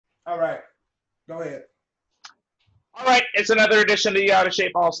All right. Go ahead. All right, it's another edition of the Out of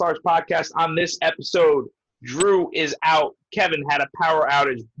Shape All Stars podcast. On this episode, Drew is out. Kevin had a power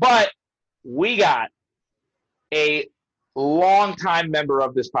outage, but we got a longtime member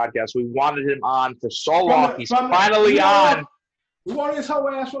of this podcast. We wanted him on for so long. He's finally on. We wanted his whole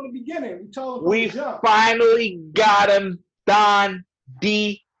ass from the beginning. We finally got him, Don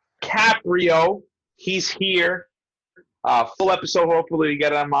DiCaprio. He's here. Full episode. Hopefully, we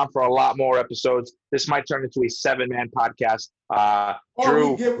get him on for a lot more episodes. This might turn into a 7-man podcast.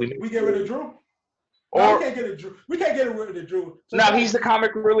 Drew, we get rid of Drew. No, we can't get Drew. We can't get rid of Drew. So no, he's the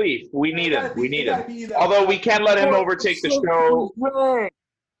comic relief. We need him. We need him. Although we can't let him overtake the show.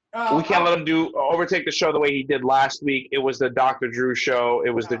 We can't let him overtake the show the way he did last week. It was the Dr. Drew show.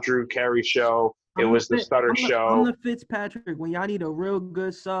 It was the Drew Carey show. It was the Stutter show. I'm the Fitzpatrick. When y'all need a real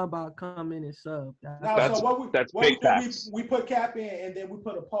good sub, I'll come in and sub. That's big facts. We put Cap in, and then we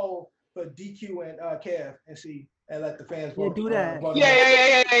put a poll for DQ and Kev and let the fans vote. Yeah, do that.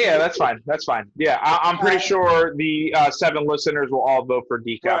 Yeah. That's fine. Yeah, I'm pretty sure the 7 listeners will all vote for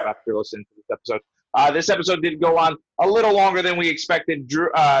DCAP after listening to this episode. This episode did go on a little longer than we expected. Drew,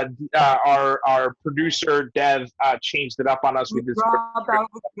 our producer Dev changed it up on us. We just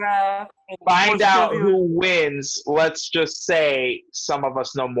find out who wins. Let's just say some of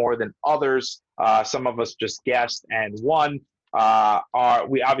us know more than others. Some of us just guessed and won.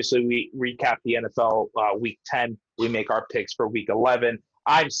 We recap the NFL week 10. We make our picks for week 11.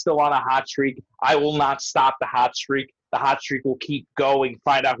 I'm still on a hot streak. I will not stop the hot streak. The hot streak will keep going.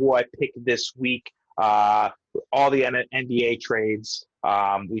 Find out who I picked this week. All the NBA trades.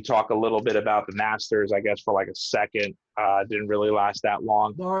 We talk a little bit about the Masters, I guess, for like a second. Didn't really last that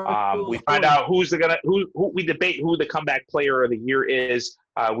long. We find out who we debate who the comeback player of the year is.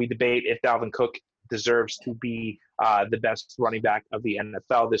 We debate if Dalvin Cook deserves to be the best running back of the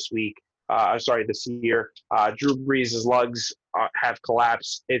NFL this year. Drew Brees' lugs have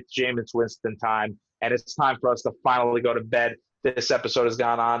collapsed. It's Jameis Winston time, and it's time for us to finally go to bed. This episode has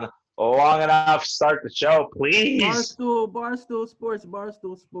gone on long enough. Start the show, please. Barstool Sports.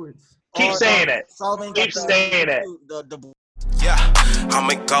 Keep saying it. Keep saying it. Yeah, I'm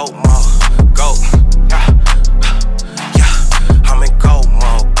in go mode. Go. Yeah, I'm in go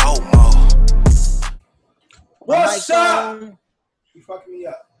mode. What's up? You fucking me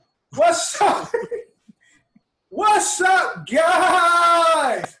up. What's up? What's up,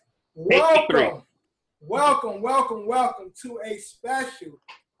 guys? Welcome to a special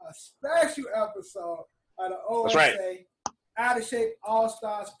episode of the OSA Out of Shape All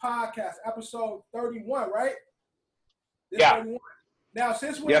Stars podcast, episode 31, right? Yeah. 31. Now,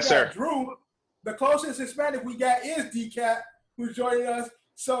 since we got Drew, the closest Hispanic we got is DCAP, who's joining us.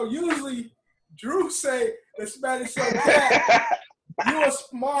 So usually Drew say the Spanish so bad. You a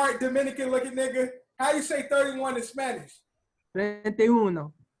smart Dominican-looking nigga. How you say 31 in Spanish?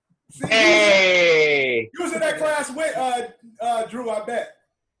 31. See, hey! You was in that class with Drew, I bet.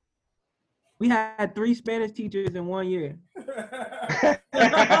 We had 3 Spanish teachers in 1 year. Yeah,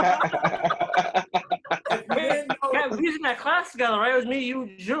 we was in that class together, right? It was me, you,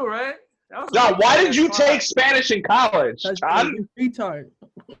 Drew, right? John, why did you take Spanish in college, John? Retard.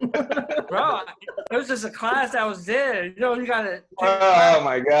 Bro, it was just a class that was there. You know, you got to. Oh,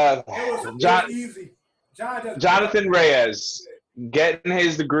 my God. It was easy. Jonathan Reyes getting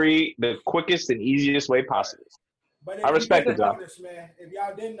his degree the quickest and easiest way possible. But I respect it, John. Man, if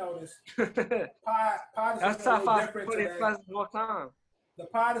y'all didn't notice, pod is that's looking a little different today. Time. The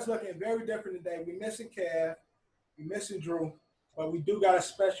pod is looking very different today. We're missing Kev. We're missing Drew. But we do got a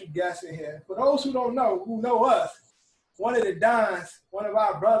special guest in here. For those who don't know, who know us, one of the Dons, one of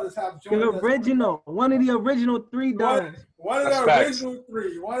our brothers have joined us. One of the original 3 Dons. One of the original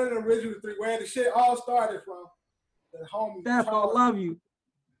three. Where the shit all started from. The homie. Steph, I love you.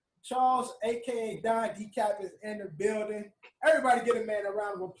 Charles, a.k.a. Don DiCap, is in the building. Everybody get a man a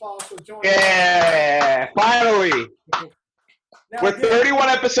round of applause for joining us. Yeah, finally. Now, we're 31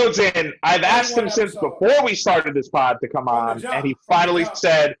 episodes in. I've asked him since before we started this pod to come on, and he finally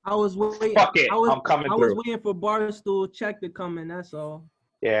said, I was waiting. Fuck it, I'm coming through. I was waiting for Barstool Check to come in, that's all.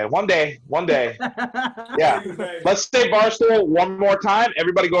 Yeah, one day. Yeah. Let's say Barstool one more time.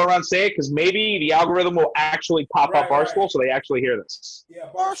 Everybody go around and say it, because maybe the algorithm will actually pop up Barstool so they actually hear this. Yeah,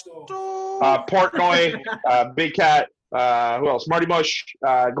 Barstool. Portnoy, Big Cat, who else? Marty Mush,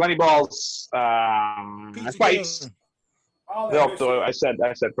 Glenny Balls, Spice. No, I said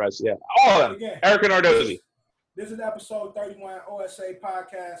press, yeah. All of them. Erica Nardozzi. This is episode 31 OSA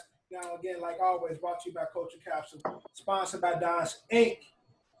podcast. Now, again, like always, brought to you by Culture Capsule, sponsored by Don's Inc.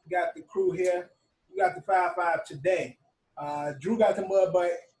 We got the crew here. We got the 5-5 today. Drew got the mud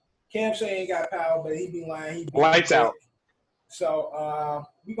butt Cam say ain't got power, but he be lying. He be Lights out. So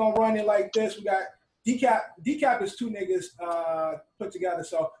we gonna run it like this. We got Decap. Decap is 2 niggas put together.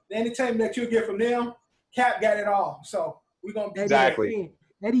 So the entertainment that you'll get from them, Cap got it all. So we gonna be Exactly.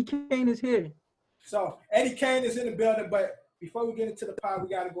 Eddie Kane is here. So Eddie Kane is in the building, but before we get into the pod, we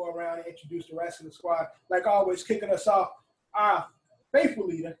got to go around and introduce the rest of the squad. Like always, kicking us off, our faithful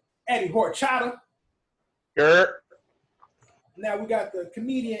leader, Eddie Horchata. Now we got the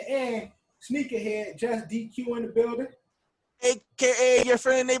comedian and sneakerhead, Just DQ in the building. AKA your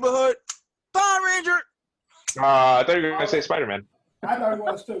friend neighborhood, Power Ranger. I thought you were going to say Spider-Man. I thought he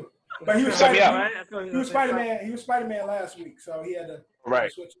was too. But he was Spider-Man. He was Spider-Man last week, so he had to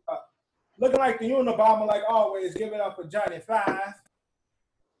switch it up. Looking like the Unabomber, like always, give it up for Johnny Five.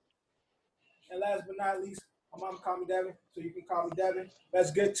 And last but not least, my mom call me Devin, so you can call me Devin.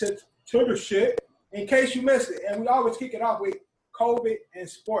 Let's get to the shit. In case you missed it, and we always kick it off with COVID and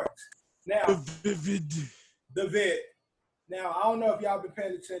sports. Now, the vid. Now, I don't know if y'all been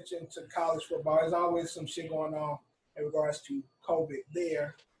paying attention to college football. There's always some shit going on in regards to COVID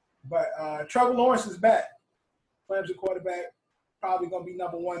there. But Trevor Lawrence is back. Clemson quarterback, probably going to be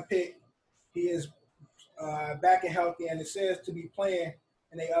number 1 pick. He is back and healthy, and it says to be playing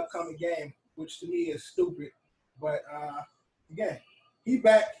in the upcoming game, which to me is stupid. But, again, he's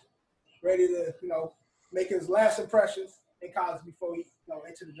back, ready to, make his last impressions in college before he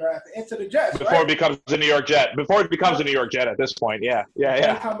into the draft, into the Jets. Before it becomes a New York Jet. Before it becomes a New York Jet at this point, yeah.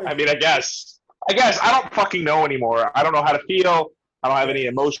 I mean, I guess. I don't fucking know anymore. I don't know how to feel. I don't have any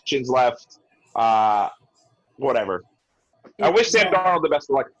emotions left. Whatever. I wish Sam Darnold the best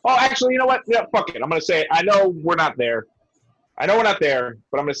of luck. Oh, actually, you know what? Yeah, fuck it. I'm going to say it. I know we're not there, but I'm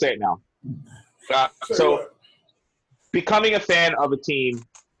going to say it now. So, becoming a fan of a team,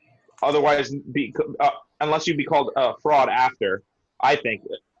 otherwise, unless you be called a fraud after, I think,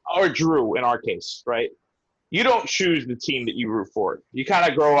 or Drew in our case, right? You don't choose the team that you root for. You kind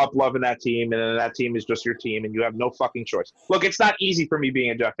of grow up loving that team, and then that team is just your team, and you have no fucking choice. Look, it's not easy for me being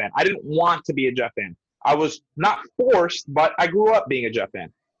a Jet fan. I didn't want to be a Jet fan. I was not forced, but I grew up being a Jet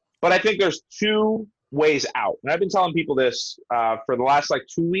fan. But I think there's 2 ways out. And I've been telling people this for the last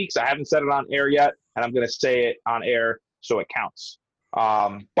 2 weeks. I haven't said it on air yet, and I'm going to say it on air so it counts.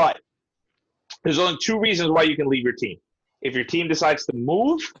 But there's only 2 reasons why you can leave your team. If your team decides to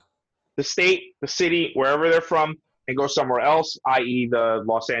move the state, the city, wherever they're from, and go somewhere else, i.e. the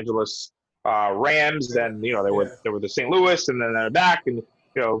Los Angeles Rams, and they were the St. Louis, and then they're back, and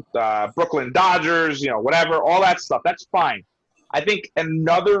Brooklyn Dodgers, whatever, all that stuff. That's fine. I think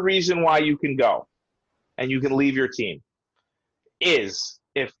another reason why you can go and you can leave your team is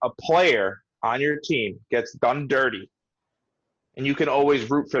if a player on your team gets done dirty, and you can always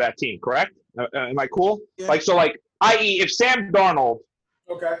root for that team, correct? Am I cool? Yeah. I.e., if Sam Darnold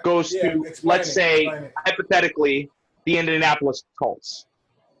goes to, let's say, hypothetically, the Indianapolis Colts.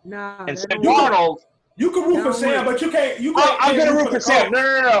 Nah, and Sam Darnold. You can root for Sam, but you can't. I'm going to root for Sam.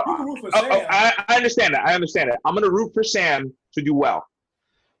 No. You can root for Sam. I understand that. I'm going to root for Sam to do well.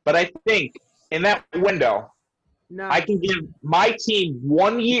 But I think in that window, I can give my team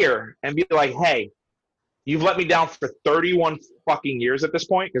 1 year and be like, hey, you've let me down for 31 fucking years at this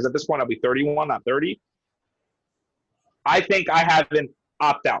point, because at this point I'll be 31, not 30. I think I have an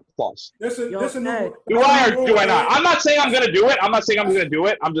opt-out clause. Do I or do I not? I'm not saying I'm going to do it. I'm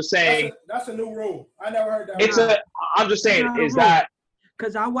just saying that's a new rule. I never heard that. I'm just saying is that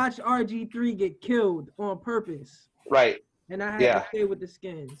because I watched RG3 get killed on purpose. Right. And I had to stay with the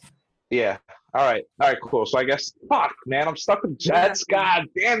Skins. Yeah. All right, cool. So I guess fuck, man, I'm stuck with Jets. God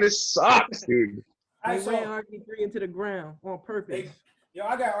damn, this sucks, dude. I ran RG3 into the ground on purpose.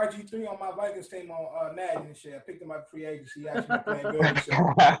 I got RG3 on my Vikings team on Madden and shit. I picked him up free agency. Actually playing good and shit.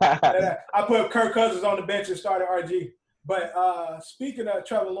 I put Kirk Cousins on the bench and started RG. But speaking of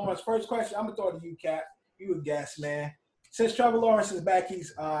Trevor Lawrence, first question, I'm going to throw it to you, Cap. You a guest, man. Since Trevor Lawrence is back,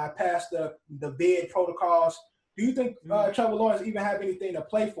 he's passed the bid protocols. Do you think Trevor Lawrence even have anything to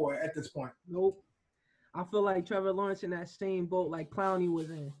play for at this point? Nope. I feel like Trevor Lawrence in that same boat like Clowney was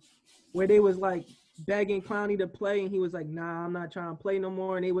in, where they was like begging Clowney to play, and he was like, nah, I'm not trying to play no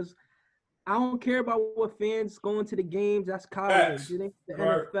more. And I don't care about what fans going to the games. That's college. It ain't the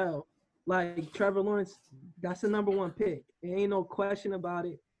NFL. Like, Trevor Lawrence, that's the number 1 pick. There ain't no question about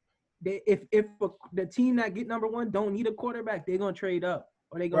it. If the team that get number 1 don't need a quarterback, they're going to trade up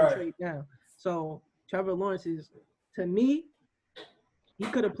or they're going to trade down. So Trevor Lawrence is, to me, he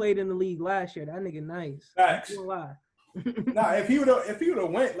could have played in the league last year. That nigga nice. Facts. Don't lie. Nah, if he would have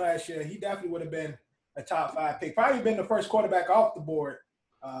went last year, he definitely would have been a top 5 pick. Probably been the first quarterback off the board.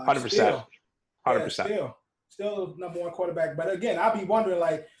 100%. 100%. Still number one quarterback. But again, I'll be wondering,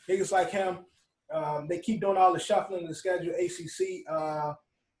 like, niggas like him, they keep doing all the shuffling in the schedule, ACC,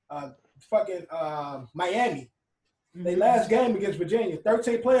 Miami. They last game against Virginia,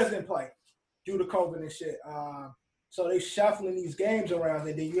 13 players didn't play due to COVID and shit. So they shuffling these games around,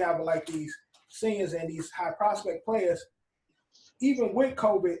 and then you have like these seniors and these high prospect players, even with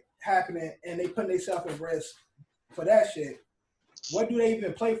COVID happening, and they putting themselves at risk for that shit. What do they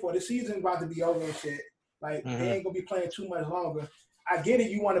even play for? The season's about to be over and shit. Like, they ain't gonna be playing too much longer. I get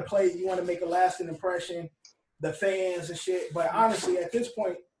it. You want to play. You want to make a lasting impression, the fans and shit. But honestly, at this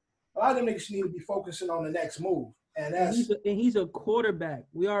point, a lot of them niggas need to be focusing on the next move. And he's a quarterback.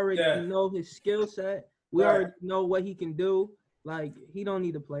 We already know his skill set. We already know what he can do. Like, he don't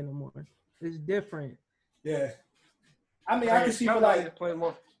need to play no more. It's different. Yeah. I mean, I can see for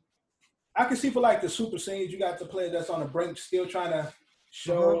like the super seniors, you got the player that's on the brink, still trying to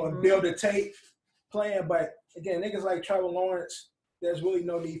show and build a tape playing. But again, niggas like Trevor Lawrence, there's really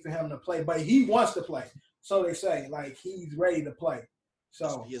no need for him to play. But he wants to play. So they say, like, he's ready to play.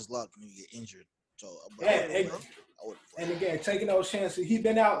 So he is luck when you get injured. So and again, taking those chances. He's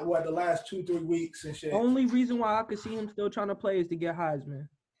been out the last 2-3 weeks and shit. Only reason why I could see him still trying to play is to get Heisman.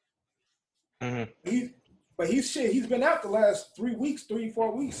 He's been out the last 3 weeks,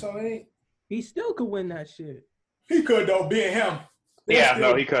 3-4 weeks. So he still could win that shit. He could though, being him. He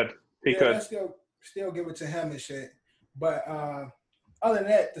could. He could. Still give it to him and shit. But other than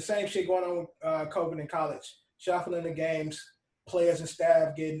that, the same shit going on with COVID in college. Shuffling the games, players and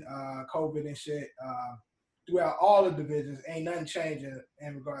staff getting COVID and shit. Throughout all the divisions, ain't nothing changing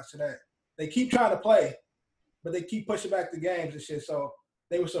in regards to that. They keep trying to play, but they keep pushing back the games and shit. So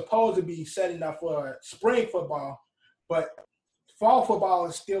they were supposed to be setting up for spring football, but fall football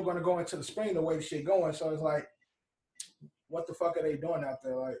is still going to go into the spring the way the shit going. So it's like, what the fuck are they doing out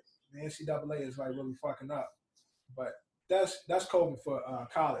there? Like, the NCAA is like really fucking up. But that's COVID for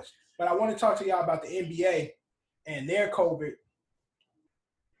college. But I want to talk to y'all about the NBA and their COVID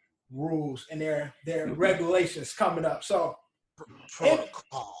rules and their regulations coming up. So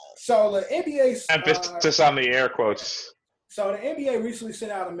protocol. So the NBA's emphasis on the air quotes. So the NBA recently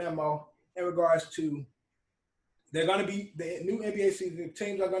sent out a memo in regards to the new NBA season.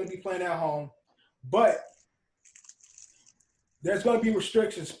 Teams are going to be playing at home, but there's going to be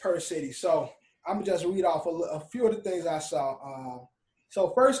restrictions per city. So I'm gonna just read off a few of the things I saw. So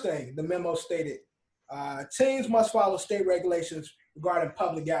first thing, the memo stated, teams must follow state regulations regarding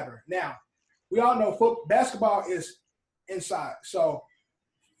public gathering. Now, we all know basketball is inside. So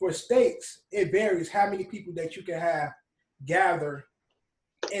for states, it varies how many people that you can have gather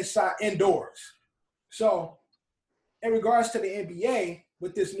indoors. So in regards to the NBA,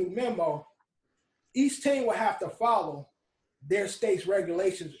 with this new memo, each team will have to follow their state's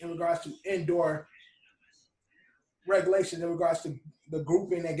regulations in regards to indoor regulations in regards to the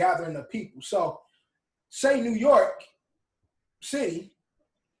grouping and gathering of people. So say New York City,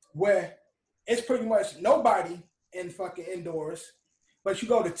 where it's pretty much nobody in fucking indoors, but you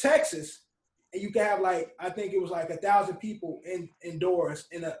go to Texas and you can have I think it was 1,000 people indoors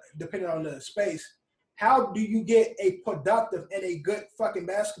depending on the space. How do you get a productive and a good fucking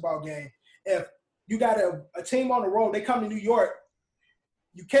basketball game if you got a team on the road, they come to New York,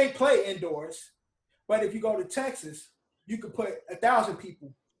 you can't play indoors, but if you go to Texas, you could put 1,000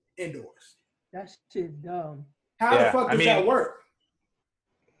 people indoors. That shit dumb. How the fuck does that work?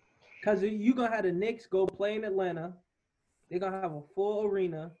 Because you're going to have the Knicks go play in Atlanta. They're going to have a full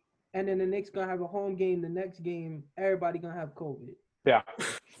arena. And then the Knicks going to have a home game. The next game, everybody going to have COVID. Yeah.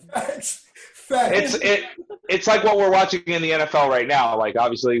 Facts. It's like what we're watching in the NFL right now. Like,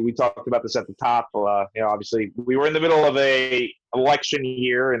 obviously, we talked about this at the top. Obviously, we were in the middle of a election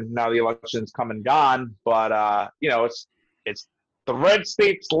year, and now the election's come and gone. But, it's the red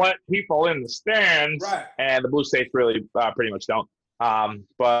states let people in the stands, right, and the blue states really pretty much don't.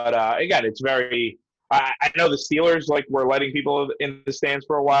 Again, it's very I know the Steelers, were letting people in the stands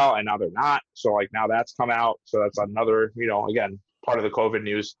for a while, and now they're not. So, now that's come out. So that's another, again, part of the COVID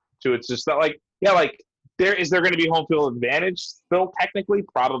news, too. It's just that, is there going to be home field advantage still technically?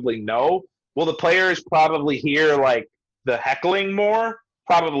 Probably no. Will the players probably hear, the heckling more?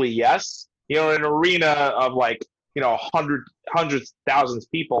 Probably yes. In an arena of, hundreds, thousands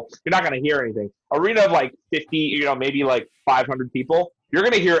of people, you're not going to hear anything. Arena of, 50, maybe, 500 people, you're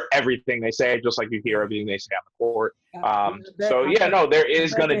going to hear everything they say, just like you hear everything they say on the court. There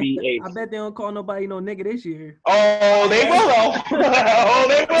is going to be I bet they don't call nobody no nigga this year. Oh, they will, though.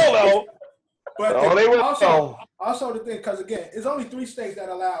 They will, though. But they will. Also the thing, because, again, it's only 3 states that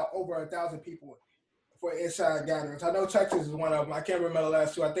allow over 1,000 people for inside gatherings. I know Texas is one of them. I can't remember the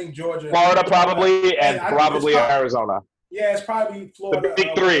last two. I think Georgia. Florida probably, and probably Arizona. Yeah, it's probably Florida. The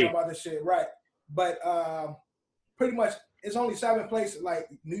big three. About this shit, right? But pretty much, it's only 7 places, like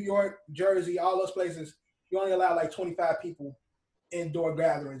New York, Jersey, all those places. You only allow like 25 people indoor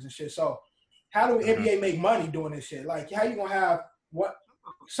gatherings and shit. So, how do NBA make money doing this shit? Like, how you gonna have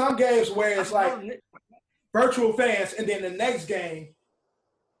some games where it's like virtual fans, and then the next game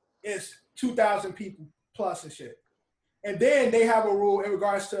is 2,000 people plus and shit. And then they have a rule in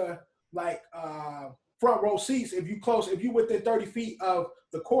regards to like front row seats. If you within 30 feet of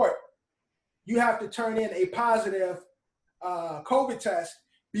the court, you have to turn in a positive COVID test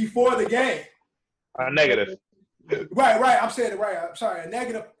before the game. Negative. Right. I'm saying it right. I'm sorry. A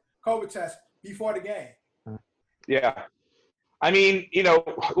negative COVID test before the game. Yeah. I mean,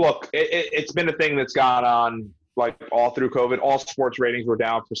 look, it's been a thing that's gone on like all through COVID. All sports ratings were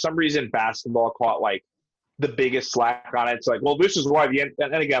down. For some reason, basketball caught like the biggest slack on it. It's like, well, this is why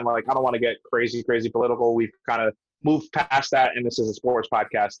and again, like, I don't want to get crazy political. We've kind of moved past that, and this is a sports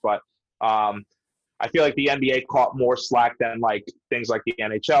podcast. But I feel like the NBA caught more slack than like things like the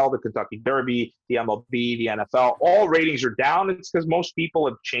NHL, the Kentucky Derby, the MLB, the NFL. All ratings are down. It's because most people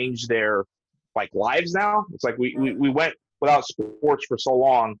have changed their like lives now. It's like we went without sports for so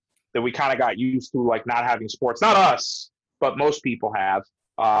long that we kind of got used to like not having sports. Not us, but most people have.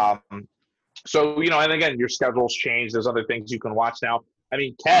 So, and again, your schedule's changed. There's other things you can watch now. I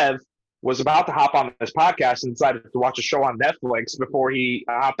mean, Kev was about to hop on this podcast and decided to watch a show on Netflix before he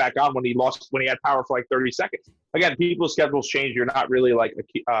hopped back on when he had power for like 30 seconds. Again, people's schedules change. You're not really like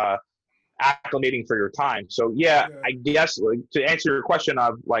acclimating for your time. So yeah, I guess to answer your question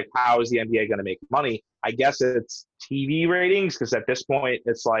of like, how is the NBA going to make money? I guess it's TV ratings, because at this point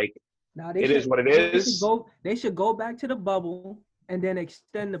it's like, it is what it is. They should go back to the bubble and then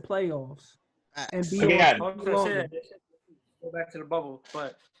extend the playoffs. And be again, go back to the bubble,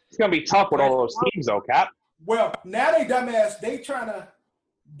 but it's gonna be tough with all those teams, though, Cap. Well, now they dumbass. They trying to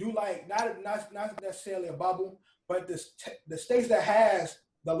do like not necessarily a bubble, but the states that has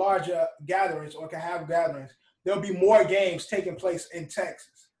the larger gatherings or can have gatherings, there'll be more games taking place in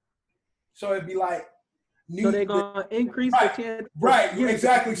Texas. So it'd be like so they're gonna increase the chance. Right,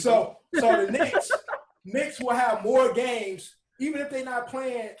 exactly. So the Knicks will have more games, even if they're not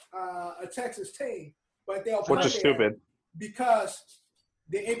playing a Texas team, but they'll play, which is stupid, because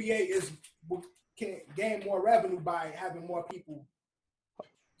the NBA can gain more revenue by having more people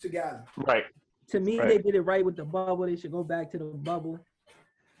together. Right. To me, they did it right with the bubble. They should go back to the bubble,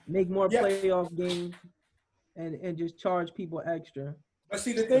 make more playoff games, and just charge people extra. But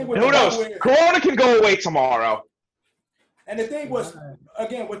see, the thing with who knows? Corona can go away tomorrow. And the thing was,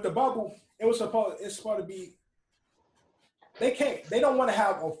 again, with the bubble, it's supposed to be. They don't want to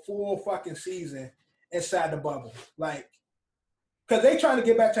have a full fucking season inside the bubble, like, because they trying to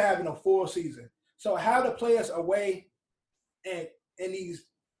get back to having a full season. So how the players away and in these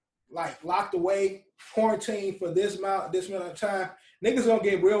like locked away, quarantined for this amount of time, niggas gonna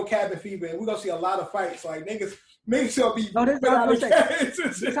get real cabin fever, and we're gonna see a lot of fights. Like niggas gonna be. No, this how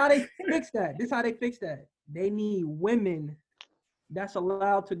they fix that. This how they fix that. They need women that's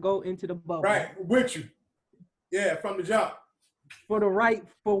allowed to go into the bubble. Right, with you. Yeah, from the jump.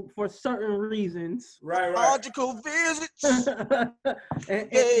 For certain reasons. Right. Logical visits.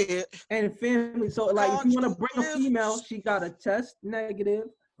 and family. So like if you want to bring a female, she got to test negative.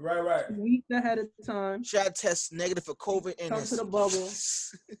 Right. 2 weeks ahead of time. She had test negative for COVID and come to the bubble.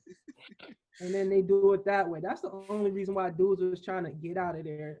 And then they do it that way. That's the only reason why dudes was trying to get out of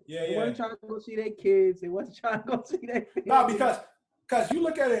there. Yeah. They weren't trying to go see their kids. They wasn't trying to go see their family. No, because you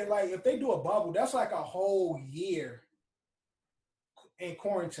look at it like if they do a bubble, that's like a whole year in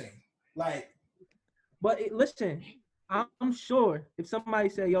quarantine. Like, but listen, I'm sure if somebody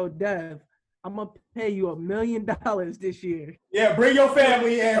say, "Yo, Dev, I'm gonna pay you $1 million this year." Yeah, bring your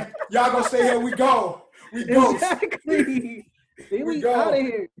family and y'all gonna stay here. We go. Exactly. we go. Out of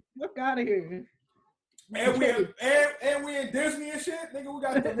here. Look out of here. And we in Disney and shit, nigga. We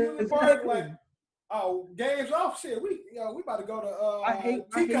got the music park, like, games off, shit. We about to go to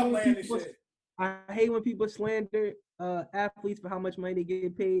Teacup Land and shit. I hate when people slander athletes for how much money they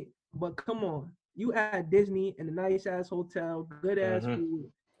get paid. But come on, you at Disney in a nice ass hotel, good ass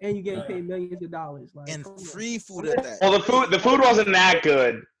food, and you getting paid millions of dollars, like, and free food at that. Well, the food wasn't that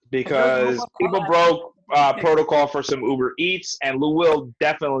good because people broke protocol for some Uber Eats, and Lou Will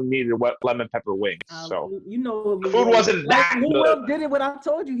definitely needed lemon pepper wings. So the food wasn't that good. Lou Will did it what I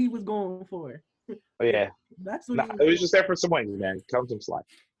told you he was going for. Oh yeah, that's what it was just there for some wings, man. Come some slack.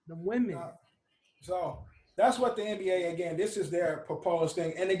 The women. So that's what the NBA, again, this is their proposed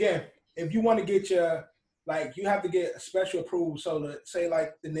thing. And again, if you want to get your like you have to get special approval. So say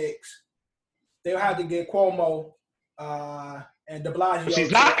like the Knicks, they'll have to get Cuomo and De Blasio. Which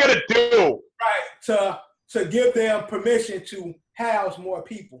he's not gonna do. Right, to give them permission to house more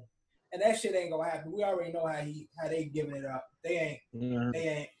people. And that shit ain't gonna happen. We already know how they giving it up. They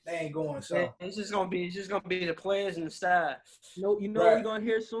ain't going. So it's just gonna be the players and the staff. No, you know what we're gonna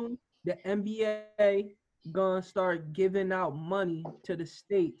hear soon? The NBA gonna start giving out money to the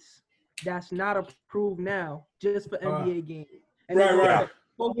states that's not approved now, just for NBA games. And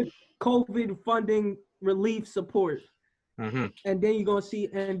COVID funding relief support. Mm-hmm. And then you're gonna see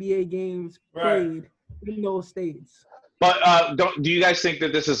NBA games played in those states. But do you guys think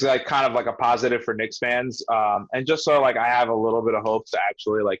that this is like kind of like a positive for Knicks fans? And just so like I have a little bit of hope to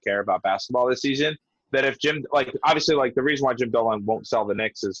actually like care about basketball this season, that if Jim, like obviously like the reason why Jim Dolan won't sell the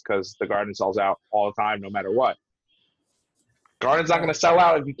Knicks is because the Garden sells out all the time, no matter what. Garden's not going to sell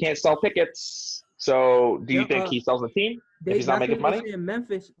out if you can't sell tickets. So do you think he sells the team if he's not making money? In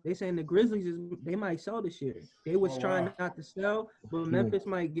Memphis, they saying the Grizzlies they might sell this year. They was trying not to sell, but Memphis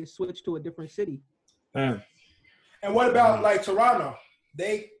might get switched to a different city. And what about like Toronto?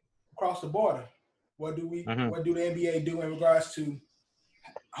 They cross the border. What do the NBA do in regards to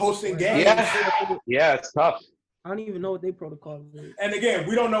hosting games? Yeah, it's tough. I don't even know what their protocol is. And again,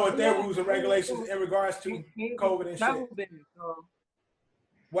 we don't know what their rules and regulations in regards to COVID and shit.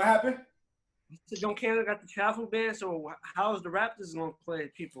 What happened? Don't Canada got the travel ban? So how is the Raptors going to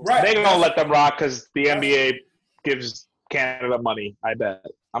play people? Right. They're going to let them rock because the NBA gives Canada money, I bet.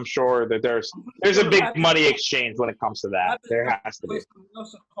 I'm sure that there's a big money exchange when it comes to that. There has to be.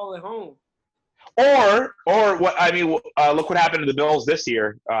 Call it home. Or what? I mean, look what happened to the Bills this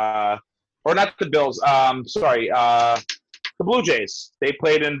year. Or not the Bills. The Blue Jays. They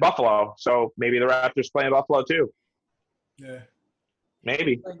played in Buffalo, so maybe the Raptors play in Buffalo too. Yeah. I'm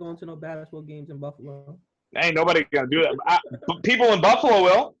Maybe. not going to no basketball games in Buffalo. Ain't nobody gonna do that. People in Buffalo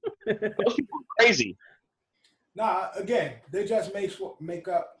will. Those people are crazy. Nah, again, they just make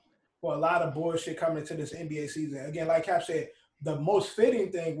up for a lot of bullshit coming into this NBA season. Again, like Cap said, the most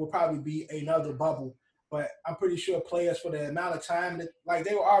fitting thing will probably be another bubble. But I'm pretty sure players, for the amount of time that, like,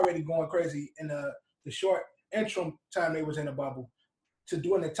 they were already going crazy in the short interim time they was in a bubble, to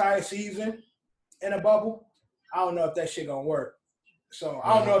do an entire season in a bubble, I don't know if that shit gonna work. So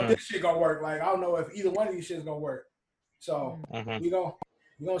I don't know if this shit gonna work. Like, I don't know if either one of these shit's gonna work. So we're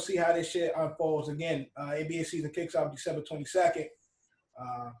gonna see how this shit unfolds. Again, NBA season kicks off December 22nd.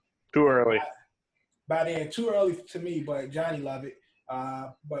 Too early. By then, too early to me, but Johnny love it.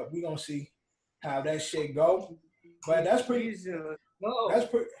 But we're gonna see how that shit go. But that's pretty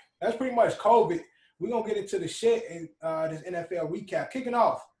much COVID. We're gonna get into the shit in this NFL recap. Kicking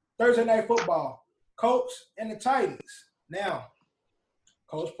off Thursday Night Football, Colts and the Titans. Now,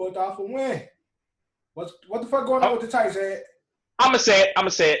 Colts pulled off a win. What the fuck going on with the Titans, Ed? I'm gonna say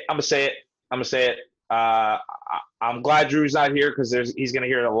it. I'm glad Drew's not here because he's gonna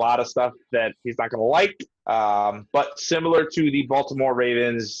hear a lot of stuff that he's not gonna like. But similar to the Baltimore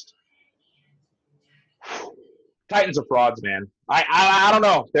Ravens, Titans are frauds, man. I don't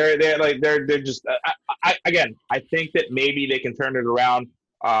know. They're just. I think that maybe they can turn it around.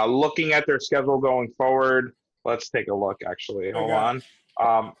 Looking at their schedule going forward, let's take a look. Actually, hold on.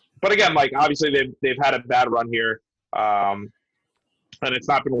 But again, like obviously they've had a bad run here. And it's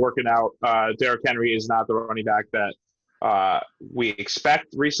not been working out. Derrick Henry is not the running back that we expect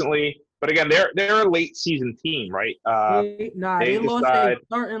recently. But again, they're a late season team, right? They lost a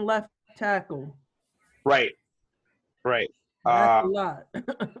starting left tackle. Right. That's a lot.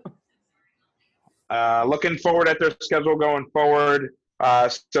 Looking forward at their schedule going forward.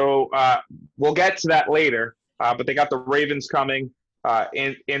 So we'll get to that later. But they got the Ravens coming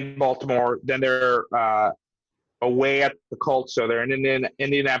in Baltimore. Then they're away at the Colts, so they're in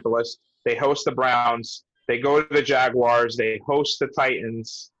Indianapolis. They host the Browns. They go to the Jaguars. They host the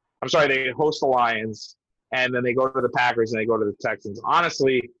Titans. They host the Lions. And then they go to the Packers, and they go to the Texans.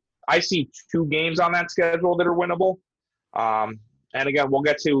 Honestly, I see 2 games on that schedule that are winnable. And again, we'll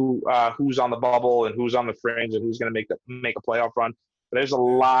get to who's on the bubble and who's on the fringe and who's going to make a playoff run. But there's a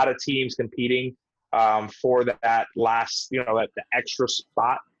lot of teams competing for that last, the extra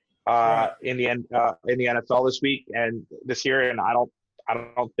spot. In the NFL this week and this year, and I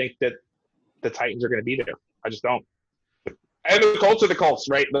don't think that the Titans are going to be there. I just don't. And the Colts are the Colts,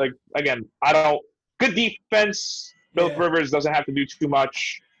 right? Like again, good defense. Philip Rivers doesn't have to do too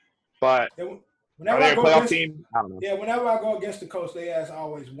much, but are they a playoff team? I don't know. Yeah, whenever I go against the Colts, they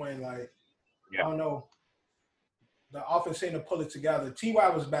always win. Like I don't know. The offense seemed to pull it together. T.Y.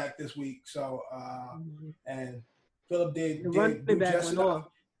 was back this week, so and Philip did just enough.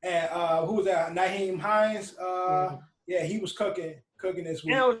 And who was that? Naheem Hines. Yeah, he was cooking this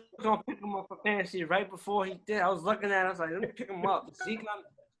week. And I was gonna pick him up for fantasy right before he did. I was looking at it, I was like, let me pick him up. Zeke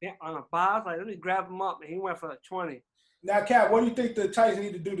on a bye, I was like, let me grab him up, and he went for like 20. Now, Cap, what do you think the Titans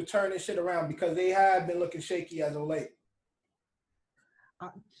need to do to turn this shit around? Because they have been looking shaky as of late. I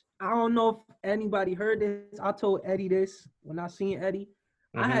don't know if anybody heard this. I told Eddie this when I seen Eddie.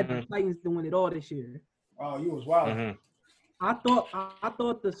 I had the Titans to win it all this year. Oh, you was wild. I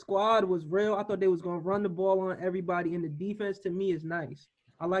thought the squad was real. I thought they was gonna run the ball on everybody, and the defense to me is nice.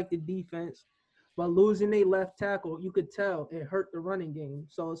 I like the defense, but losing their left tackle, you could tell it hurt the running game.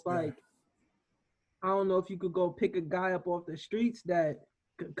 So it's like, I don't know if you could go pick a guy up off the streets that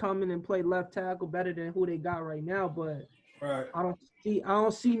could come in and play left tackle better than who they got right now, but I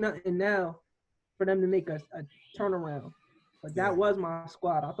don't see nothing now for them to make a turnaround. But that was my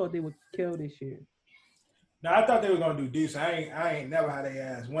squad. I thought they would kill this year. Now I thought they were gonna do decent. I ain't never had their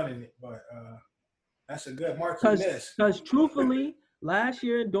ass winning it, but that's a good mark to miss. Because truthfully, last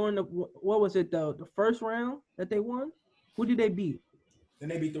year during the first round that they won, who did they beat? Then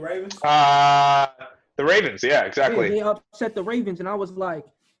they beat the Ravens. The Ravens, yeah, exactly. Yeah, they upset the Ravens, and I was like,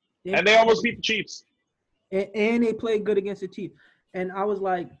 and they almost beat the Chiefs. And they played good against the Chiefs, and I was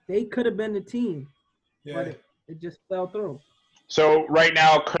like, they could have been the team, but it just fell through. So right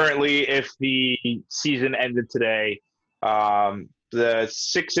now, currently, if the season ended today, the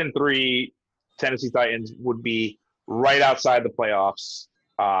 6-3 Tennessee Titans would be right outside the playoffs,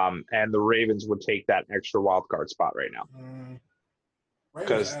 and the Ravens would take that extra wild card spot right now.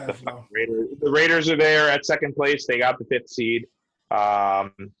 Because the Raiders are there at second place. They got the 5th seed.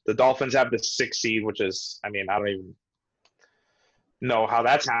 The Dolphins have the 6th seed, which is, I don't even know how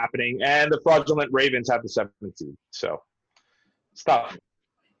that's happening. And the fraudulent Ravens have the 7th seed. So. Stuff.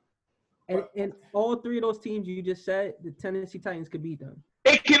 And all three of those teams you just said, the Tennessee Titans could beat them.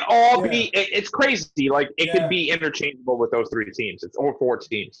 It can all be. It's crazy. Like it could be interchangeable with those 3 teams. It's or 4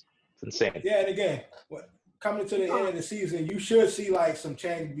 teams. It's insane. Yeah, and again, coming to the end of the season, you should see like some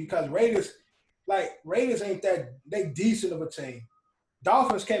change because Raiders ain't that they decent of a team.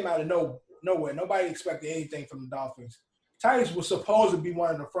 Dolphins came out of nowhere. Nobody expected anything from the Dolphins. Titans was supposed to be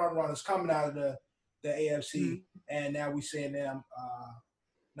one of the front runners coming out of the AFC, and now we're seeing them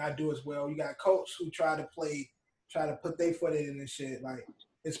not do as well. You got Colts who try to put their foot in this shit. Like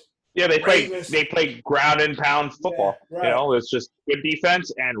they play ground and pound football. Yeah, right. You know, it's just good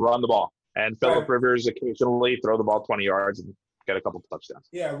defense and run the ball. And Phillip Rivers occasionally throw the ball 20 yards and get a couple touchdowns.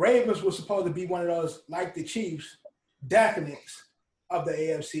 Yeah, Ravens was supposed to be one of those like the Chiefs, Daphnics of the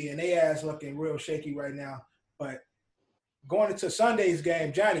AFC, and they ass looking real shaky right now. But going into Sunday's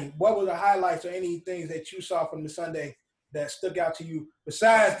game, Johnny, what were the highlights or any things that you saw from the Sunday that stuck out to you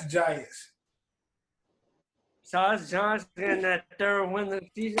besides the Giants? Besides Giants getting that 3rd win of the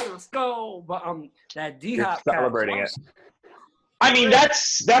season, let's go. But that D-Hop celebrating it.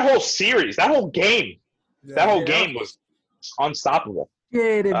 That whole series, that whole game, game was unstoppable.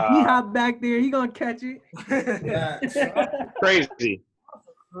 Yeah, the D-Hop back there, he gonna catch it. Crazy.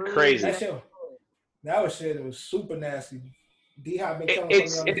 That was shit. It was super nasty. D-Hop been killing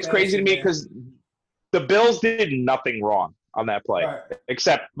it's crazy to me because the Bills did nothing wrong on that play,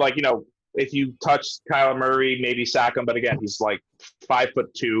 except if you touch Kyler Murray, maybe sack him. But again, he's like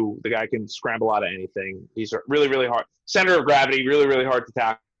 5'2". The guy can scramble out of anything. He's really, really hard. Center of gravity, really, really hard to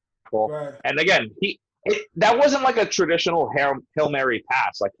tackle. Right. And again, that wasn't like a traditional Hail Mary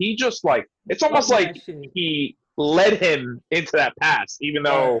pass. Like he just it's almost like he led him into that pass, even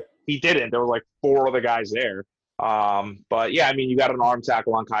though he didn't. There was like 4 other guys there. But yeah, you got an arm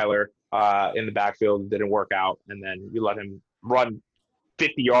tackle on Kyler in the backfield. It didn't work out. And then you let him run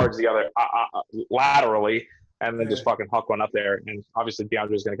 50 yards the other laterally and then just fucking huck one up there. And obviously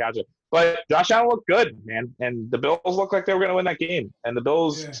DeAndre's going to catch it. But Josh Allen looked good, man. And the Bills looked like they were going to win that game. And the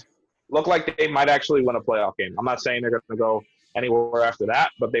Bills look like they might actually win a playoff game. I'm not saying they're going to go anywhere after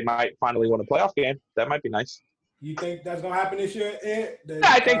that, but they might finally win a playoff game. That might be nice. You think that's going to happen this year, Ed?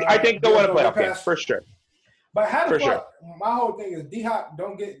 I think they'll win a playoff game for sure. But how the fuck? My whole thing is D-Hop.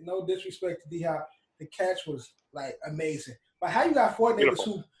 Don't get no disrespect to D-Hop. The catch was amazing. But how you got 4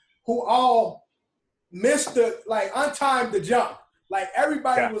 niggas who all missed untimed the jump?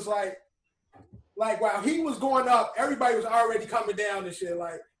 Everybody was while he was going up, everybody was already coming down and shit.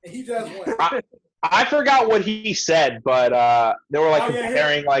 And he just went. I forgot what he said, but they were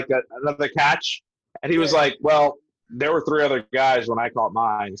comparing another catch, and he was like, "Well, there were 3 other guys when I caught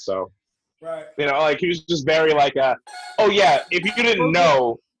mine, so." Right. He was just very oh yeah, if you didn't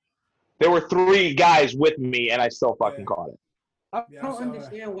know, there were 3 guys with me and I still fucking caught it. I don't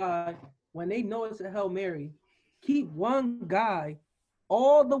understand why when they know it's a Hail Mary, keep one guy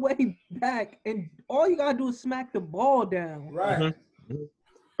all the way back, and all you gotta do is smack the ball down. Right. Mm-hmm.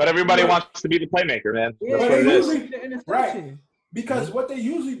 But everybody wants to be the playmaker, man. Yeah, That's what it is. Right. Because what they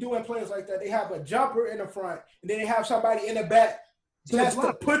usually do in players like that, they have a jumper in the front, and then they have somebody in the back just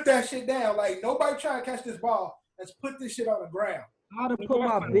to put that shit down. Like, nobody trying to catch this ball. Let's put this shit on the ground. I'd have put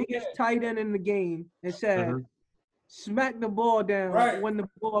my biggest tight end in the game and said, smack the ball down when the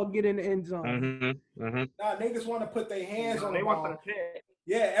ball get in the end zone. Nah, niggas want to put their hands on the ball.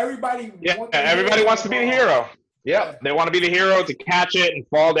 Yeah, everybody. Everybody wants to be the hero. Yep, they want to be the hero to catch it and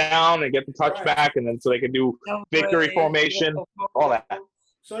fall down and get the touchback, and then so they can do victory formation, all that.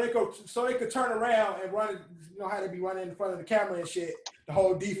 So they could turn around and run. You know how they be running in front of the camera and shit. The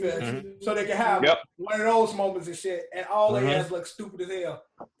whole defense, so they can have one of those moments and shit, and all their ass look stupid as hell.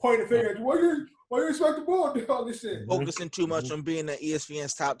 Point the finger. Why you expect the ball to do all this shit? Focusing too much on being the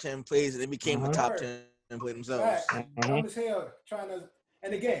ESPN's top 10 plays, and they became the top 10 play themselves. Dumb as hell, trying to.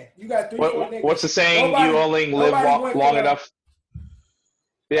 And again, you got 3 4 niggas. What's the saying? You only live long enough.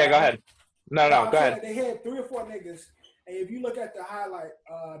 Yeah, go ahead. No, go ahead. They had 3 or 4 niggas, and if you look at the highlight,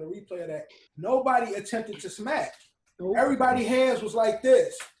 the replay of that, nobody attempted to smack. Everybody's hands was like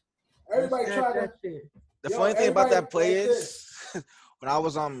this. Everybody tried to. The funny thing about that play is, when I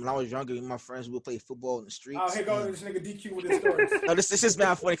was younger, my friends would play football in the streets. Oh, here goes this nigga DQ with his stories. No, this is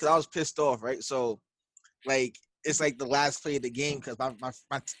mad funny because I was pissed off, right? So, like, it's like the last play of the game because my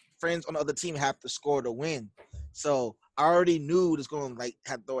friends on the other team have to score to win. So I already knew it was going to like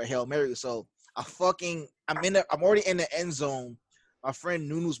have to throw a Hail Mary. So I'm already in the end zone. My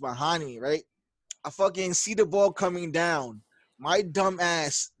friend Nunu's behind me, right? I fucking see the ball coming down. My dumb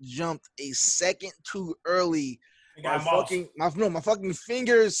ass jumped a second too early. My fucking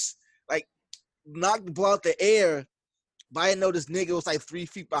fingers like knocked the ball out the air. But I didn't know this nigga was like 3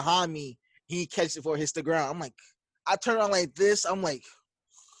 feet behind me. He catches it before it hits the ground. I'm like, I turn on like this. I'm like,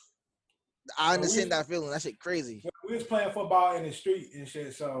 I understand that feeling. That shit crazy. We was playing football in the street and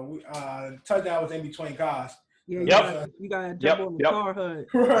shit, so we touchdown was in between cars. Yeah, you gotta jump on the car hood.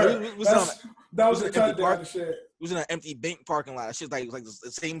 Right. That was a touchdown and shit. It was in an empty bank parking lot. That shit's like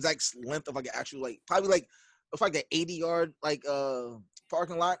the same exact length of like an actual like probably like it's like an 80-yard like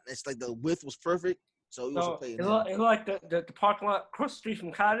parking lot. It's like the width was perfect. So we was playing. It like the parking lot across the street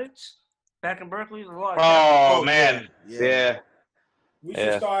from Cottage. Back in Berkeley, oh man, yeah. We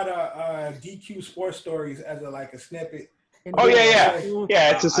should start a DQ Sports Stories as a snippet. Oh yeah.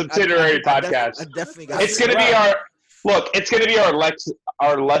 It's a subsidiary podcast. I definitely got it's gonna be It's gonna be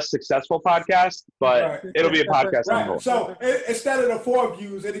our less successful podcast, but it'll be a podcast. Right. So instead of the 4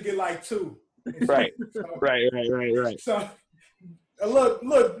 views, it'll get like 2. Right. Right. So a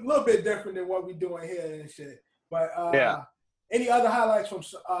little bit different than what we're doing here and shit. But any other highlights from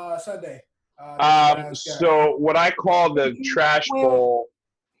Sunday? So what I call the trash bowl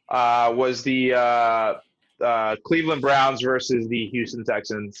was the Cleveland Browns versus the Houston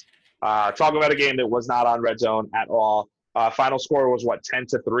Texans. Talk about a game that was not on Red Zone at all. Final score was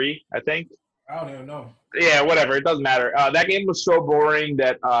 10-3, I think. I don't even know. Yeah, whatever. It doesn't matter. That game was so boring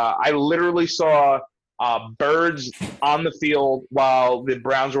that I literally saw birds on the field while the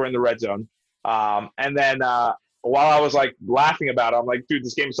Browns were in the red zone. And then while I was laughing about it, I'm like, dude,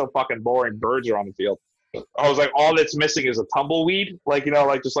 this game is so fucking boring. Birds are on the field. I was like, all that's missing is a tumbleweed, just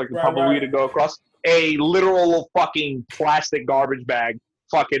the tumbleweed to go across. A literal fucking plastic garbage bag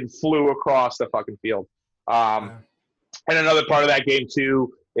fucking flew across the fucking field. And another part of that game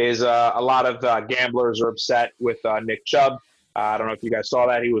too is a lot of gamblers are upset with Nick Chubb. I don't know if you guys saw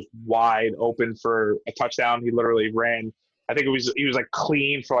that. He was wide open for a touchdown. He literally ran. I think he was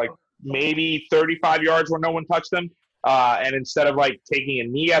clean for maybe 35 yards where no one touched him. And instead of taking a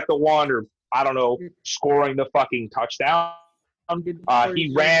knee at the one or I don't know, scoring the fucking touchdown,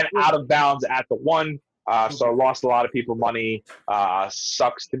 he ran out of bounds at the one. So lost a lot of people money.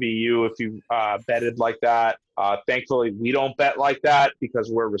 Sucks to be you if you betted like that. Thankfully, we don't bet like that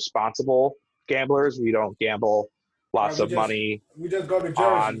because we're responsible gamblers. We don't gamble lots of money. We just go to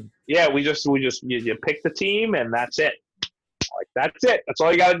Jersey. You pick the team and that's it. That's it. That's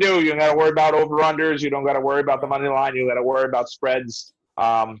all you got to do. You don't got to worry about over-unders. You don't got to worry about the money line. You got to worry about spreads.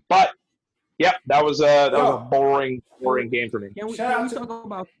 But yep, that was a boring game for me. Can we talk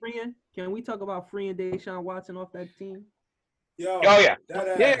about freeing? Can we talk about freeing Deshaun Watson off that team? Yo, oh yeah, go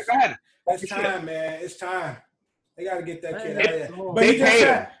ahead. It's time, man. It's time. They got to get that kid out of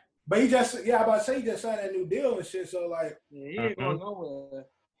there. But he just I'm about to say he just signed that new deal and shit. So he ain't going nowhere.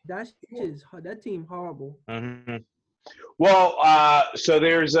 That team horrible. Mm-hmm. Well, so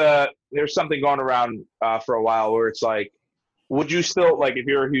there's something going around for a while where it's would you still if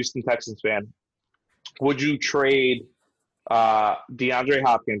you're a Houston Texans fan, would you trade DeAndre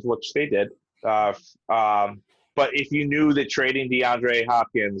Hopkins, which they did. But if you knew that trading DeAndre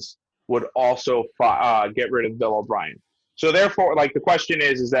Hopkins would also get rid of Bill O'Brien. So therefore, like, the question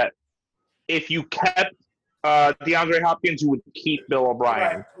is that if you kept DeAndre Hopkins, you would keep Bill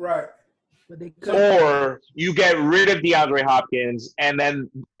O'Brien. Right. Or you get rid of DeAndre Hopkins, and then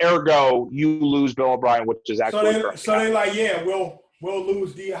ergo you lose Bill O'Brien, which is actually so they like, yeah, we'll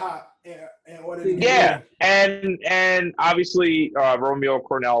lose D-Hop in order to get rid. And obviously Romeo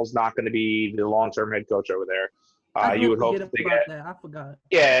Cornell is not going to be the long-term head coach over there. You would hope they get that. I forgot.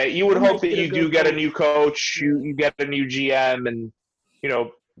 Yeah, you would hope that you do get a new coach, you get a new GM, and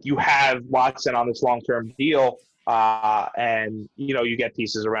you have Watson on this long-term deal. And you get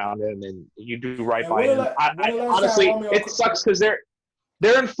pieces around him, and you do right by him. Honestly, it sucks because they're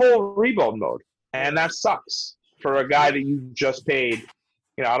in full rebuild mode, and that sucks for a guy that you just paid.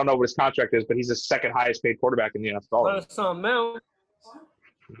 I don't know what his contract is, but he's the second highest paid quarterback in the NFL.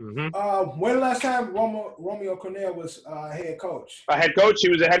 When the last time Romeo Cornell was head coach? A head coach. He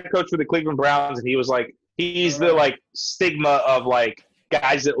was a head coach for the Cleveland Browns, and he was he's the stigma of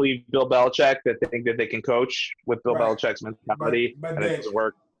guys that leave Bill Belichick that think that they can coach with Bill Belichick's mentality, and it doesn't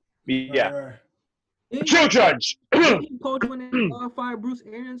work. Yeah. True judge. Did he coach when they fired Bruce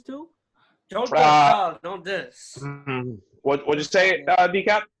Arians too? Don't diss. What'd you say,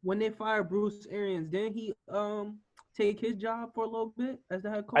 Decap? When they fired Bruce Arians, didn't he take his job for a little bit as the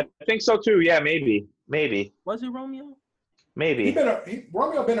head coach? I think so too. Yeah, maybe. Was it Romeo? Maybe.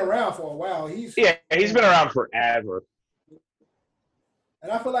 Romeo been around for a while. He's been around forever.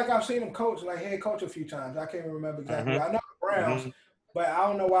 And I feel like I've seen him coach, head coach a few times. I can't even remember exactly. I know the Browns, but I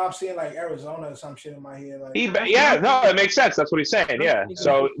don't know why I'm seeing Arizona or some shit in my head. It makes sense. That's what he's saying. Yeah.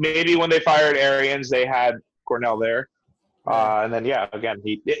 So maybe when they fired Arians, they had Cornell there, and then again,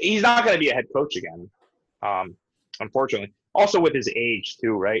 he's not going to be a head coach again, unfortunately. Also with his age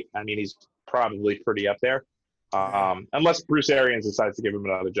too, right? I mean, he's probably pretty up there, unless Bruce Arians decides to give him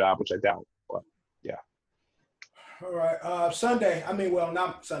another job, which I doubt. But yeah. All right.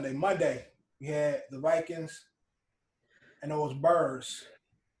 Monday, we had the Vikings and those Birds.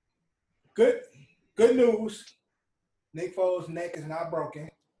 Good news. Nick Foles' neck is not broken.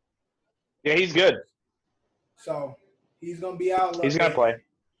 Yeah, he's good. So he's going to be out. He's going to play.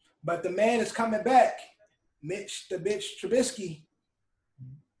 But the man is coming back. Mitch the bitch Trubisky.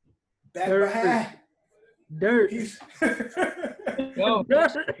 Back behind. Dirt.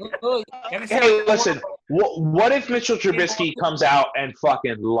 Hey, listen. What if Mitchell Trubisky comes out and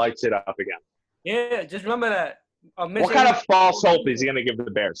fucking lights it up again? Yeah, just remember that. What kind of false hope is he going to give the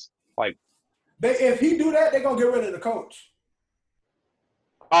Bears? If he do that, they're going to get rid of the coach.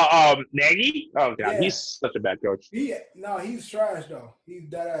 Nagy? Oh, God. Yeah. He's such a bad coach. He's trash, though. He's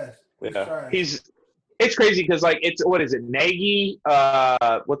dead ass. He's trash. It's crazy because, what is it? Nagy?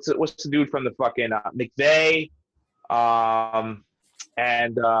 What's the dude from the fucking McVay?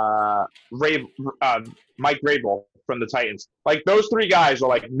 And Mike Vrabel from the Titans. Those three guys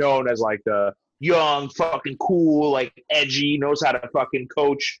are known as the young, fucking cool, edgy, knows how to fucking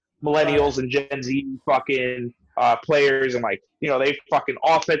coach millennials and Gen Z fucking players, and they fucking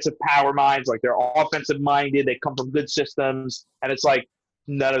offensive power minds. They're offensive minded. They come from good systems, and it's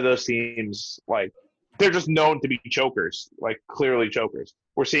none of those teams they're just known to be chokers, clearly chokers.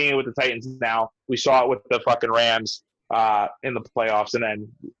 We're seeing it with the Titans now. We saw it with the fucking Rams in the playoffs, and then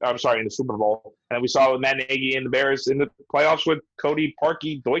in the Super Bowl, and we saw it with Matt Nagy and the Bears in the playoffs with Cody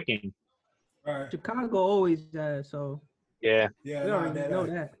Parkey doinking. Right. Chicago always does, so yeah, we already know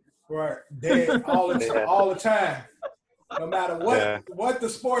that. Right, dead all the time. No matter what the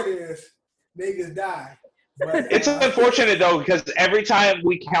sport is, niggas die. But, it's unfortunate though, because every time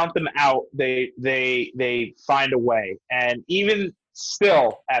we count them out, they find a way, and even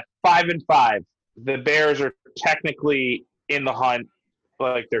still at 5-5, the Bears are technically in the hunt.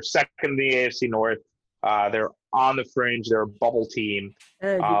 They're second in the AFC North. They're on the fringe. They're a bubble team.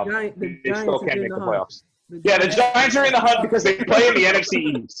 Hey, they still can't make the playoffs. The Giants are in the hunt because they play in the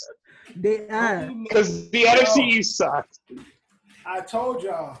NFC East. They are. Because the NFC East sucks. I told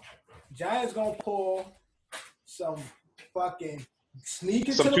y'all, Giants gonna pull some fucking sneak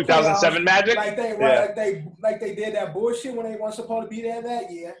into some the 2007 playoffs, magic. Like they did that bullshit when they weren't supposed to be there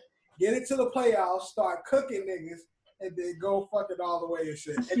that year. Get it to the playoffs, start cooking niggas, and then go fucking all the way and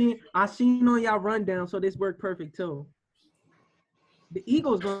shit. I seen on y'all rundown, so this worked perfect too. The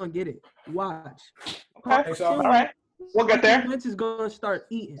Eagles gonna get it. Watch. Okay. All right. We'll get there. Wentz is gonna start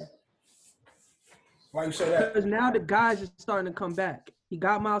eating. Why you say that? Because now the guys are starting to come back. He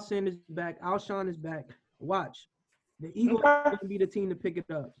got Miles Sanders back. Alshon is back. Watch. The Eagles are going to be the team to pick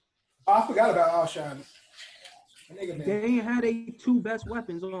it up. Oh, I forgot about Alshon. They ain't had their two best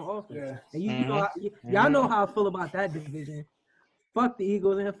weapons on offense. Yeah. And you know, y'all know how I feel about that division. Fuck the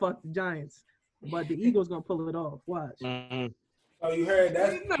Eagles and fuck the Giants. But the Eagles gonna pull it off. Watch. Oh, you heard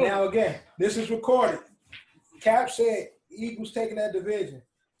that? Now again, this is recorded. Cap said Eagles taking that division.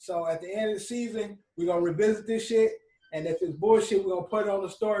 So at the end of the season, we're gonna revisit this shit. And if it's bullshit, we're gonna put it on the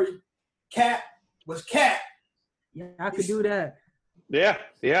story. Cap was Cap. Yeah, I could do that. Yeah.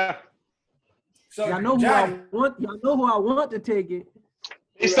 So y'all know who I want. Y'all know who I want to take it.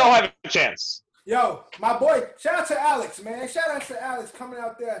 They still have a chance. Yo, my boy, shout out to Alex, man. Shout out to Alex coming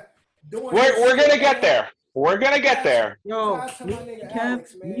out there doing. We're gonna get there. We're gonna get there. Yo, Shout out to my nigga Kev,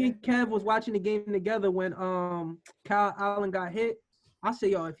 Alex, man. me and Kev was watching the game together when Kyle Allen got hit. I say,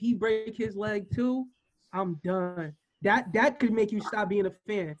 yo, if he break his leg too, I'm done. That could make you stop being a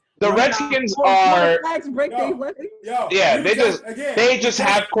fan. The Redskins are. Break their legs. Yeah, they just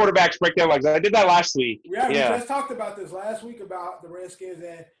have quarterbacks break their legs. I did that last week. Yeah, we just talked about this last week about the Redskins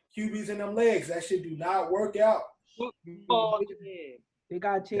and QBs in them legs. That shit do not work out. They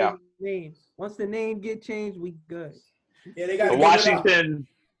gotta change the name. Once the name get changed, we good. Yeah, they got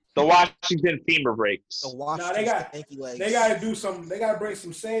the Washington femur breaks. They got to do some. They got to bring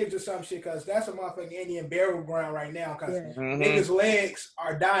some saves or some shit because that's a motherfucking Indian burial ground right now. Because niggas' legs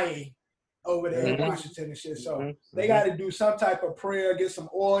are dying over there in Washington and shit. So they got to do some type of prayer, get some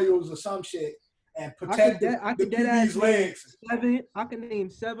oils or some shit, and protect the QB's legs. I can name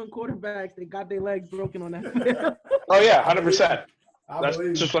 7 quarterbacks that got their legs broken on that. Oh yeah, 100%. That's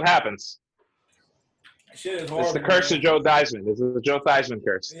just what happens. Shit is horrible. It's the curse of Joe Theismann. This is the Joe Theismann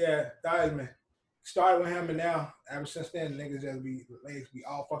curse. Yeah, Theismann. Started with him, and now, ever since then, niggas just legs be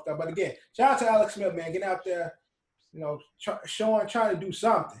all fucked up. But again, shout out to Alex Smith, man. Getting out there, trying to do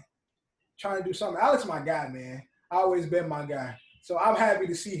something. Alex my guy, man. Always been my guy. So I'm happy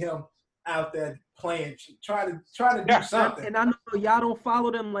to see him out there playing, trying to do something. And I know y'all don't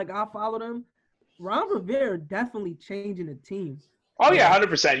follow them like I follow them. Ron Rivera definitely changing the team. Oh yeah,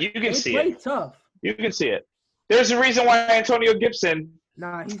 100%. You can see it. Tough. You can see it. There's a reason why Antonio Gibson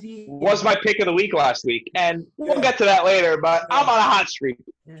was my pick of the week last week, and we'll get to that later. But I'm on a hot streak.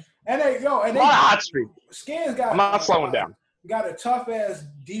 Yeah. I'm on a hot streak. Skins got. I'm not slowing down. Got a tough ass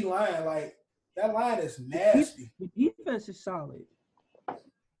D line. Like that line is nasty. The defense is solid.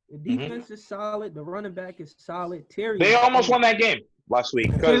 The defense is solid. The running back is solid. Terry. They almost won that game last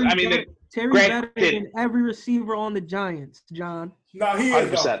week because Terry better than every receiver on the Giants, John. No, he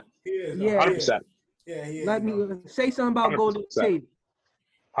is. 100%. He is. Yeah, 100%. Yeah, he is. Let me say something about 100%. Golden State.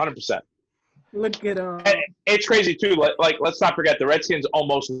 100%. Look at it's crazy too. Like let's not forget the Redskins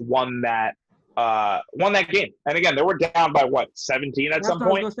almost won that game. And again, they were down by 17 at some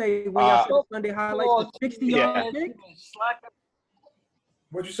point. I was gonna say when y'all saw Sunday highlights, 60-yard kick.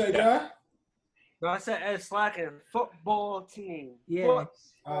 What'd you say, John? No, I said Ed Slacken, football team. Yeah.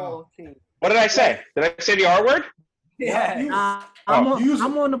 Football team. What did I say? Did I say the R word? Yeah. I'm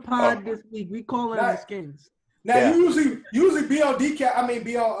on the pod this week. We calling the Skins. Now you usually be on decap. I mean,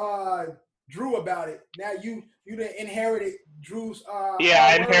 be on Drew about it. Now you done inherited Drew's.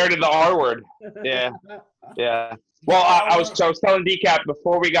 I inherited the R word. Yeah. Well, I was telling Decap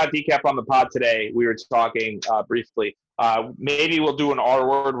before we got Decap on the pod today. We were talking briefly. Maybe we'll do an R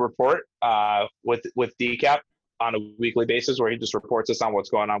word report with Decap on a weekly basis, where he just reports us on what's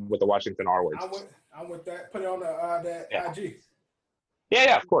going on with the Washington R words. I'm with that. Put it on the IG.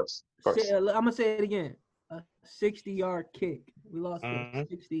 Yeah, of course. I'm gonna say it again. A 60-yard kick. We lost a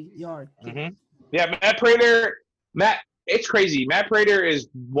 60-yard kick. Mm-hmm. Yeah, Matt Prater. It's crazy. Matt Prater is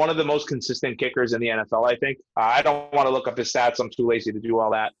one of the most consistent kickers in the NFL, I think. I don't want to look up his stats. I'm too lazy to do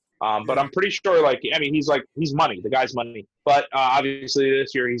all that. But I'm pretty sure, he's money. The guy's money. But obviously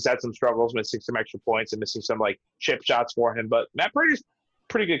this year he's had some struggles, missing some extra points and missing some chip shots for him. But Matt Prater's a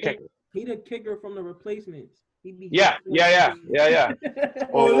pretty good kicker. He the kicker from the replacements. Yeah. Ole,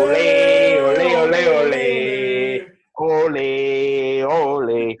 ole, ole, ole,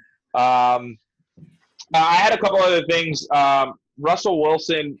 ole. I had a couple other things. Russell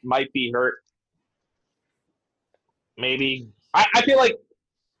Wilson might be hurt. Maybe. I feel like –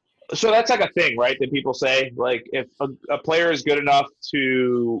 so that's like a thing, right, that people say? Like if a player is good enough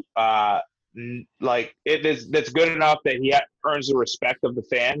to that's good enough that he earns the respect of the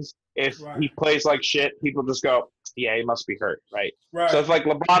fans. If he plays like shit, people just go, yeah, he must be hurt, right? So if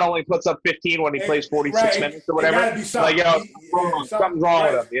LeBron only puts up 15 when he plays 46 minutes or whatever, something's wrong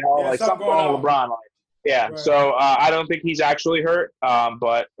with him, something's wrong with LeBron. So I don't think he's actually hurt,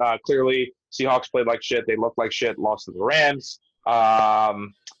 but clearly Seahawks played like shit. They looked like shit, lost to the Rams.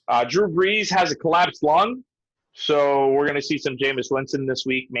 Drew Brees has a collapsed lung. So we're going to see some Jameis Winston this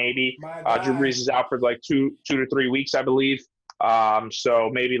week, maybe. Drew Brees is out for like two to 3 weeks, I believe. So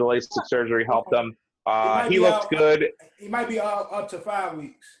maybe the LASIK surgery helped him. He looked good. He might be up to 5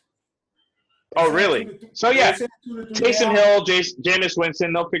 weeks. Oh, really? So, yeah, Taysom Hill, Jameis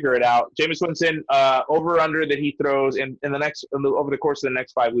Winston, they'll figure it out. Jameis Winston, over-under that he throws over the course of the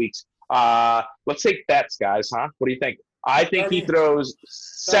next 5 weeks. Let's take bets, guys, huh? What do you think? I think he throws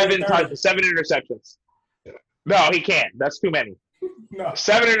 7 interceptions. No, he can't. That's too many. No.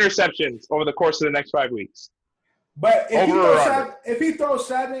 7 interceptions over the course of the next 5 weeks. But if he throws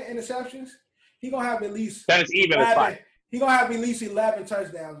 7 interceptions, he's going to have at least – then it's even at 5. He's going to have at least 11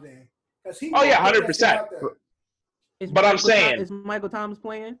 touchdowns then. 100%. But I'm saying – is Michael Thomas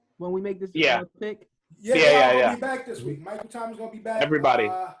playing when we make this pick? Yeah. He'll be back this week. Michael Thomas is going to be back.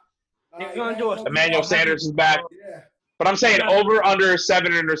 Everybody. He's going to do it. Emmanuel Sanders is back. Yeah. But I'm saying under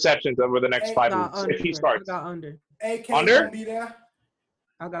 7 interceptions over the next 5 weeks if he starts. I got under. AK under? Be there.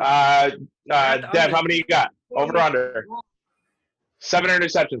 I got Dev, how many you got? Over or under? 7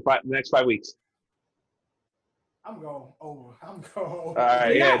 interceptions the next 5 weeks. I'm going over. All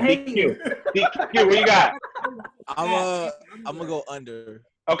right, yeah. DQ, what you got? I'm gonna go under.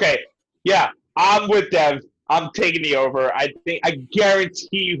 Okay, yeah, I'm with Dev. I'm taking the over. I guarantee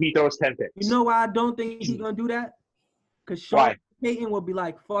you he throws 10 picks. You know why I don't think he's gonna do that? Because Sean Payton will be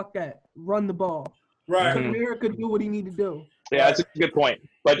like, "Fuck that, run the ball." Right. Kamara could do what he need to do. Yeah, that's a good point.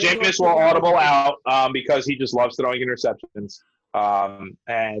 But Jameis will audible out because he just loves throwing interceptions,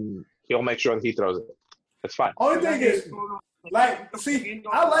 and he'll make sure that he throws it. That's fine. Only thing is, I like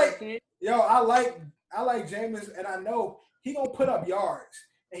Jameis, and I know he gonna put up yards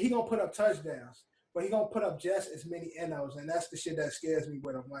and he gonna put up touchdowns, but he gonna put up just as many NOs, and that's the shit that scares me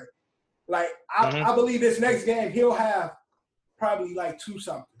with him. I believe this next game he'll have probably like 2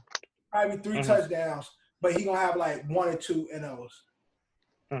 something, probably 3 touchdowns, but he gonna have like 1 or 2 NOs.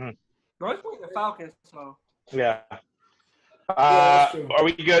 Roy's playing the Falcons, so yeah. Are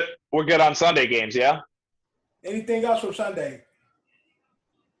we good? We're good on Sunday games, yeah. Anything else from Sunday?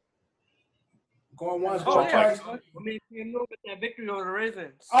 Going once, going twice. I mean, you know, with that victory over the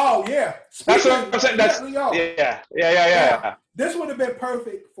Ravens. Oh yeah, that's what I'm saying. Yeah. This would have been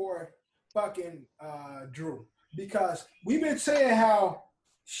perfect for fucking Drew because we've been saying how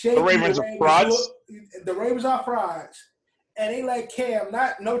shaky the Ravens are frauds. The Ravens are frauds, and they let Cam.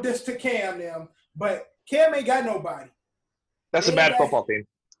 No diss to Cam them, but Cam ain't got nobody. That's a bad football team.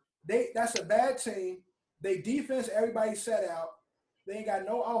 That's a bad team. They defense, everybody set out. They ain't got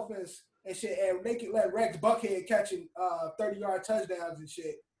no offense and shit. And they can let Rex Buckhead catching 30-yard touchdowns and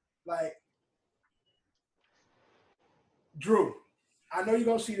shit. Like, Drew, I know you're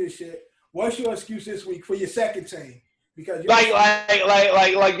gonna see this shit. What's your excuse this week for your second team? Because yo,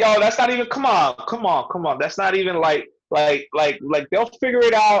 that's not even. Come on. That's not even like they'll figure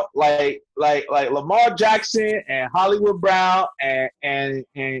it out. Like Lamar Jackson and Hollywood Brown and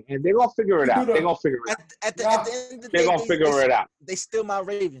they're gonna figure it out. They're gonna figure it out. At the end of the day, they're gonna figure it out. They still my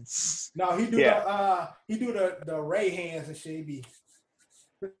Ravens. No, he do the Ray hands and shit. Be.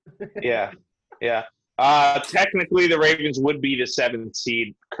 Yeah. Technically, the Ravens would be the 7th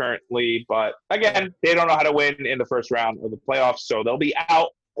seed currently, but again, they don't know how to win in the first round of the playoffs, so they'll be out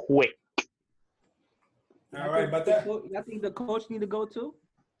quick. All right, but that. I think the coach need to go too.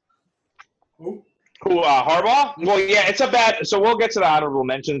 Who? Harbaugh? Well, yeah, it's a bad. So we'll get to the honorable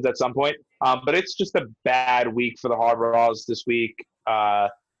mentions at some point. But it's just a bad week for the Harbaughs this week.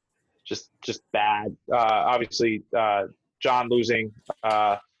 Just bad. Obviously, John losing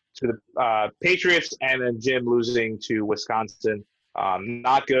to the Patriots, and then Jim losing to Wisconsin.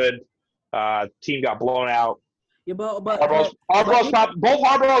 Not good. Team got blown out. Yeah, but both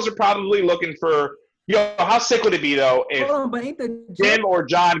Harbaughs are probably looking for. Yo, how sick would it be though if Jim or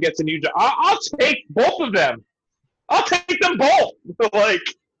John gets a new job? I'll take both of them. I'll take them both. Like,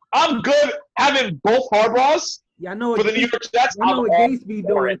 I'm good having both Harbaughs for the New York Jets. I'm all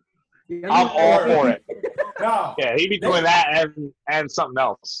for it. I'm all for it. Yeah, he'd be doing that and something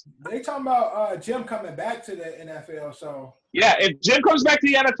else. They talking about Jim coming back to the NFL. So yeah, if Jim comes back to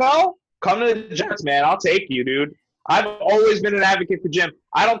the NFL, come to the Jets, man. I'll take you, dude. I've always been an advocate for Jim.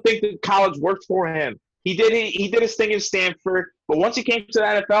 I don't think that college worked for him. He did his thing in Stanford, but once he came to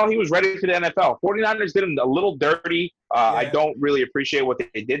the NFL, he was ready for the NFL. 49ers did him a little dirty. I don't really appreciate what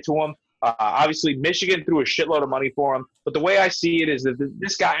they did to him. Obviously, Michigan threw a shitload of money for him. But the way I see it is that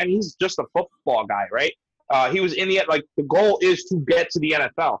this guy, and he's just a football guy, right? He was in the the goal is to get to the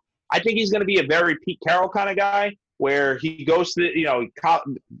NFL. I think he's going to be a very Pete Carroll kind of guy, where he goes to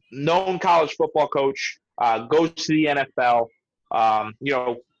known college football coach, goes to the NFL,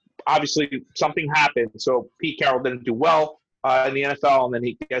 obviously something happened. So Pete Carroll didn't do well in the NFL, and then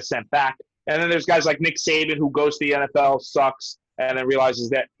he gets sent back. And then there's guys like Nick Saban who goes to the NFL, sucks, and then realizes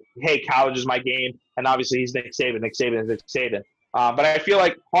that, hey, college is my game. And obviously he's Nick Saban. Nick Saban is Nick Saban. But I feel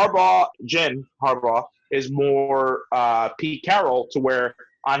like Jim Harbaugh, is more Pete Carroll, to where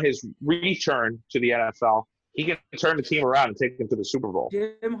on his return to the NFL, he can turn the team around and take them to the Super Bowl.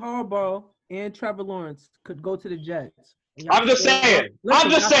 Jim Harbaugh and Trevor Lawrence could go to the Jets. I'm just saying.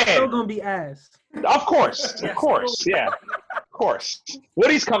 Still gonna be ass. Of course, yeah, of course.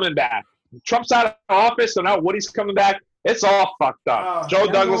 Woody's coming back. Trump's out of office, so now Woody's coming back. It's all fucked up. Joe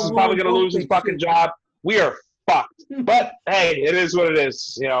Douglas is probably gonna lose his fucking job. We are fucked. But hey, it is what it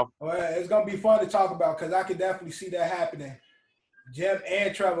is. You know. Well, it's gonna be fun to talk about because I could definitely see that happening. Jim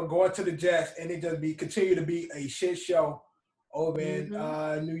and Trevor going to the Jets, and it just continue to be a shit show over in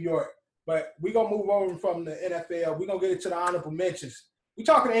New York. But we're going to move over from the NFL. We're going to get into the honorable mentions. We're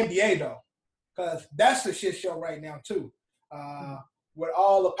talking NBA, though, because that's a shit show right now, too. With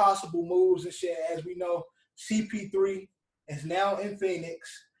all the possible moves and shit, as we know, CP3 is now in Phoenix,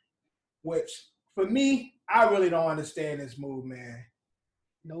 which, for me, I really don't understand this move, man.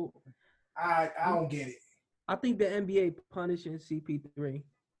 Nope. I don't get it. I think the NBA punishing CP3. You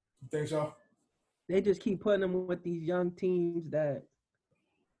think so? They just keep putting him with these young teams that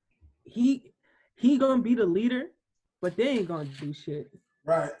he gonna be the leader, but they ain't gonna do shit.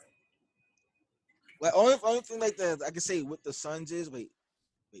 Right. Well, only thing like that I can say with the Suns is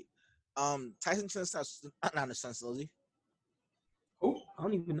Tyson Chandler's not the Suns, is he? Who? I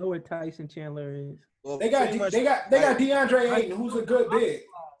don't even know where Tyson Chandler is. Well, they got DeAndre Ayton, who's a good big.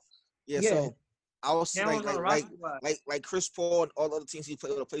 Yeah. So I was like Chris Paul and all the other teams he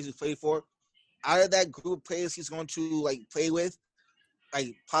played, the players he played for. Out of that group of players he's going to like play with,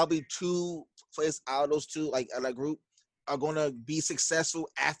 like probably 2 players out of those 2, like out of that group, are going to be successful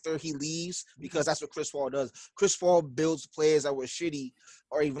after he leaves, because that's what Chris Paul does. Chris Paul builds players that were shitty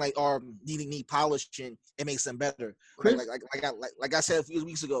or even like are need polishing and makes them better. Like I said a few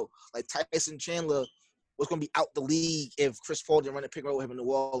weeks ago, like Tyson Chandler was going to be out the league if Chris Paul didn't run a pick and roll with him in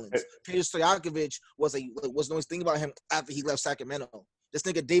New Orleans. Peter Stojakovic was the only thing about him after he left Sacramento. This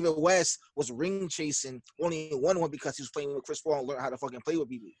nigga David West was ring chasing, only won one because he was playing with Chris Paul and learned how to fucking play with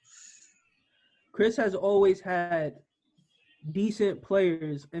people. Chris has always had decent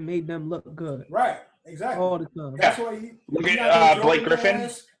players and made them look good. Right, exactly. All the time. That's why he look at Blake Griffin.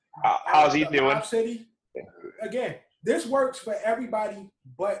 How's he doing? City. Again, this works for everybody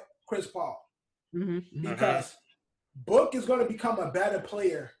but Chris Paul. Because Book is going to become a better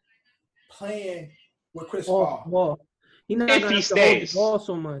player playing with Chris Paul. Well, he's not going to have to hold the ball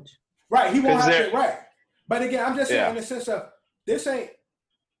so much. Right, he won't have to. Right. But again, I'm just saying in the sense of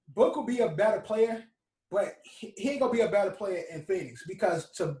Book will be a better player, but he ain't going to be a better player in Phoenix, because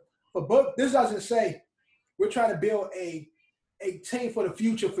for Book, this doesn't say we're trying to build a team for the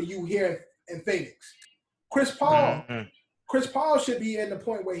future for you here in Phoenix. Chris Paul should be in the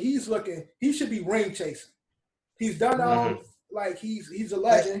point where he should be ring chasing. He's done all, like he's a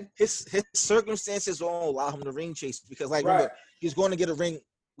legend. His circumstances won't allow him to ring chase, because remember, he's going to get a ring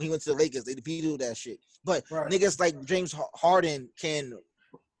when he went to the Lakers. They do that shit. But niggas like James Harden can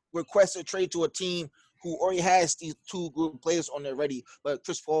request a trade to a team who already has these 2 group players on there ready, but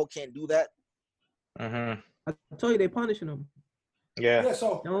Chris Paul can't do that. I told you they punishing him. Yeah.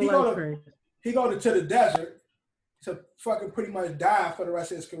 So he go to the desert to fucking pretty much die for the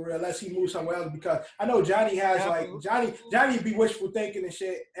rest of his career, unless he moves somewhere else. Because I know Johnny has Johnny be wishful thinking and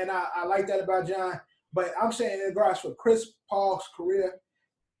shit, and I like that about John. But I'm saying in regards for Chris Paul's career,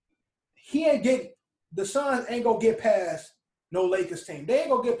 the Suns ain't gonna get past no Lakers team. They ain't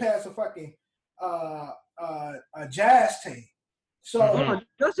gonna get past a fucking a Jazz team. So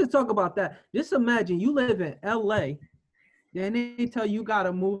just to talk about that, just imagine you live in LA, then they tell you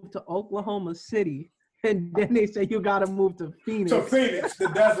gotta move to Oklahoma City, and then they say you gotta move to Phoenix.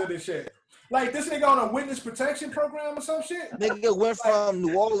 The desert and shit. Like this nigga on a witness protection program or some shit. Nigga went from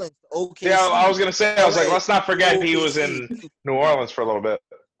New Orleans to OKC. Yeah, I was gonna say, let's not forget he was in New Orleans for a little bit.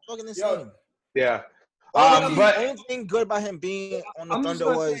 Fucking insane. Yeah. But only thing good about him being on the Thunder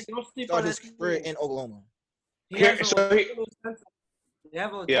was start his career in Oklahoma. They have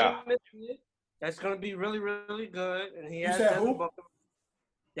a that's going to be really, really good, and he has.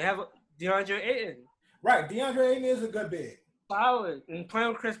 They have DeAndre Ayton. Right, DeAndre Ayton is a good big. Solid, and playing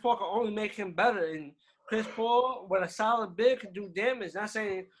with Chris Paul can only make him better. And Chris Paul, with a solid big, can do damage. Not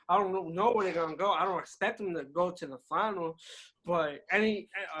saying I don't know where they're gonna go. I don't expect them to go to the final, but any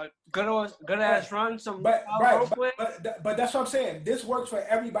good ass run, but that's what I'm saying. This works for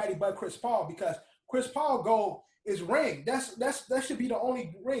everybody but Chris Paul, because Chris Paul go is ring. That should be the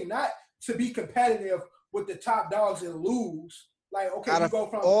only ring, not to be competitive with the top dogs and lose. Like, okay, you go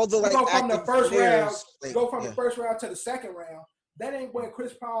from all the you go from the first round, like, go from the first round to the second round. That ain't where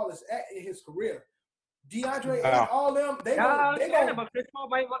Chris Paul is at in his career. DeAndre and all them, they gonna. But Chris Paul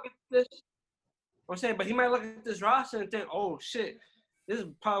might look at this. I'm saying, but he might look at this roster and think, "Oh shit, this is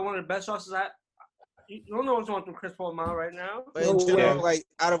probably one of the best rosters you don't know what's going through Chris Paul's mind right now." But in general, like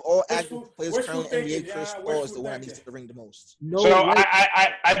out of all active players currently in the NBA, Chris Paul is the one that needs to ring the most.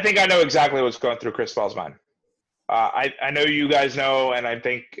 I think I know exactly what's going through Chris Paul's mind. I know you guys know, and I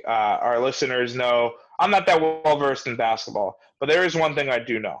think our listeners know. I'm not that well versed in basketball, but there is one thing I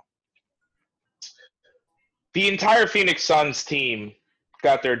do know. The entire Phoenix Suns team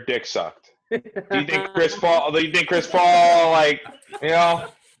got their dick sucked. Do you think Chris Paul, like, you know,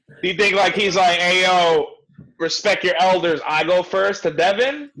 do you think like he's like, hey yo, respect your elders, I go first to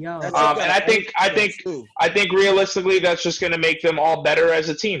Devin? Yo. And I think realistically that's just gonna make them all better as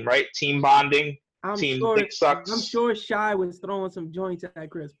a team, right? Team bonding, dick sucks. I'm sure Shy was throwing some joints at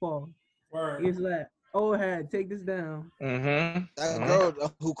Chris Paul. Word. He's like, oh, head, take this down. That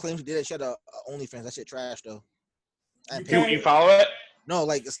girl who claims she did it, she had a OnlyFans. That shit trash though. You follow it? No,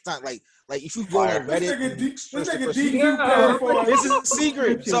 like it's not like if you go on Reddit. This is the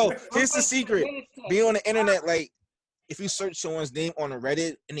secret. So here's the secret. Being on the internet, like if you search someone's name on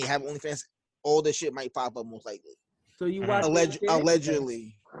Reddit and they have OnlyFans, all this shit might pop up most likely. So you watch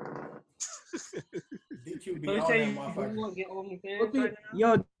allegedly. DQ be on that motherfucker.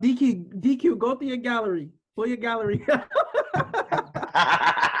 Yo, DQ, go through your gallery. Pull your gallery.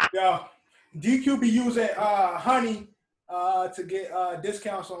 Yo, DQ be using Honey to get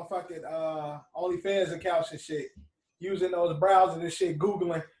discounts on fucking OnlyFans accounts and shit. Using those browsers and shit,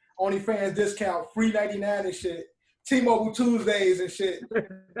 Googling OnlyFans discount, free 99 and shit. T-Mobile Tuesdays and shit.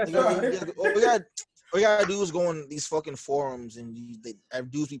 All you gotta do is go on these fucking forums and they have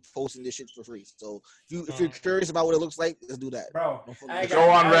dudes be posting this shit for free. So if you're curious about what it looks like, let's do that. Bro, go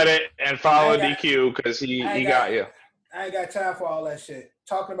on Reddit and follow DQ because he got you. I ain't got time for all that shit.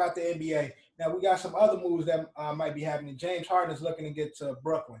 Talking about the NBA. Now we got some other moves that might be happening. James Harden is looking to get to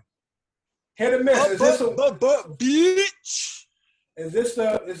Brooklyn. Hit or miss. Bitch. Is this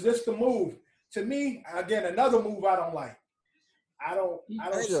the move? To me, again, another move I don't like. I don't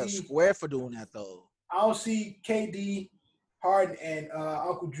see square for doing that though. I don't see KD, Harden, and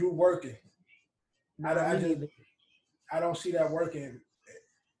Uncle Drew working. I don't see that working,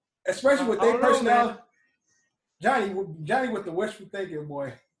 especially with their personality. Johnny with the wishful thinking,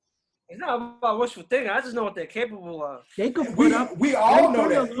 boy. It's not about wishful thinking. I just know what they're capable of. They could put up. We all know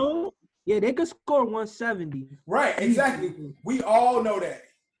that. Yeah, they could score 170. Right, exactly. We all know that.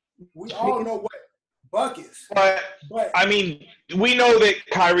 We all know what buckets. But I mean, we know that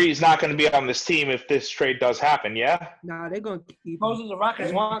Kyrie is not going to be on this team if this trade does happen. Yeah. Nah, they're going to keep. Suppose the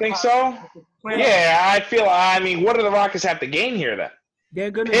Rockets want. Think so? Yeah, I mean, what do the Rockets have to gain here then?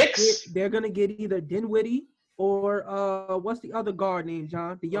 They're gonna get either Dinwiddie or what's the other guard name,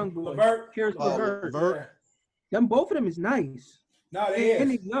 John? The young boy. LeVert. Them both of them is nice. No, they is.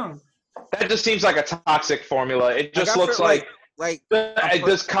 And he's young. That just seems like a toxic formula. It just looks like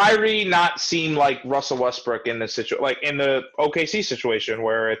does Kyrie not seem like Russell Westbrook in this situation, like in the OKC situation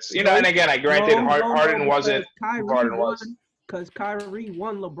where it's, you know, and again, I granted Harden wasn't. Harden was. Because Kyrie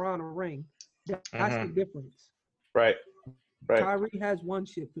won LeBron a ring. That's the difference. Right. Kyrie has one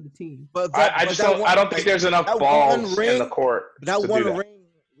shit for the team. But I don't think there's enough balls in the court. That one ring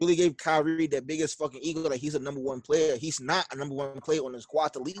really gave Kyrie that biggest fucking ego that he's a number one player. He's not a number one player on the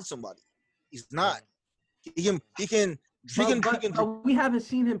squad to lead somebody. He's not. He can. We haven't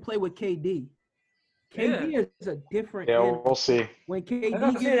seen him play with KD. KD is a different. Yeah, we'll see. When KD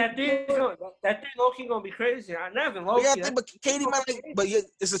that thing low-key gonna be crazy. I never low-key. Yeah, but KD might. But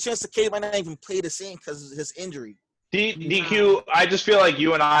it's a chance that KD might not even play the same because of his injury. DQ, I just feel like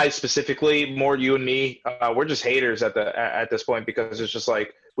you and I specifically, more you and me, we're just haters at this point because it's just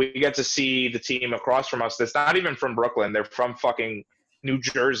like we get to see the team across from us that's not even from Brooklyn. They're from fucking New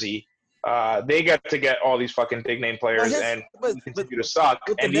Jersey. They get to get all these fucking big name players and continue to suck.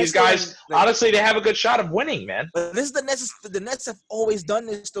 And these guys, honestly, they have a good shot of winning, man. But this is the Nets. The Nets have always done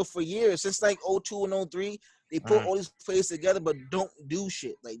this though for years, since like 2002 and 2003. They put all these players together, but don't do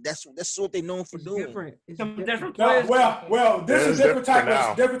shit. Like that's what they're known for doing. It's different players. Well, this is different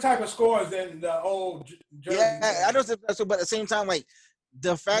type of scores than the old Jersey. Yeah, I know that's, but at the same time, like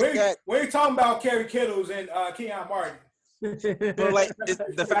the fact that we're talking about Kerry Kittles and Kenyon Martin. But like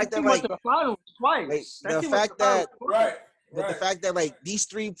the fact that like the finals twice. The fact that the fact that like these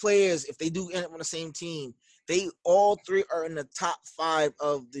three players, if they do end up on the same team, they all three are in the top 5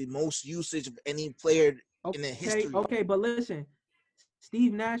 of the most usage of any player in the history. Okay, but listen,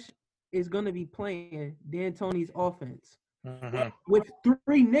 Steve Nash is gonna be playing D'Antoni's offense with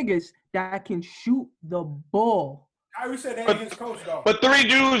 3 niggas that can shoot the ball. Kyrie said that his coach though. But 3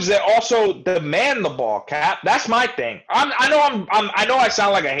 dudes that also demand the ball, Cap. That's my thing. I know I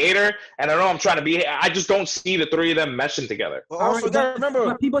sound like a hater, and I know I'm trying to be. I just don't see the 3 of them meshing together. But also,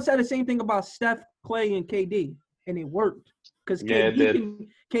 remember, people said the same thing about Steph, Clay, and KD, and it worked because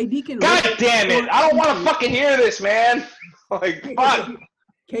KD can. God damn it! I don't want to fucking hear this, man. Like fuck.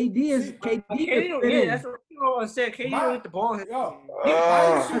 KD is KD. Yeah, that's what I said. KD don't hit the ball.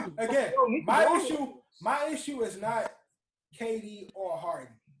 My issue is not KD or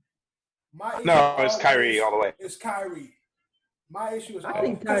Harden. It's Kyrie all the way. It's Kyrie. My issue is. I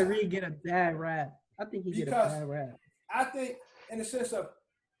think Kyrie get a bad rap. I think he get a bad rap. I think, in the sense of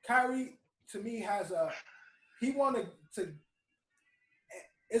Kyrie, to me, he wanted to.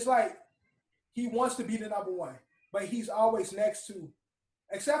 It's like he wants to be the number one, but he's always next to,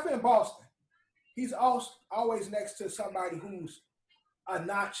 except for in Boston, he's always next to somebody who's a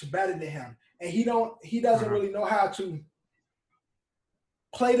notch better than him, and he doesn't really know how to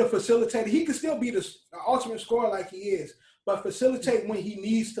play the facilitator. He can still be the ultimate scorer like he is, but facilitate when he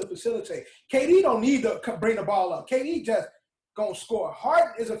needs to facilitate. KD don't need to bring the ball up. KD just gonna score.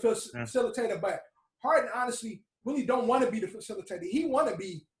 Harden is a facilitator, but Harden honestly really don't want to be the facilitator. He want to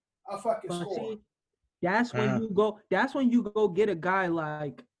be a fucking scorer. That's when you go. That's when you go get a guy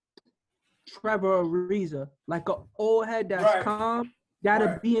like Trevor Ariza, like an old head that's calm.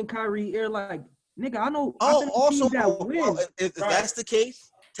 That'll be in Kyrie's ear, like, nigga, I know. If that's the case,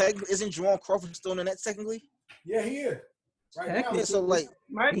 technically, isn't Jamal Crawford still in the net technically? Yeah, he is. Right now. So like,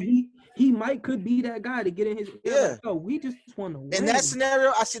 he could be that guy to get in his ear. Yeah. Like, oh, we just want to win. In that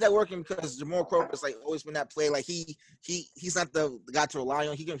scenario, I see that working because Jamal Crawford's like always been that play. Like he's not the guy to rely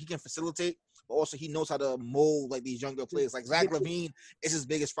on. He can facilitate, but also he knows how to mold like these younger players. Like Zach LaVine is his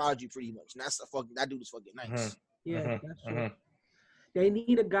biggest prodigy pretty much. And that dude is fucking nice. Yeah, that's true. They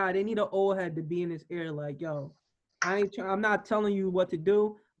need a guy. They need an old head to be in his ear. Like, yo, I'm not telling you what to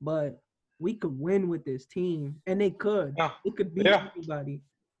do, but we could win with this team, and they could. Yeah. It could beat anybody.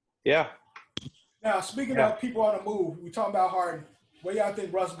 Yeah. Now, speaking of people on the move, we talking about Harden. What y'all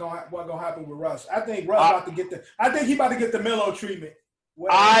think what's gonna happen with Russ? I think Russ about to get he about to get the Melo treatment.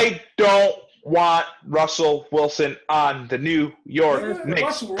 I don't want Russell Wilson on the New York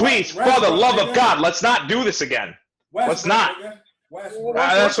Knicks. Please, for the love of God, let's not do this again. Let's not.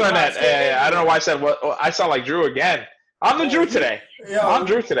 That's what I meant. I don't know why I said what. I sound like Drew again. I'm the Drew today. I'm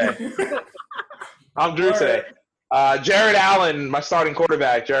Drew today. Jared Allen, my starting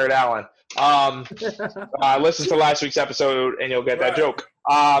quarterback, Jared Allen. Listen to last week's episode and you'll get that joke.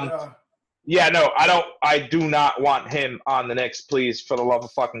 I do not want him on the Knicks. Please, for the love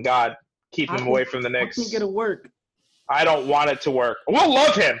of fucking God, keep him away from the Knicks. I think it'll work. I don't want it to work. We'll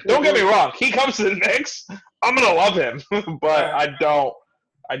love him. Don't get me wrong. He comes to the Knicks, I'm gonna love him, but I don't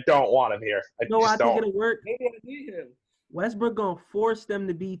want him here. I think it'll work. Maybe I need him. Westbrook gonna force them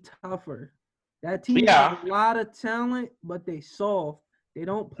to be tougher. That team has a lot of talent, but they soft. They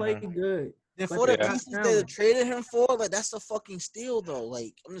don't play good. And for the pieces they traded him for, like that's a fucking steal, though.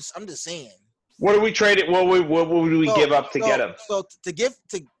 Like I'm just saying. What do we trade it? What would we give up to get him? So to get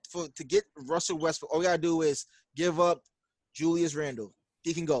Russell Westbrook, all we gotta do is give up Julius Randle.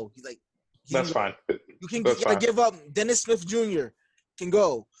 He can go. That's fine. You gotta give up Dennis Smith Jr. Can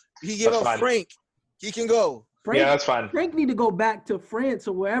go. You give up Frank. He can go. Frank, that's fine. Frank need to go back to France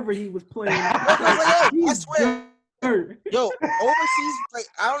or wherever he was playing. I swear. Yo, overseas, like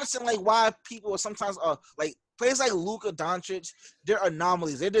I don't understand like why people sometimes like players like Luka Doncic, they're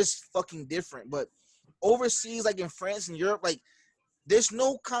anomalies. They're just fucking different. But overseas, like in France and Europe, like there's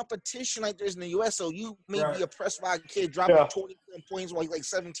no competition like there's in the US. So you may be oppressed by a kid dropping 20 points when like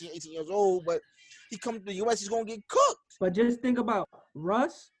 17, 18 years old, but he comes to the US, he's gonna get cooked. But just think about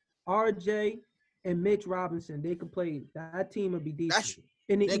Russ, RJ, and Mitch Robinson. They could play. That team would be decent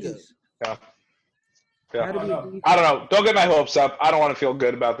in the East. Yeah. I don't know. Don't get my hopes up. I don't want to feel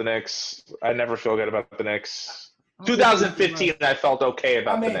good about the Knicks. I never feel good about the Knicks. 2015, I felt okay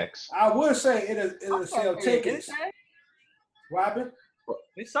about the Knicks. I would say it'll sell tickets. What happened?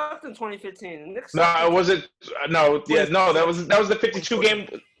 They sucked in 2015. No, it wasn't. No, yeah, no. That was the 52 game.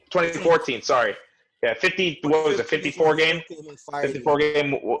 2014. Sorry. Yeah, 50. What was it? 54 game. 54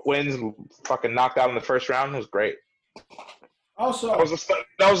 game wins. Fucking knocked out in the first round. It was great. Also, that was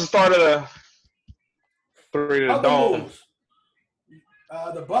the start of the. Three to the dome.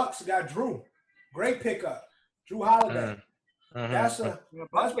 The Bucks got Drew. Great pickup. Drew Holiday. That's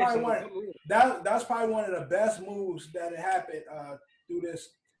probably one of the best moves that had happened through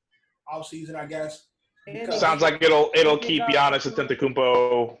this offseason, I guess. Sounds like it'll keep Giannis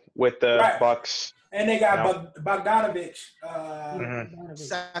Antetokounmpo with the Bucks. And they got Bogdanovich.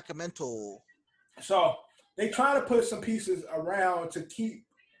 Sacramento. So they trying to put some pieces around to keep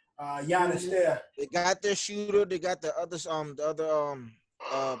Giannis there. They got their shooter. They got the other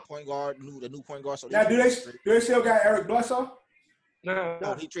point guard, the new point guard. So now, do they still got Eric Bledsoe?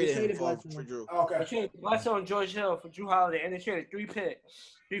 No, he traded him for Drew. Okay. They traded Bledsoe and George Hill for Drew Holiday, and they traded 3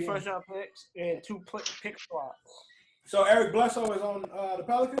 picks, 3 first-round picks, and 2 pick swaps. So Eric Bledsoe is on the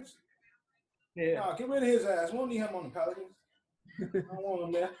Pelicans? Yeah. No, get rid of his ass. We don't need him on the Pelicans. I don't want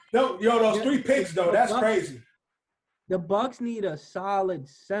him there. Those 3 picks, though, that's crazy. The Bucks need a solid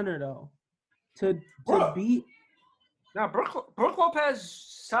center, though, to beat. Now, Brook Lopez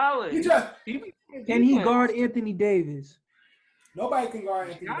solid. Can he guard Anthony Davis? Nobody can guard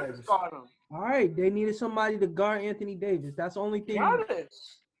Anthony Davis. Guard him. All right, they needed somebody to guard Anthony Davis. That's the only thing.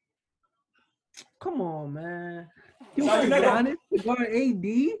 Giannis. Come on, man. You want Giannis to guard AD?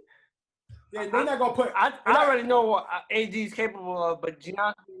 Yeah, they're not gonna put. I already know what AD is capable of, but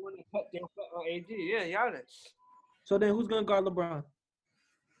Giannis wouldn't put their foot on AD. Yeah, Giannis. So then, who's gonna guard LeBron?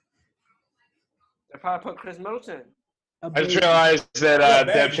 They probably put Chris Middleton. I just realized that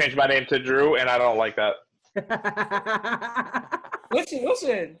Deb changed my name to Drew, and I don't like that.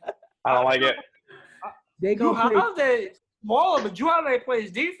 Listen. I don't like it. They go. Drew Holiday smaller, but Drew Holiday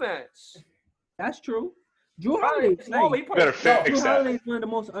plays defense. That's true. Drew Holiday better fix Drew that. Holiday is one of the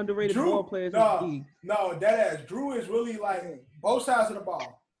most underrated ball players in the league. No, that ass. Drew is really like both sides of the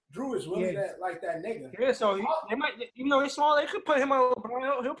ball. Drew is really that nigga. Yeah, so they might, even though he's small, they could put him on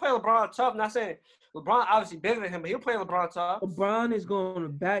LeBron. He'll play LeBron tough. Not saying LeBron obviously bigger than him, but he'll play LeBron tough. LeBron is going to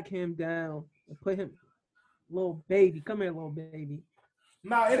back him down and put him, little baby. Come here, little baby.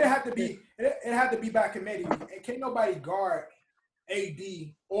 No, it had to be back in Medellin. And can't nobody guard AD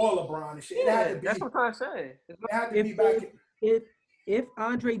or LeBron and shit. It had to be. That's what I'm trying to say. It had to be back. If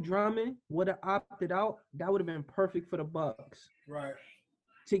Andre Drummond would have opted out, that would have been perfect for the Bucks. Right.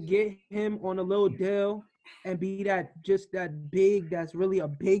 To get him on a little deal and be that big, that's really a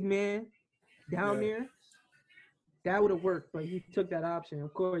big man down there, that would have worked. But he took that option.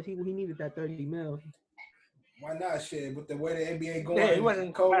 Of course, he needed that $30 million. Why not, shit? With the way the NBA going, he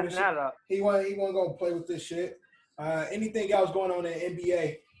wasn't covering that up. He wasn't gonna play with this shit. Anything else going on in the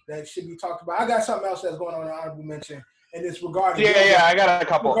NBA that should be talked about? I got something else that's going on in honorable mention, and it's regarding I got a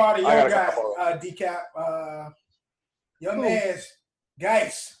couple. Regarding your guy, Decap, your man's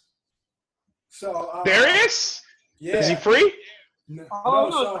Geis. So Darius? Yeah. Is he free? No,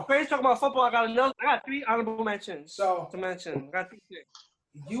 talking about football. I got 3 honorable mentions. To mention, I got 3 things.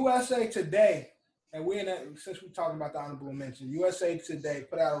 USA Today, and since we're talking about the honorable mention, USA Today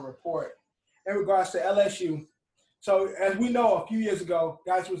put out a report in regards to LSU. So as we know, a few years ago,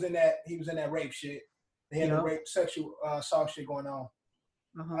 he was in that rape shit. They had the rape, sexual assault shit going on.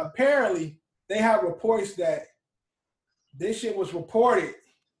 Apparently, they have reports that this shit was reported,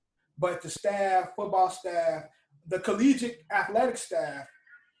 but the football staff, the collegiate athletic staff,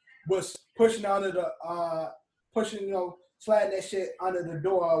 was pushing sliding that shit under the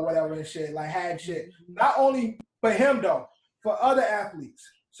door or whatever and shit, like had shit. Not only for him though, for other athletes.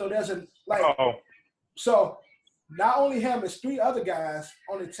 So there's so not only him, it's 3 other guys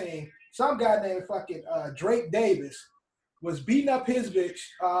on the team. Some guy named fucking Drake Davis was beating up his bitch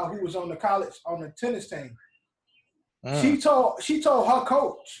who was on the tennis team. She told her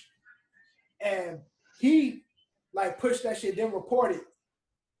coach, and he like pushed that shit, then reported.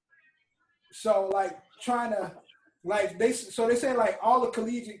 So like trying to they say like all the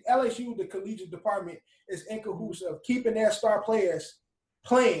LSU, the collegiate department is in cahoots of keeping their star players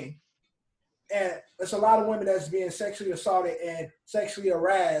playing. And there's a lot of women that's being sexually assaulted and sexually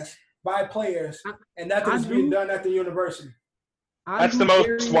harassed by players, and nothing's being done at the university. That's the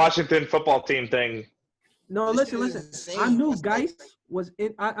most Washington football team thing. No, listen. I knew Geis was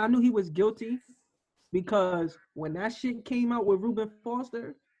in. I knew he was guilty because when that shit came out with Reuben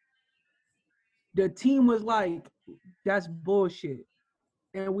Foster, the team was like, "That's bullshit,"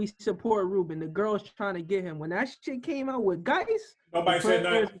 and we support Reuben. The girls trying to get him. When that shit came out with Geis, nobody said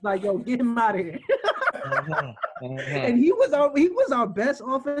nothing. Like, yo, get him out of here. And he was our best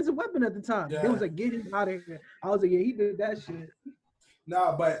offensive weapon at the time. Yeah. It was like, get him out of here. I was like, yeah, he did that shit.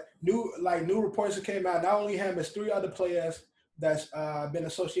 No, but new reports that came out. Not only him, it's 3 other players that's been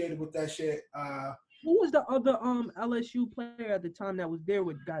associated with that shit. Who was the other LSU player at the time that was there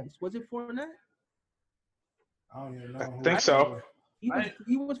with Geis? Was it Fournette? I don't even know. I think so.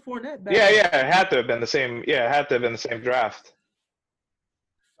 He was Fournette back then. It had to have been the same. Yeah, it had to have been the same draft.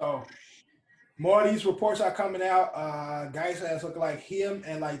 Oh, more of these reports are coming out. Guys has looking like him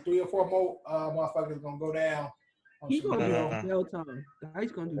and like 3 or 4 more motherfuckers gonna go down. He's gonna do jail time.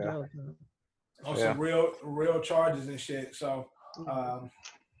 He's gonna do jail time. On some real charges and shit. So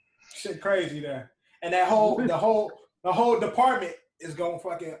shit crazy there. And that the whole department is gonna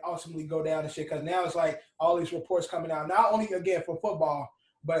fucking ultimately go down and shit, because now it's like all these reports coming out, not only again for football,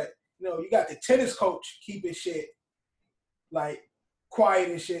 but you got the tennis coach keeping shit like quiet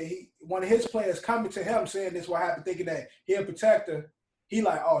and shit. One of his players coming to him saying this what happened, thinking that he'll protect her. He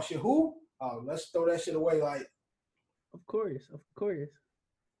like, oh shit, who? Oh, let's throw that shit away. Like, of course.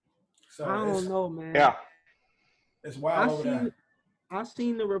 So I don't know, man. Yeah, it's wild over there. I've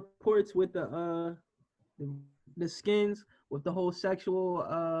seen the reports with the Skins with the whole sexual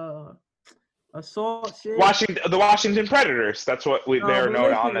assault shit. The Washington Predators. That's what they're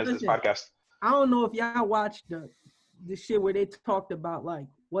known on as this podcast. I don't know if y'all watched the shit where they talked about like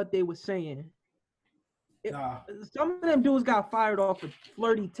what they were saying. Some of them dudes got fired off of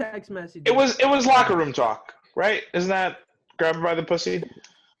flirty text messages. It was locker room talk, right? Isn't that grabbing by the pussy?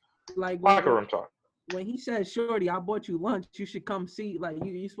 Like locker room talk. When he said, "Shorty, I bought you lunch. You should come see. Like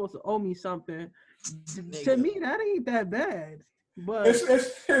you're supposed to owe me something." To me, that ain't that bad. But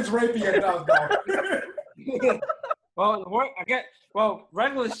it's rapey and dog. Well,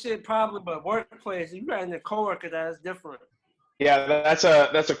 regular shit probably, but workplace, you got in the coworker, that's different. Yeah, that's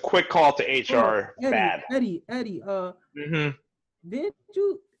a quick call to HR. Bad. Eddie. Did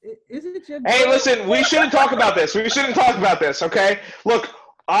you? Is it your? Hey, listen, we shouldn't talk about this. Okay? Look,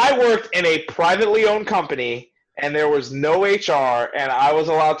 I worked in a privately owned company, and there was no HR, and I was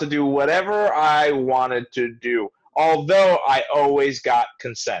allowed to do whatever I wanted to do, although I always got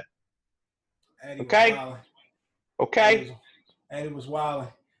consent. Eddie Okay? Eddie was wilding.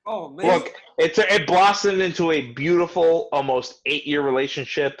 Oh, man. Look, it blossomed into a beautiful, almost 8-year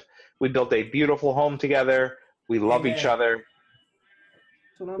relationship. We built a beautiful home together. We love each other.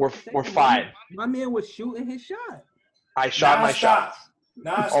 We're fine. My man was shooting his shot. I shot my shots.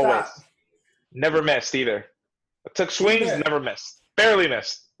 Non-stop. Always. Never missed either. I took swings, never missed. Barely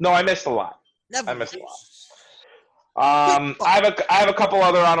missed. No, I missed a lot. I missed a lot. I have a couple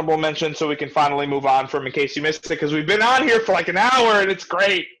other honorable mentions so we can finally move on from In Case You Missed It, because we've been on here for like an hour and it's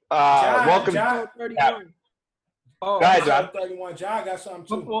great. Welcome. John. Oh, go ahead, John. 31. John got something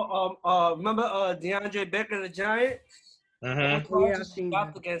too. Remember DeAndre Baker, the Giant? Mm-hmm. I've seen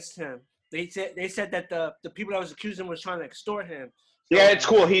that. Against him. They said that the people that was accusing him was trying to extort him. Yeah, it's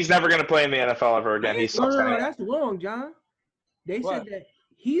cool. He's never going to play in the NFL ever again. He sucks. No, that's wrong, John. They said that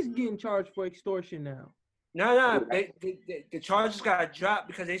he's getting charged for extortion now. No. The charges got dropped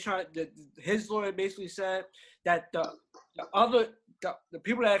because his lawyer basically said that the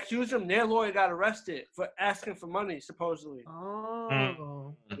people that accused him, their lawyer got arrested for asking for money, supposedly.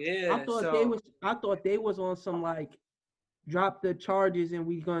 Oh. Yeah. I thought they was on some like drop the charges and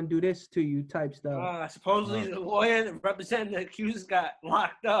we gonna do this to you type stuff. Supposedly the lawyer representing the accused got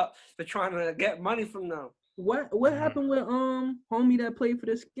locked up for trying to get money from them. What happened with homie that played for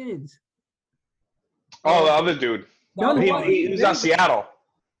the Skins? Oh, the other dude. He was on Seattle.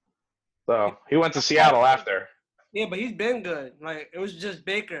 So he went to Seattle after. Yeah, but he's been good. Like, it was just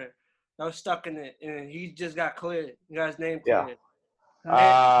Baker that was stuck in it, and he just got cleared. He got his name cleared.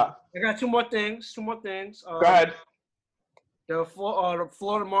 Yeah. I got two more things. Go ahead. The Florida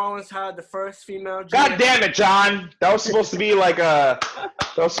Marlins hired the first female. God damn it, John! That was supposed to be like a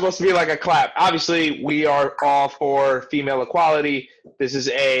clap. Obviously, we are all for female equality. This is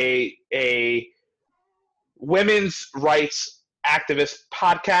a women's rights activist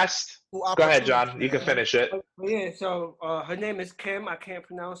podcast. Go ahead, John. You can finish it. Yeah. So her name is Kim. I can't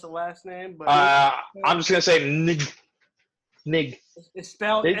pronounce the last name, but I'm just gonna say Nig. It's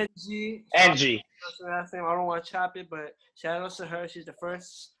spelled N-G. N-G. That's the last name. I don't want to chop it, but shout out to her. She's the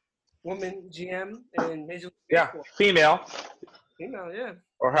first woman GM in Major League Baseball. Female, yeah.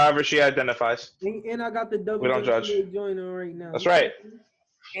 Or however she identifies. And I got the We don't judge. joiner right now. That's right.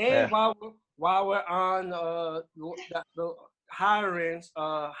 And while we're on the hirings,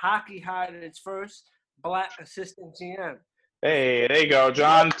 hockey hired its first black assistant GM. Hey, there you go.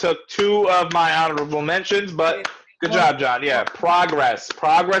 John took 2 of my honorable mentions, but good job, John. Yeah, progress.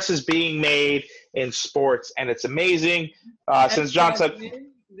 Progress is being made in sports, and it's amazing. Since John said... You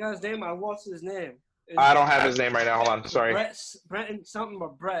got his name? I lost his name. I don't have his name right now. Hold on. Sorry. Brett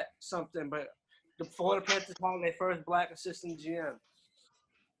something, but the Florida Panthers hired their first black assistant GM.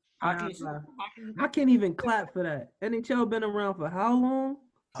 I can't even clap for that. NHL been around for how long?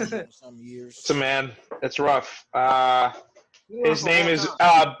 Some years. It's a man. It's rough. His name is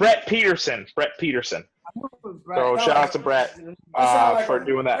Brett Peterson. I So shout out to Brett for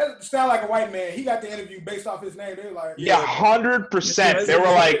doing that. That sound like a white man. He got the interview based off his name. They were like, 100%. They were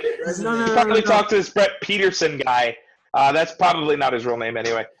like, probably talk to this Brett Peterson guy. That's probably not his real name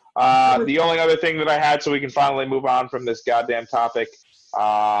anyway. The only other thing that I had, so we can finally move on from this goddamn topic.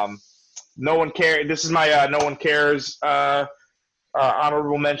 No one cares. This is my no one cares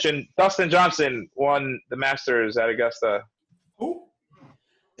honorable mention. Dustin Johnson won the Masters at Augusta. Who?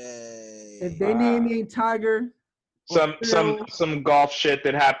 If they name me Tiger. Some golf shit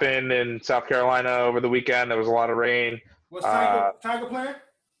that happened in South Carolina over the weekend. There was a lot of rain. Was Tiger playing?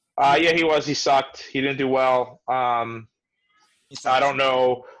 Yeah, he was. He sucked. He didn't do well. I don't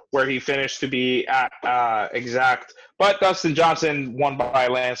know where he finished to be at exact. But Dustin Johnson won by a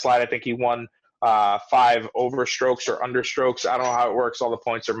landslide. I think he won 5 overstrokes or understrokes. I don't know how it works. All the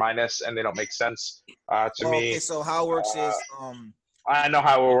points are minus, and they don't make sense to me. Okay, so how it works is I know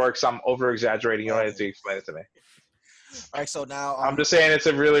how it works. I'm over-exaggerating. You don't have to explain it to me. All right, so now I'm just saying it's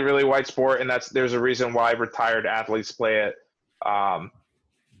a really, really white sport, and there's a reason why retired athletes play it.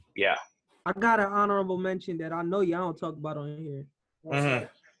 Yeah. I got an honorable mention that I know y'all don't talk about on here. Mm-hmm.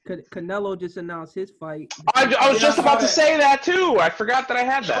 Canelo just announced his fight. I was just about to say that too. I forgot that I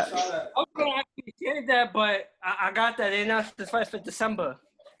had that. I was gonna actually say that, but I got that. They announced this fight for December.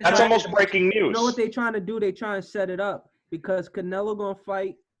 That's almost breaking news. You know what they trying to do? They trying to set it up because Canelo gonna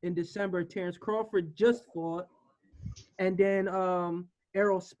fight in December. Terrence Crawford just fought, and then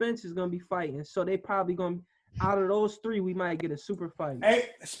Errol Spence is gonna be fighting. So they probably gonna. Out of those 3, we might get a super fight. Hey,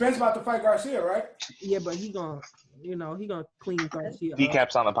 Spence about to fight Garcia, right? Yeah, but he gonna clean Garcia.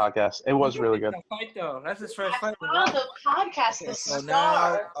 Decaps on the podcast. It was really good. Fight though. That's his first fight. On the podcast, the so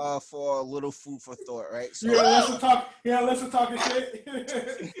star. now for a little food for thought, right? So, listen talking shit.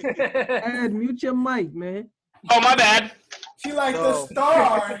 Ed, mute your mic, man. Oh, my bad. She like the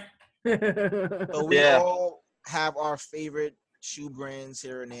star. So we all have our favorite shoe brands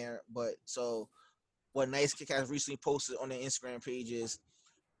here and there, but so what Nice Kick has recently posted on their Instagram page is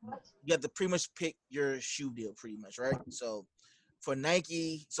you have to pretty much pick your shoe deal pretty much, right? So for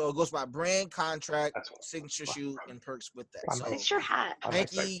Nike, so it goes by brand, contract, signature shoe, and perks with that. So Fix your hat.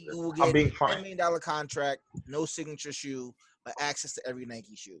 Nike, you will get a $10 million contract, no signature shoe, but access to every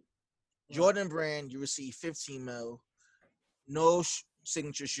Nike shoe. Jordan brand, you receive $15 million, no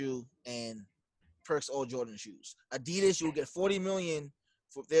signature shoe, and perks all Jordan shoes. Adidas, you will get $40 million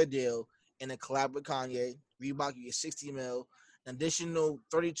for their deal. In a collab with Kanye, Reebok, you get $60 million. An additional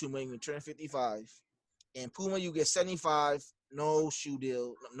 $32 million, you turn 55. And Puma, you get 75, no shoe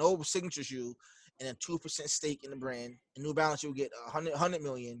deal, no signature shoe, and a 2% stake in the brand. And New Balance, you'll get $100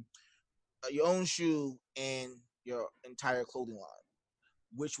 million, your own shoe, and your entire clothing line.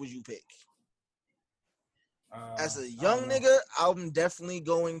 Which would you pick? As a young nigga, I'm definitely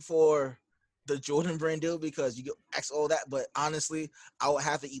going for the Jordan brand deal because you get access all that, but honestly, I would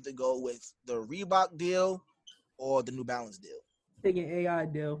have to either go with the Reebok deal or the New Balance deal. Taking AI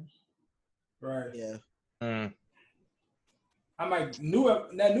deal. Right. Yeah. I might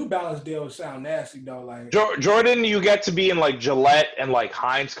that New Balance deal would sound nasty though. Like Jordan, you get to be in like Gillette and like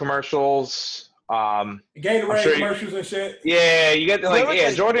Heinz commercials. Gatorade commercials and shit. Yeah, you get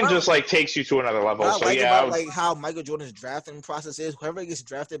Jordan just like takes you to another level. So about like how Michael Jordan's drafting process is. Whoever gets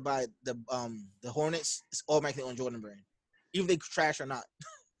drafted by the Hornets is automatically on Jordan brand, even if they trash or not.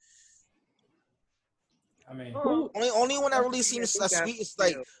 I mean, only one that really seems sweet is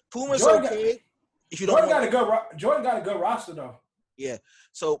like Puma's okay. If you don't Jordan got a good roster though. Yeah.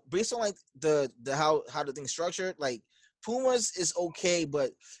 So based on like the how the thing's structured, like Puma's is okay,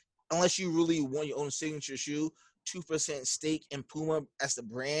 but unless you really want your own signature shoe, 2% stake in Puma as the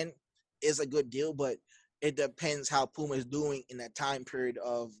brand is a good deal, but it depends how Puma is doing in that time period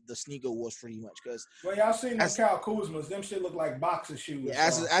of the sneaker wars pretty much. Because y'all seen the Kyle Kuzmas, them shit look like boxer shoes. Yeah,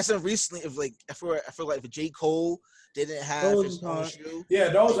 as of recently, I feel like if J. Cole didn't have his own shoe,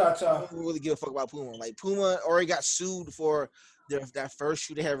 those are tough. I don't really give a fuck about Puma. Like Puma already got sued for that first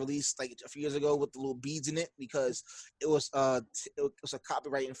shoe they had released like a few years ago with the little beads in it because it was a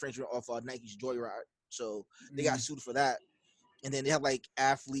copyright infringement of Nike's Joyride. So they got sued for that. And then they have like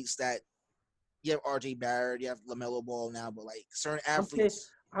athletes that you have RJ Barrett, you have LaMelo Ball now, but like certain athletes.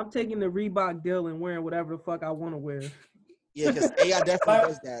 I'm taking the Reebok deal and wearing whatever the fuck I want to wear. Yeah, because AI definitely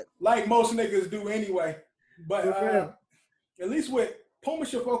does that. Like most niggas do anyway. But at least with Puma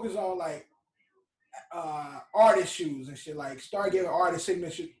should focus on like artist shoes and shit. Like start giving artist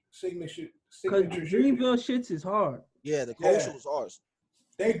signature. Because Dreamville shits is hard. Yeah, the Cole shoe is ours.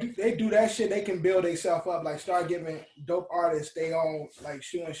 They do that shit. They can build themselves up. Like start giving dope artists they own like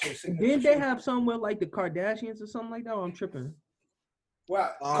shoe and shit. Didn't they have something with like the Kardashians or something like that? Or I'm tripping.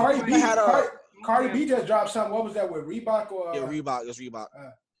 Well, Cardi B Cardi B just dropped something. What was that with Reebok or? Yeah, Reebok. It was Reebok.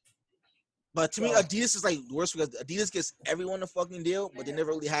 But to me, Adidas is like worse because Adidas gets everyone a fucking deal, but they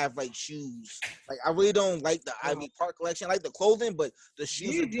never really have like shoes. Like I really don't like the Ivy Park collection. I like the clothing, but the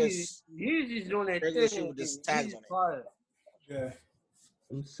shoes are just Yeezy's doing that regular thing. shoes with just tags on it. Yeah.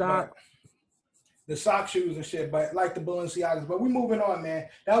 Some socks. The sock shoes and shit, but like the Balenciagas. But we moving on, man.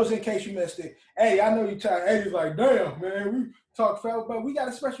 That was in case you missed it. Hey, I know you tired. Eddie's like, damn, man, we talk foul, but we got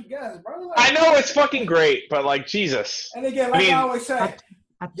a special guest, bro. Like, I know it's fucking great, but like Jesus. And again, like I always say,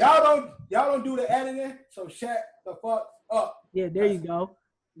 y'all don't do the editing, so shut the fuck up. Yeah, there you go.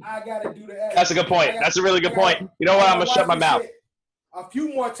 I gotta do the editing. That's a good point. That's a really good point. You know what? I'm gonna shut my mouth. A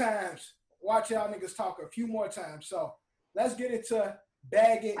few more times. Watch y'all niggas talk a few more times. So let's get into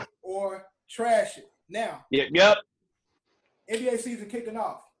bag it or trash it. Now. Yep. NBA season kicking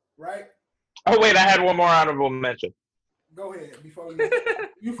off, right? Oh wait, I had one more honorable mention. Go ahead before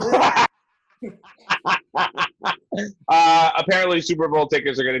you for real. Apparently, Super Bowl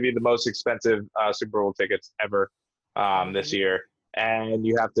tickets are going to be the most expensive Super Bowl tickets ever this year, and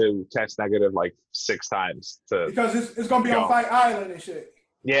you have to test negative like 6 times because it's going to be on Fight Island and shit.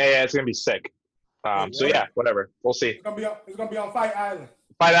 Yeah, it's going to be sick. So yeah, whatever. We'll see. It's going to be on Fight Island.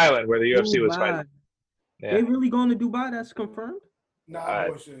 Fight Island, where the UFC was fighting. Yeah. They really going to Dubai? That's confirmed? Nah, I'm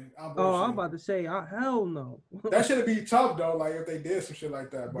bullshit. Oh, I'm about to say, hell no. That should be tough though. Like if they did some shit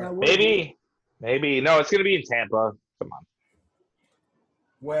like that. But maybe. No, it's gonna be in Tampa. Come on.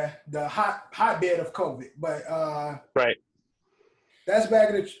 Where the hotbed of COVID, but right. That's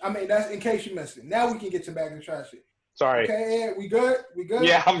that's in case you missed it. Now we can get to bag of the trash it. Sorry. Okay, Ed, we good? We good?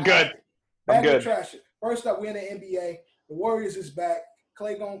 Yeah, I'm good. Bag of the trash it. First up, we're in the NBA. The Warriors is back.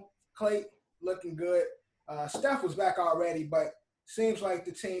 Clay looking good. Steph was back already, but seems like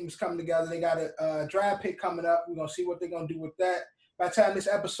the team's coming together. They got a draft pick coming up. We're going to see what they're going to do with that. By the time this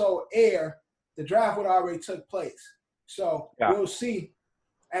episode air, the draft would already took place. So we'll see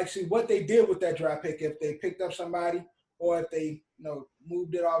actually what they did with that draft pick, if they picked up somebody or if they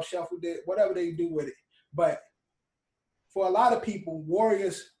moved it off, shuffled it, whatever they do with it. But for a lot of people,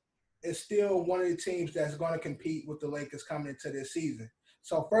 Warriors is still one of the teams that's going to compete with the Lakers coming into this season.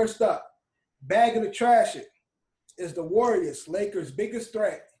 So first up, bag of the trash it is the Warriors, Lakers' biggest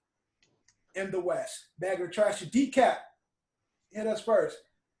threat in the West. Bag of the trash it. Decap, hit us first.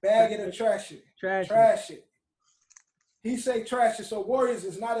 Bag of the trash it. Trash it. He say trash it. So Warriors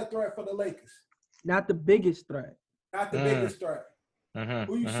is not a threat for the Lakers. Not the biggest threat. Not the biggest threat.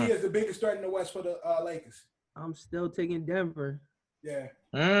 Who you see as the biggest threat in the West for the Lakers? I'm still taking Denver. Yeah.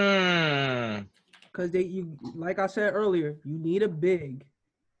 Because like I said earlier, you need a big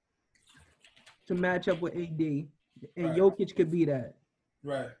to match up with AD, and Jokic could be that.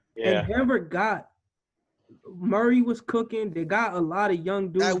 Right. Yeah. And Denver got Murray was cooking. They got a lot of young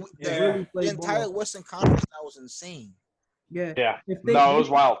dudes that really play the entire ball. Western Conference, that was insane. Yeah. It was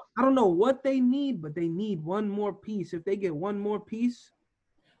wild. I don't know what they need, but they need one more piece. If they get one more piece,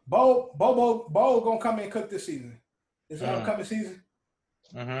 Bo gonna come in and cook this season. This upcoming season.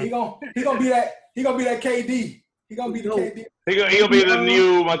 He gonna be that. He gonna be that KD. He gonna be the KD. He'll be the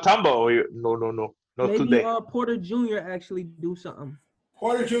new Mutombo. No. Maybe today. Porter Jr. actually do something.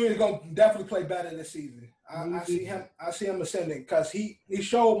 Porter Jr. is gonna definitely play better this season. I see him ascending because he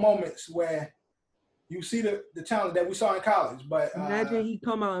showed moments where you see the talent that we saw in college. But imagine he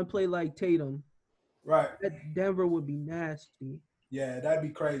come out and play like Tatum. Right. That Denver would be nasty. Yeah, that'd be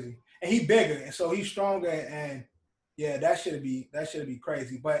crazy. And he bigger, and so he's stronger, and yeah, that should be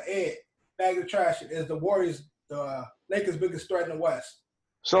crazy. But Ed, bag of trash is the Warriors, the Lakers' biggest threat in the West.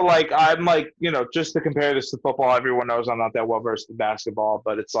 So, I'm just to compare this to football, everyone knows I'm not that well versed in basketball,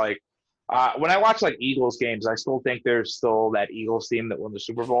 but it's like when I watch Eagles games, I still think there's still that Eagles team that won the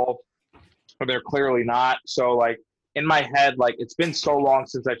Super Bowl, but they're clearly not. So, in my head, it's been so long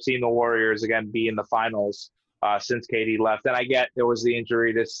since I've seen the Warriors again be in the finals since KD left, and I get there was the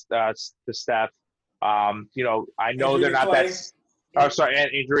injury to Steph. I know they're not that. Oh, sorry, and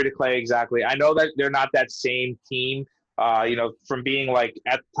injury to Clay, exactly. I know that they're not that same team. From being at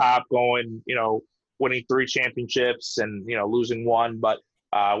the top, going, winning 3 championships and, losing 1, but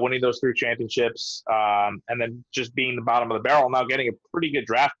winning those 3 championships and then just being the bottom of the barrel, now getting a pretty good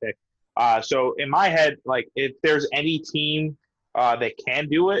draft pick. So in my head, if there's any team that can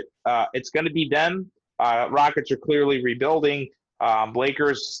do it, it's going to be them. Rockets are clearly rebuilding.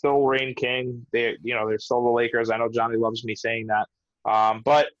 Lakers still reign king. They're still the Lakers. I know Johnny loves me saying that.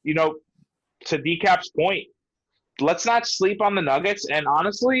 But, to Decap's point, let's not sleep on the Nuggets, and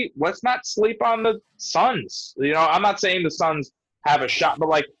honestly, let's not sleep on the Suns. I'm not saying the Suns have a shot,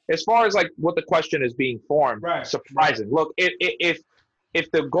 but as far as what the question is being formed, surprising. Look, if if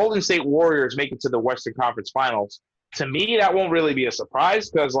the Golden State Warriors make it to the Western Conference Finals, to me that won't really be a surprise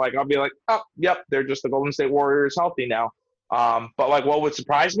because like I'll be like, oh, yep, they're just the Golden State Warriors healthy now. But like what would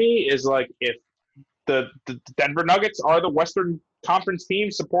surprise me is like if the Denver Nuggets are the Western Conference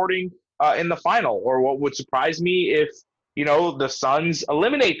team supporting in the final, or what would surprise me if the Suns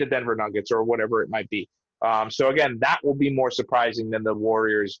eliminate the Denver Nuggets or whatever it might be. So again, that will be more surprising than the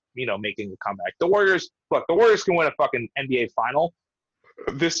Warriors, making a comeback. The Warriors can win a fucking NBA final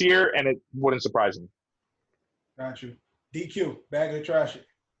this year, and it wouldn't surprise me. Got you. DQ, bag of trash it.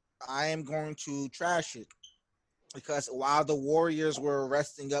 I am going to trash it because while the Warriors were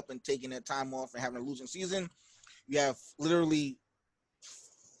resting up and taking their time off and having a losing season, you have literally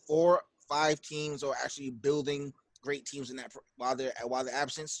 4-5 teams are actually building great teams in that while they're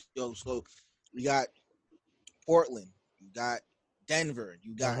absence. So we got Portland, you got Denver,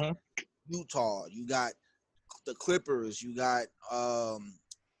 you got Utah, you got the Clippers, you got the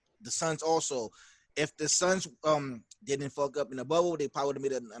Suns also. If the Suns didn't fuck up in the bubble, they probably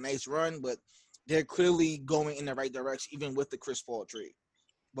would have made a nice run, but they're clearly going in the right direction, even with the Chris Paul trade.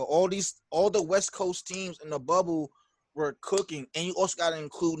 But all the West Coast teams in the bubble were cooking, and you also got to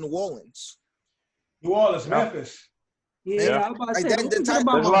include New Orleans. Memphis. Yeah, I was about to say, there's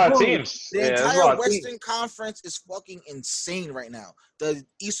a lot of teams. The entire Western Conference is fucking insane right now. The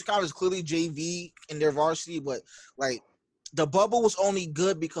Eastern Conference is clearly JV in their varsity, but like the bubble was only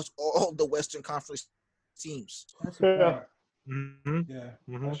good because all the Western Conference teams. That's Yeah,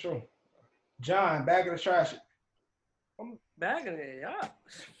 that's true. John, bag of the trash. I'm bagging it, yeah.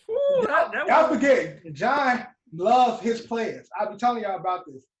 Y'all forget, John loves his players. I'll be telling y'all about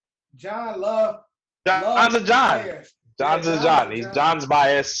this. John's a John. Players. John's a John. John's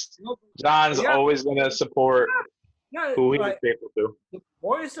biased. John's always going to support who he's able to. The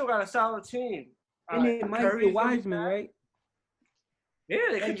Warriors still got a solid team. And it might be Wiseman, right? Yeah,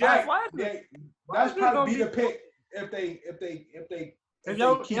 they can draft Wiseman. That's probably be the pick if they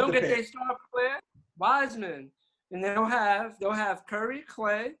don't get their star player, Wiseman, and they'll have Curry,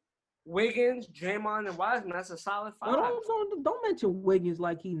 Clay, Wiggins, Draymond, and Wiseman. That's a solid five. Don't mention Wiggins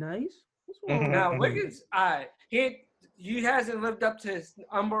like he nice. Now Wiggins, he hasn't lived up to his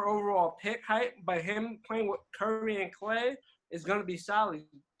number overall pick hype, but him playing with Curry and Clay is gonna be solid.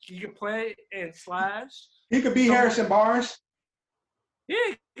 He can play and slash. He could be Harrison Barnes. Yeah,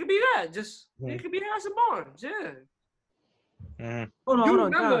 he could be that. He could be Harrison Barnes. Yeah. Hold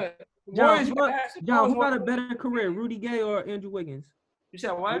on, John, who got a better career, Rudy Gay or Andrew Wiggins? You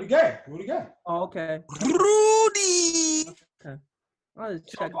said what? Rudy Gay. Oh, okay. Rudy. Okay.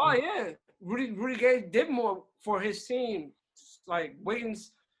 Yeah. Rudy Gay did more for his team. Like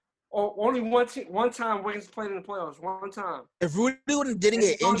Wiggins, only one time Wiggins played in the playoffs. One time. If Rudy didn't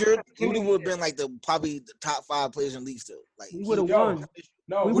get injured, Rudy would have been probably the top 5 players in the league still. Like he would have won.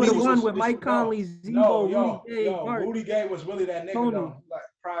 No, we would have won with Mike Conley, Zebo, Rudy Gay. Rudy Gay was really that nigga though. Like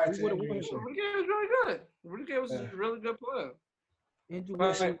prior to Rudy Gay was really good. Rudy Gay was a really good player. Andrew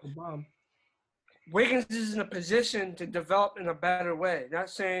Wiggins was the bomb. Wiggins is in a position to develop in a better way. Not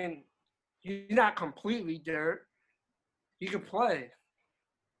saying he's not completely dirt. He can play.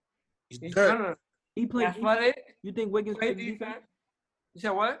 He's dirt. He plays athletic. You think Wiggins plays defense? You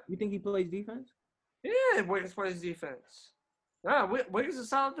said what? You think he plays defense? Yeah, Wiggins plays defense. Nah, Wiggins is a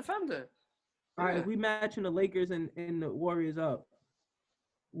solid defender. All right, if we matching the Lakers and the Warriors up,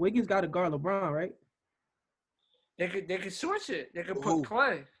 Wiggins got to guard LeBron, right? They could switch it. They could put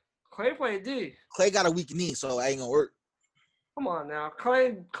Clay. Clay played D. Clay got a weak knee, so that ain't gonna work. Come on now,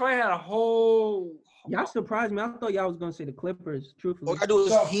 Clay had a whole. Y'all surprised me. I thought y'all was gonna say the Clippers. Truthfully, all I do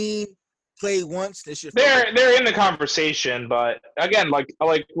is team play once. This shit. They're in the conversation, but again, like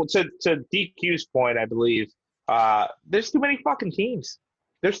to DQ's point, I believe there's too many fucking teams.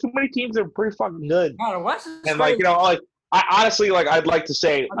 There's too many teams that are pretty fucking good. No, the West is and crazy. I honestly I'd like to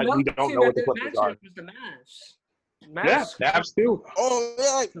say we don't know what the Clippers are. The Mavs. Yeah, Mavs too. Oh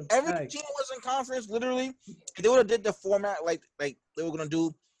yeah, like every team was in conference. Literally, they would have did the format like they were gonna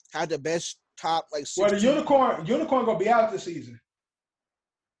do. Had the best top like. 16. Well, the unicorn gonna be out this season.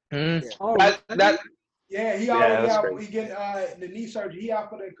 Mm-hmm. Yeah. Oh, yeah, he already out. He get the knee surgery. He out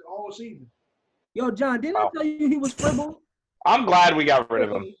for the whole season. Yo, John, didn't I tell you he was fribble? I'm glad we got rid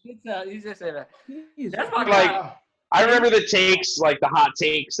of him. You just say that. That's like. I remember the takes, like the hot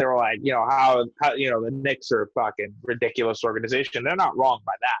takes. They were like, how the Knicks are a fucking ridiculous organization. They're not wrong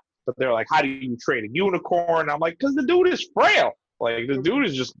by that, but they're like, how do you trade a unicorn? I'm like, because the dude is frail. Like the dude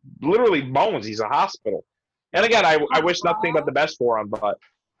is just literally bones. He's a hospital. And again, I wish nothing but the best for him, but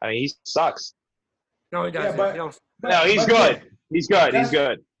I mean, he sucks. No, he doesn't. No, he's good. He's good. He's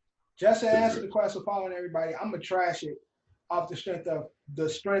good. Just to answer the question, following everybody, I'm gonna trash it. off the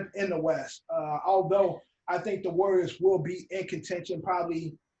strength in the West. Although I think the Warriors will be in contention,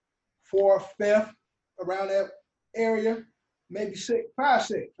 probably 4th, 5th, around that area. Maybe 6, 5,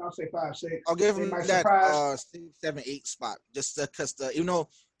 6. I'll say 5, 6. I'll give them that 6, 7, 8 spot, just because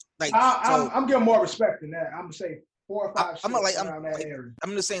like I'm giving more respect than that. I'm gonna say 4 or 5, 6 around that area.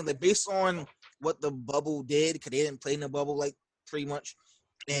 I'm just saying, like, based on what the bubble did, because they didn't play in the bubble like pretty much,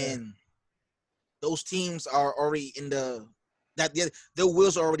 and those teams are already in their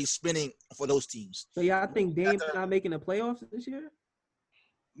wheels are already spinning for those teams. So I think Dame's not making the playoffs this year.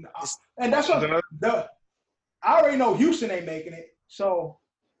 No. And that's what I already know. Houston ain't making it, so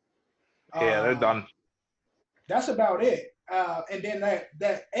they're done. That's about it. And then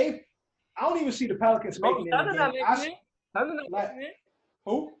that 8th, I don't even see the Pelicans making it. Thunder not making it.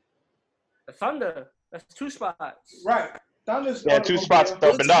 Who? The Thunder. That's 2 spots. Right. Thunder's 2 spots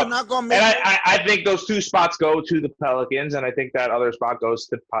opened up. And I think those 2 spots go to the Pelicans, and I think that other spot goes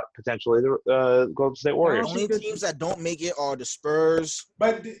to potentially the Golden State Warriors. The only teams that don't make it are the Spurs.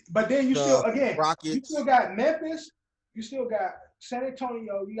 But then you still, again, Rockets. You still got Memphis. You still got San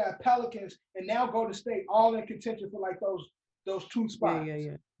Antonio. You got Pelicans, and now Golden State, all in contention for like those 2 spots.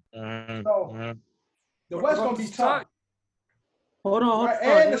 Yeah. So the West gonna be tough. Hold on.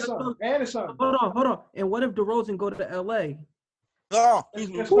 And the Sun. Hold on. And what if DeRozan go to LA? No,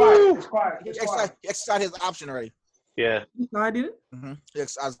 it's quiet. He exercised his option already. Yeah. He signed it? Mm-hmm. He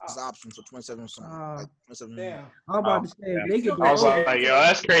exercised his option for 27 something. Damn. I'm about to say they could. I was like, yo,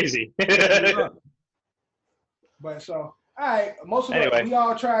 that's crazy. But so, all right, most of it, we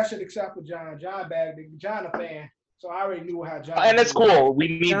all trash it except for John. John bagged it. John a fan. So I already knew how John. And it's cool.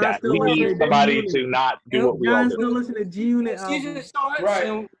 We need that. We need somebody to not do what we all do. Still listen to G Unit. Season starts,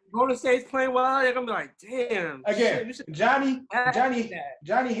 and Golden State's playing well. They're gonna be like, damn. Again, Johnny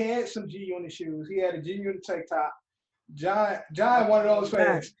had some G Unit shoes. He had a G Unit tank top. John one of those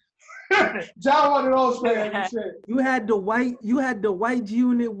fans. John one of those fans. You had the white G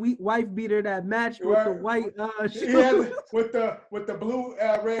Unit wife beater that matched with the white shoes. with the blue,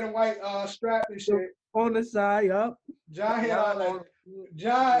 red and white strap and shit. On the side, yup. John had all that.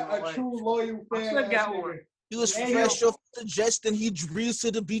 John, a true loyal fan. He was fresh off the jets, then he breezed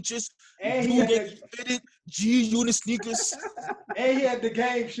to the beaches. And he had fitted G Unit sneakers. And he had the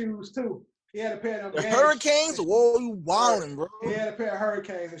game shoes too. He had a pair of the Hurricanes. Whoa, you wildin', bro. He had a pair of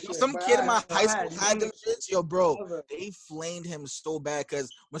Hurricanes and shit. Some kid in my high school had them shits. Yo, bro, they flamed him so bad because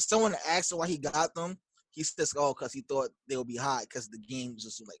when someone asked him why he got them, he says, because he thought they would be hot because the game was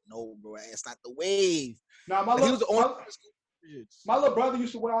just like, no, bro, it's not the wave. Nah, my little brother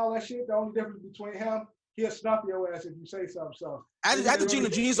used to wear all that shit. The only difference between him, he'll snuff your ass if you say something. So I had the Gina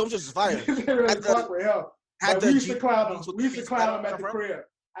jeans, I'm just fired. We used to clown him. We used to clown him at the crib.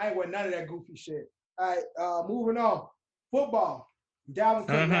 I ain't wear none of that goofy shit. All right, moving on. Football. Dalvin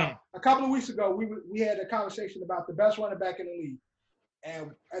Cook. Now, a couple of weeks ago, we had a conversation about the best running back in the league.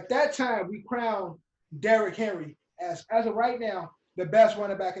 And at that time, we crowned Derrick Henry as of right now, the best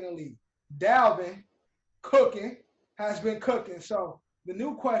running back in the league. Dalvin has been cooking. So the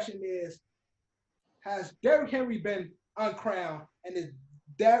new question is, has Derrick Henry been uncrowned? And is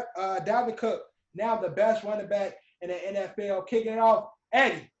Dalvin Cook now the best running back in the NFL? Kicking it off,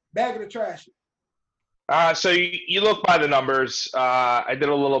 Eddie, bag of the trash. So you look by the numbers. I did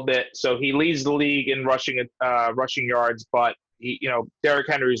a little bit. So he leads the league in rushing yards, but Derrick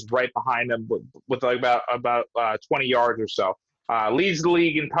Henry's right behind him with like about 20 yards or so. Leads the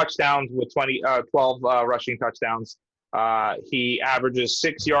league in touchdowns with 12 rushing touchdowns. He averages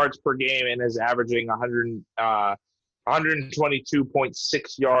 6 yards per game and is averaging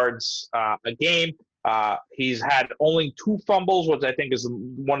 122.6 yards a game. He's had only 2 fumbles, which I think is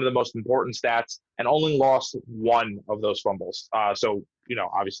one of the most important stats, and only lost 1 of those fumbles. So,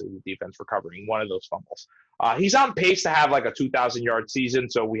 obviously the defense recovering 1 of those fumbles. He's on pace to have like a 2,000-yard season,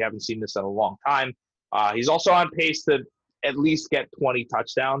 so we haven't seen this in a long time. He's also on pace to at least get 20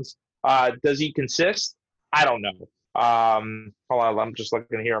 touchdowns. Does he consist? I don't know. Hold on, I'm just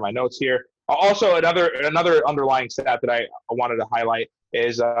looking here at my notes here. Also, another underlying stat that I wanted to highlight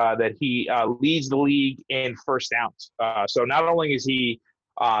is that he leads the league in first downs. So not only is he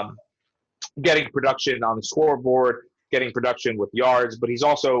getting production on the scoreboard, getting production with yards, but he's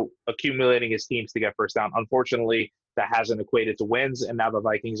also accumulating his teams to get first down. Unfortunately, that hasn't equated to wins, and now the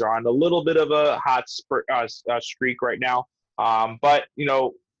Vikings are on a little bit of a hot streak right now. But,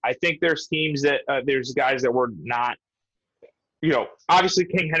 I think there's teams that there's guys that were not, obviously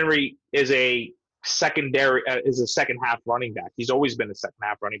King Henry is a second half running back. He's always been a second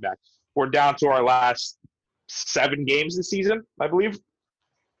half running back. We're down to our last 7 games this season, I believe.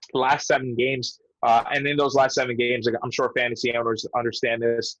 Last 7 games, And in those last 7 games, like, I'm sure fantasy owners understand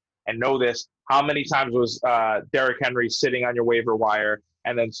this and know this. How many times was Derrick Henry sitting on your waiver wire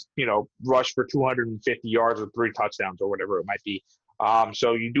and then, rush for 250 yards with 3 touchdowns or whatever it might be?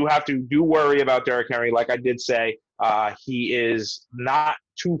 So you do have to worry about Derrick Henry. Like I did say, he is not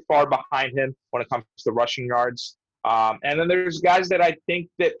too far behind him when it comes to rushing yards. And then there's guys that I think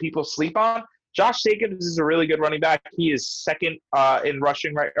that people sleep on. Josh Jacobs is a really good running back. He is third in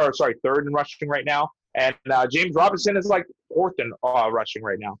rushing right now. And James Robinson is like 4th in rushing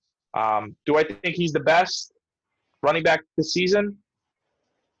right now. Do I think he's the best running back this season?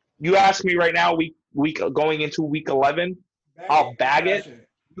 You ask me right now, week going into week 11, I'll bag it.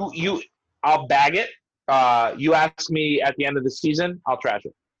 I'll bag it. You ask me at the end of the season, I'll trash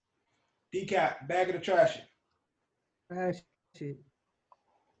it. Decap, bag it or trash it? Trash it.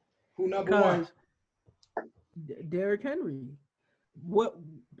 Who number one? Derrick Henry. What,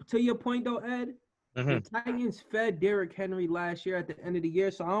 to your point though, Ed? The Titans fed Derrick Henry last year at the end of the year,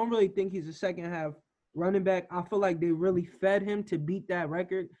 so I don't really think he's a second half running back. I feel like they really fed him to beat that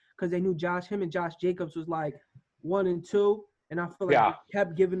record because they knew him and Josh Jacobs was like 1 and 2, and I feel like they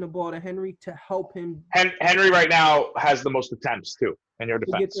kept giving the ball to Henry to help him. Henry right now has the most attempts too in your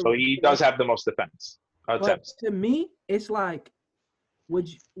defense, so he does have the most attempts. But to me, it's like, would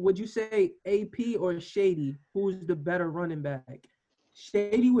you say AP or Shady? Who's the better running back?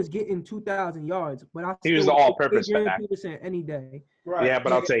 Shady was getting 2,000 yards, but he was the all-purpose back any day. Right. Yeah,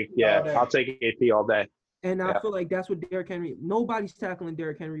 but I'll take AP all day. And I feel like that's what Derrick Henry. Nobody's tackling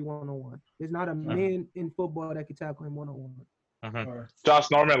Derrick Henry 1-on-1. There's not a man in football that can tackle him 1-on-1. Josh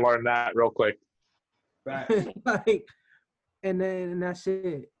Norman learned that real quick. Right. and that's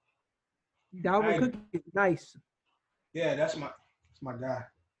it. Dalvin Cook is nice. Yeah, that's my guy.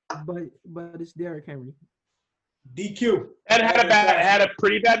 But it's Derrick Henry. DQ. Ed had a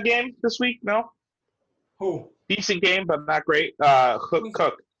pretty bad game this week. No. Who? Decent game, but not great.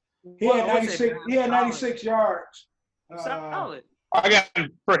 Cook. He had 96. He had 96 yards. Solid.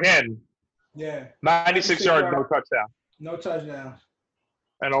 Again, for him. Yeah. 96 yards, no touchdown. No touchdowns.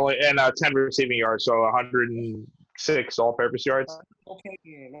 And 10 receiving yards, so 106 all-purpose yards.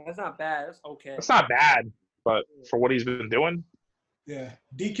 Okay, that's not bad. That's okay. It's not bad, but for what he's been doing. Yeah.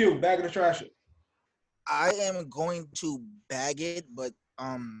 DQ, bag of the trash. I am going to bag it, but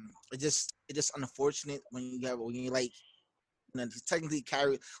it's just unfortunate when you technically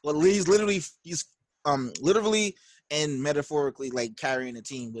carry. Well, he's literally and metaphorically like carrying the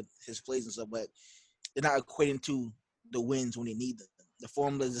team with his plays and stuff, but they're not equating to the wins when they need them. The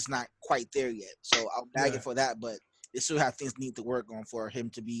formula is not quite there yet, so I'll bag it for that. But they still have things need to work on for him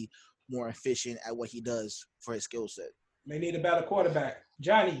to be more efficient at what he does for his skill set. They need a better quarterback.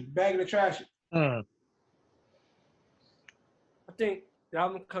 Johnny, bag of the trash. I think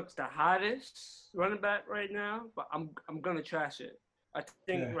Dalvin Cook's the hottest running back right now, but I'm gonna trash it. I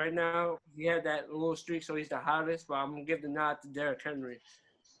think right now he had that little streak, so he's the hottest. But I'm gonna give the nod to Derrick Henry,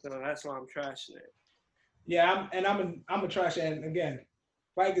 so that's why I'm trashing it. Yeah, I'm a trash it. And again,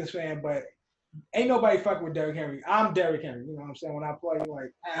 Vikings fan, but ain't nobody fucking with Derrick Henry. I'm Derrick Henry. You know what I'm saying? When I play,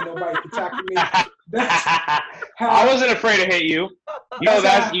 like, ain't nobody can tackle me. I wasn't afraid to hit you.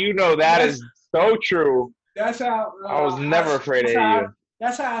 That is so true. That's how I was never afraid to hit you.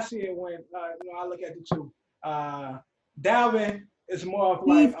 That's how I see it when I look at the two. Dalvin is more of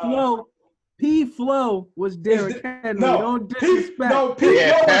like P Flow was Derrick Henry. Don't disrespect. P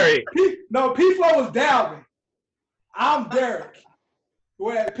Flow was Dalvin. I'm Derrick.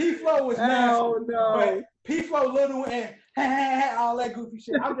 Where P Flow was massive. But P Flow little and all that goofy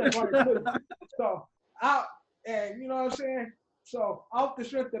shit. I'm just running through. So and you know what I'm saying? So off the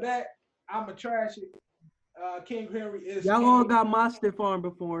strength of that, I'm a trash it. King Henry is. Y'all all got my stiff arm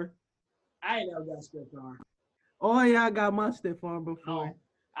before. I ain't never got stiff arm. Oh yeah, I got my stiff arm before. Oh,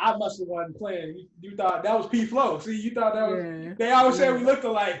 I must have wasn't playing. You thought that was P Flow. See, you thought that was. Yeah. They always say we looked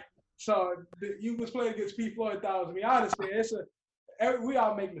alike. So you was playing against P Floyd. Thought it was me. Honestly, we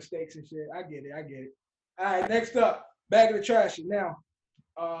all make mistakes and shit. I get it. All right, next up, bag of the trash. Now,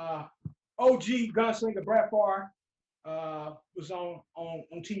 OG gunslinger Brett Favre was on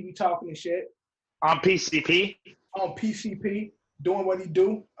TV talking and shit. On PCP? On PCP, doing what he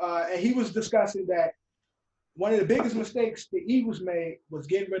do. And he was discussing that one of the biggest mistakes the Eagles made was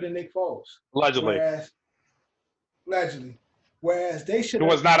getting rid of Nick Foles. Allegedly. Whereas they should. It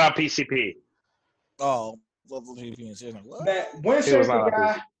was not on PCP. Oh. That Wentz is the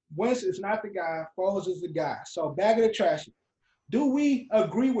guy. Wentz is not the guy. Foles is the guy. So bag of the trash. Do we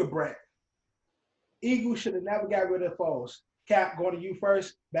agree with Brett? Eagles should have never got rid of Foles. Cap, going to you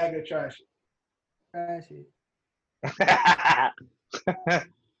first. Bag of the trash. Trash it.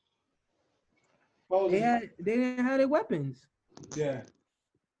 They didn't have their weapons. Yeah.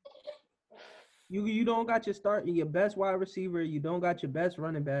 You don't got your best wide receiver. You don't got your best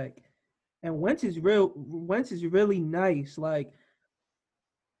running back. And Wentz is really nice. Like,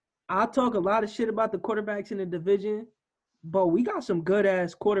 I talk a lot of shit about the quarterbacks in the division, but we got some good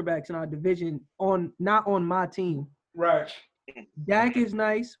ass quarterbacks in our division not on my team. Right. Dak is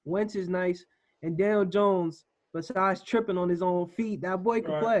nice, Wentz is nice, and Daniel Jones, besides tripping on his own feet, that boy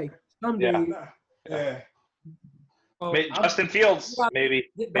can play. Some days. Yeah. Justin Fields, maybe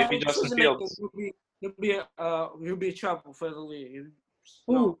Justin Fields. He'll be trouble for the league.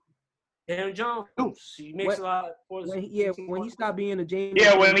 Who? Daniel Jones. He makes a lot. When he stopped being a James.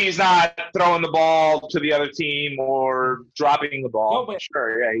 Yeah, when he's not throwing the ball to the other team or dropping the ball. No,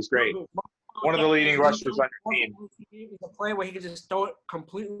 sure, yeah, he's great. One of the leading rushers on your team. He's a play where he can just throw it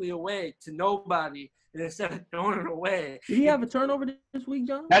completely away to nobody, and instead of throwing it away. Did he have a turnover this week,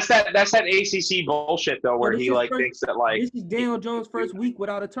 John? That's that ACC bullshit though, where he thinks that like. This is Daniel Jones' first week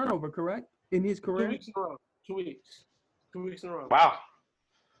without a turnover, correct? In his career. 2 weeks in a row. 2 weeks. 2 weeks in a row.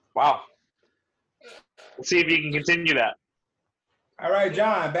 Wow. Let's see if you can continue that. All right,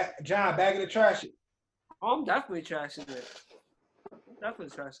 John. Back of the trash. Oh, I'm definitely trashing it.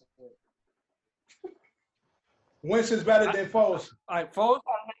 Wentz is better than Foles. All right, Foles,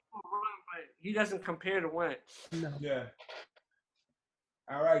 but he doesn't compare to Wentz. No. Yeah.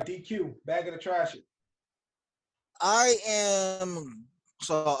 All right, DQ. Back of the trash. I am.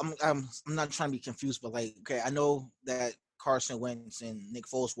 So I'm not trying to be confused, but like, okay, I know that Carson Wentz and Nick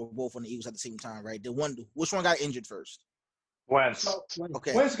Foles were both on the Eagles at the same time, right? Which one got injured first? Wentz.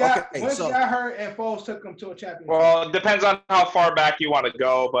 Okay. Wentz got hurt and Foles took him to a championship. Well, it depends on how far back you want to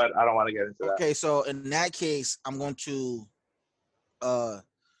go, but I don't want to get into that. Okay, so in that case, I'm going to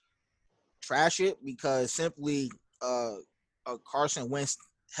trash it because simply Carson Wentz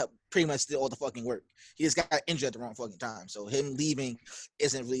pretty much did all the fucking work. He just got injured at the wrong fucking time. So him leaving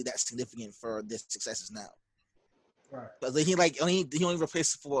isn't really that significant for their successes now. Right. But he only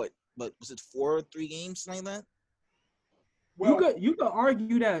replaced for but was it 4 or 3 games, something like that? Well, you could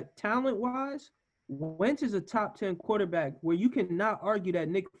argue that talent-wise, Wentz is a top 10 quarterback, where you cannot argue that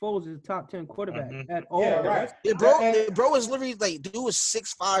Nick Foles is a top 10 quarterback at all. Yeah, right. Bro is literally like, dude was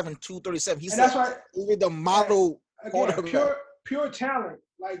 6'5" and 237. He's that's like the model quarterback. Pure talent,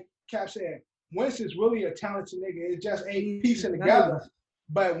 like Cap said. Wentz is really a talented nigga. It's just ain't piecing together.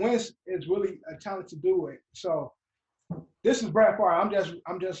 But Wentz is really a talented dude. So this is Brett Favre. I'm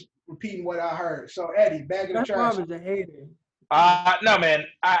just repeating what I heard. So Eddie, back in the trash. Brett Favre's a hater. No, man,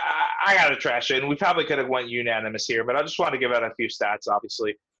 I gotta trash it, and we probably could have went unanimous here, but I just want to give out a few stats,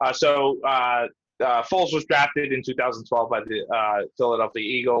 obviously. Foles was drafted in 2012 by the Philadelphia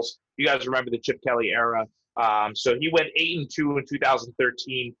Eagles. You guys remember the Chip Kelly era. So he went 8-2 in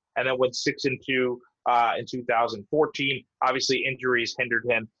 2013, and then went 6-2 in 2014. Obviously, injuries hindered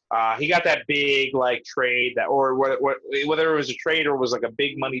him. He got that big trade or whether it was a trade or was like a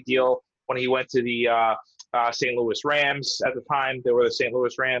big money deal when he went to the St. Louis Rams at the time. They were the St.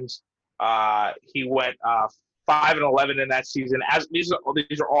 Louis Rams. He went 5-11 in that season. These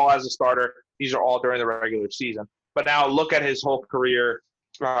are all as a starter. These are all during the regular season. But now look at his whole career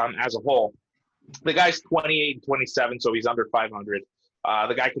as a whole. The guy's 28-27, so he's under 500.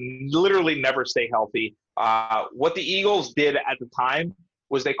 The guy can literally never stay healthy. What the Eagles did at the time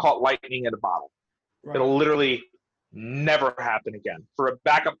was they caught lightning in a bottle. Right. It'll literally never happen again. For a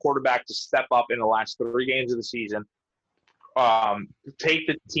backup quarterback to step up in the last 3 games of the season, take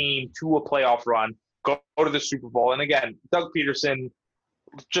the team to a playoff run, go to the Super Bowl. And again, Doug Peterson,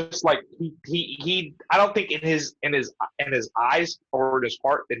 just like he I don't think in his eyes or in his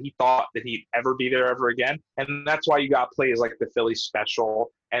heart that he thought that he'd ever be there ever again. And that's why you got plays like the Philly special.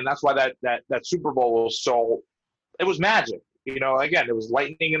 And that's why that Super Bowl was it was magic. Again, it was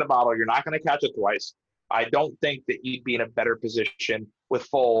lightning in a bottle. You're not going to catch it twice. I don't think that you'd be in a better position with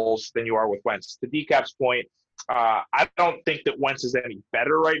Foles than you are with Wentz. To Decap's point, I don't think that Wentz is any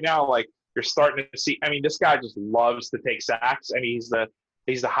better right now. Like, you're starting to see, this guy just loves to take sacks. He's the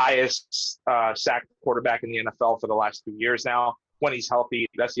highest sack quarterback in the NFL for the last 2 years now. When he's healthy,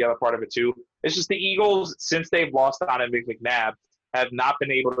 that's the other part of it too. It's just the Eagles, since they've lost Donovan McNabb, have not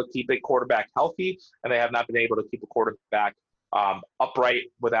been able to keep a quarterback healthy, and they have not been able to keep a quarterback upright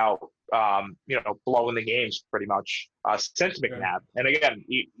without blowing the games pretty much since McNabb. And again,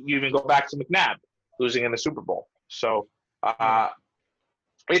 you even go back to McNabb losing in the Super Bowl. So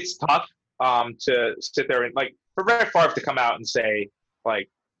it's tough to sit there and for Brett Favre to come out and say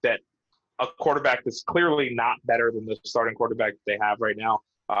that a quarterback that's clearly not better than the starting quarterback that they have right now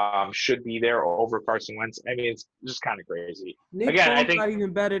should be there over Carson Wentz. I mean, it's just kind of crazy. Nick Again, Foles I think not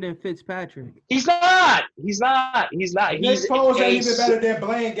even better than Fitzpatrick. he's not. He's not. Nick Foles ain't even better than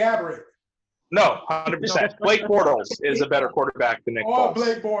Blaine Gabbert. No, 100%. Blake Bortles is a better quarterback than Nick Foles.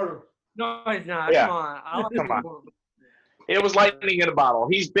 Blake Bortles. No, he's not. Yeah. Come on. It was lightning in a bottle.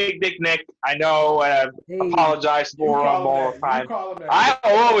 He's Big Dick Nick. I know, and I've apologized for him all the time. I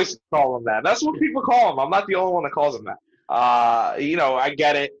always call him that. That's what people call him. I'm not the only one that calls him that. I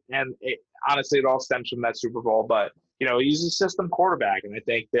get it, and honestly, it all stems from that Super Bowl. But he's a system quarterback, and I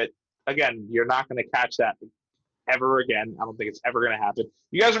think that again, you're not going to catch that ever again. I don't think it's ever going to happen.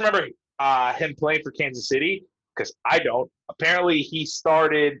 You guys remember him playing for Kansas City? Because I don't. Apparently, he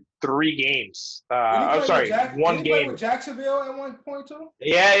started 3 games. I'm sorry, one game. Did he play with Jacksonville at one point too?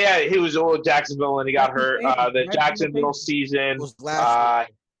 Yeah. He was with Jacksonville, and he got hurt. The Jacksonville season.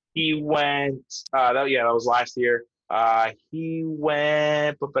 He went. That was last year. He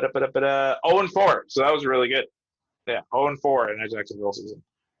went 0-4, so that was really good. Yeah, 0-4 in that Jacksonville season.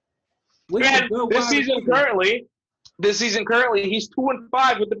 And this season currently, he's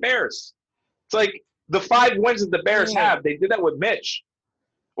 2-5 with the Bears. It's like the 5 wins that the Bears have. They did that with Mitch.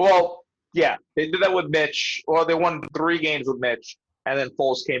 Well, yeah, they did that with Mitch. Well, they won 3 games with Mitch, and then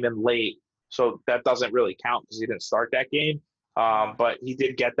Foles came in late, so that doesn't really count because he didn't start that game. But he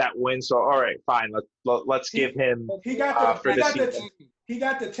did get that win, so all right, fine. Let's give him. He got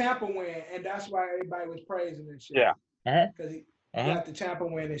the Tampa win, and that's why everybody was praising and shit. Yeah, because he got the Tampa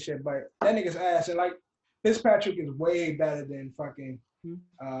win and shit. But that nigga's ass, and like Fitzpatrick is way better than fucking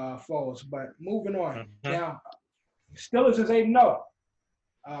Foles. But moving on now, Steelers is 8-0.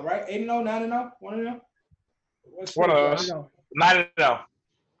 Right, 8-0, 9-0, 1-0. One of those. 9-0.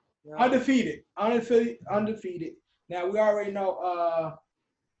 Undefeated. Now we already know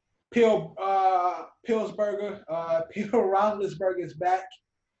Pillsbury, Phil Roethlisberger is back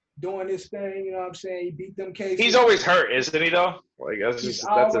doing this thing. You know what I'm saying? He beat them cases. He's always hurt, isn't he? Though, like that's his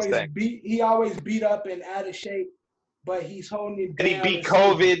thing. He always beat up and out of shape, but he's holding it down. And he beat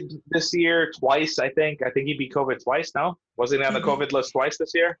COVID this year twice. I think he beat COVID twice. No, wasn't he on the COVID list twice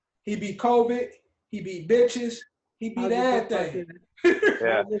this year? He beat COVID. He beat bitches. He beat everything.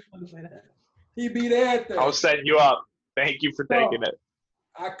 Yeah. He beat everything. I was setting you up. Thank you for taking it.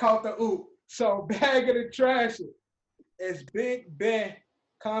 I caught the oop. So bag of the trash is Big Ben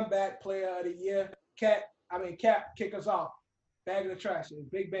comeback player of the year. Cap, kick us off. Bag of the trash is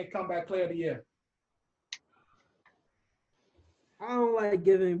Big Ben comeback player of the year. I don't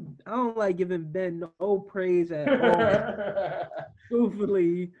like giving Ben no praise at all.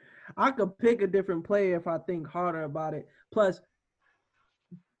 Truthfully, I could pick a different player if I think harder about it. Plus,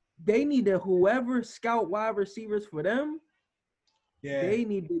 they need to whoever scout wide receivers for them. Yeah, they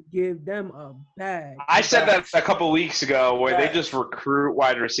need to give them a bag. I said that a couple weeks ago, where they just recruit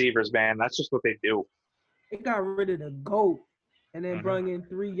wide receivers. Man, that's just what they do. They got rid of the GOAT and then brought in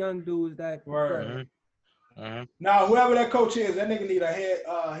 3 young dudes that. Now, whoever that coach is, that nigga need a head.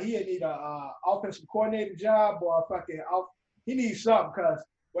 He need a offensive coordinator job or a fucking. He needs something because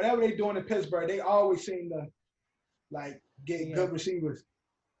whatever they doing in Pittsburgh, they always seem to get good receivers.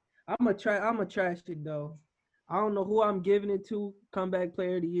 I'm a trash it though. I don't know who I'm giving it to comeback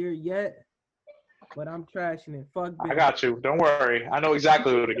player of the year yet, but I'm trashing it. Fuck Ben. I got you. Don't worry. I know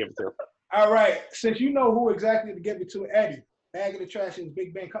exactly who to give it to. All right. Since you know who exactly to give it to, Eddie, bag of the trash is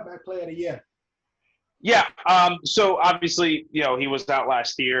Big Ben comeback player of the year. Yeah. So obviously, he was out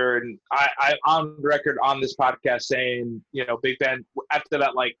last year, and I on record on this podcast saying, Big Ben after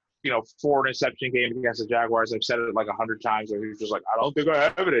that 4 interception game against the Jaguars, I've said it 100 times, where he was just like, I don't think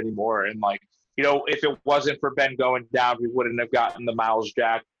I have it anymore. And if it wasn't for Ben going down, we wouldn't have gotten the Miles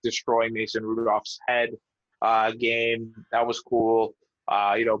Jack destroying Mason Rudolph's head game. That was cool.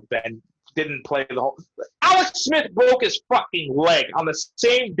 Ben didn't play the whole. Alex Smith broke his fucking leg on the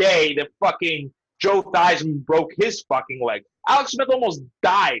same day that fucking Joe Theismann broke his fucking leg. Alex Smith almost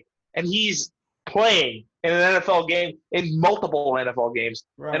died, and he's playing in an NFL game, in multiple NFL games,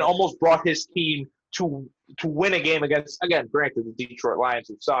 and almost brought his team to win a game against, again, granted, the Detroit Lions,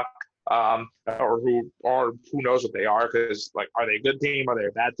 who suck, or who knows what they are, because are they a good team? Are they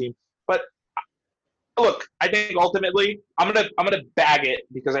a bad team? But look, I think ultimately, I'm gonna bag it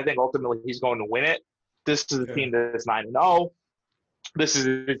because I think ultimately he's going to win it. This is a team that is 9-0. This is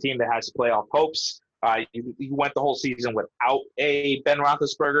a team that has playoff hopes. You went the whole season without a Ben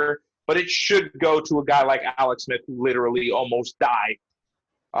Roethlisberger. But it should go to a guy like Alex Smith, who literally almost died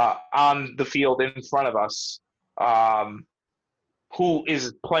on the field in front of us, who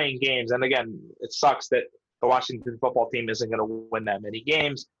is playing games. And again, it sucks that the Washington football team isn't going to win that many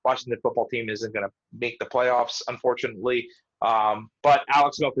games. Washington football team isn't going to make the playoffs, unfortunately. But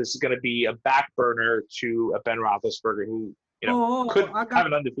Alex Smith is going to be a back burner to a Ben Roethlisberger who, could have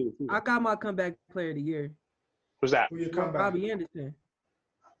an undefeated season. I got my comeback player of the year. Who's that? Who you come back? Robbie Anderson.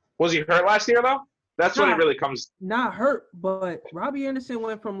 Was he hurt last year though? That's when it really comes. Not hurt, but Robbie Anderson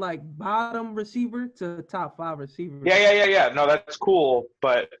went from like bottom receiver to top 5 receiver. Yeah. No, that's cool,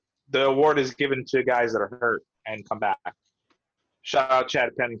 but the award is given to guys that are hurt and come back. Shout out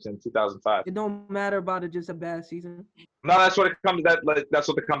Chad Pennington, 2005. It don't matter about it, just a bad season. No, that's what it comes. That's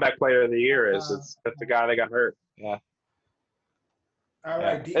what the comeback player of the year is. It's the guy that got hurt. Yeah. All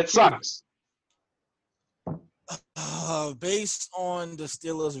right. Yeah. It sucks. Based on the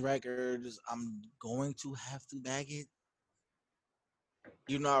Steelers' records, I'm going to have to bag it.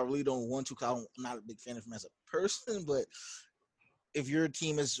 Even though I really don't want to, because I'm not a big fan of him as a person. But if your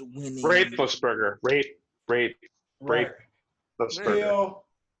team is winning, Rape-lessburger. Rape.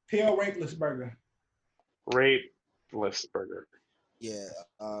 Peel Rape-lessburger. Rape-lessburger. Yeah.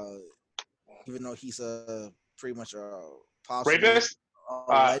 Even though he's pretty much a possible rapist,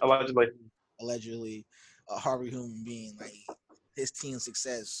 allegedly a horrible human being, like his team's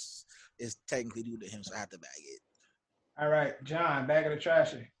success is technically due to him, so I have to bag it. All right, John, bag of the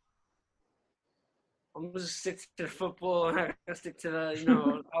trashy. I'm gonna stick to the football. I'm gonna stick to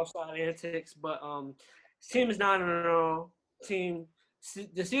the outside antics. But his team is 9-0. Team,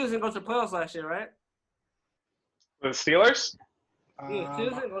 the Steelers didn't go to the playoffs last year, right? The Steelers? Yeah,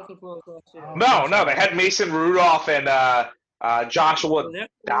 Steelers didn't go to the playoffs last year. No, they had Mason Rudolph and Joshua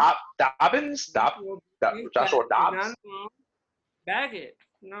Dobbins. Joshua Dobbs. Bag it,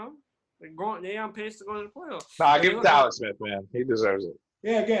 They on pace to go to the playoffs. Nah, give it to Alex Smith, man. He deserves it.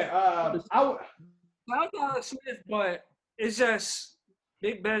 Yeah, again, I would. I like Alex Smith, but it's just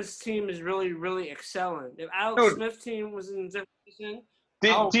Big Ben's team is really, really excelling. If Alex Smith's team was in this position,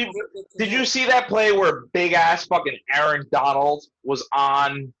 did you see that play where big ass fucking Aaron Donald was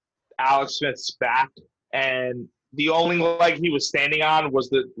on Alex Smith's back, and the only leg he was standing on was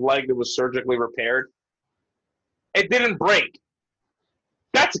the leg that was surgically repaired? It didn't break.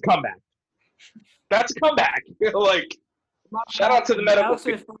 That's a comeback. Like, shout out to the medical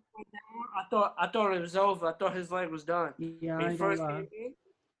team. I thought it was over. I thought his leg was done. Yeah, when he first came in,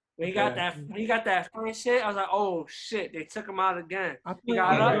 when he got that first hit, I was like, oh shit, they took him out again. I think he's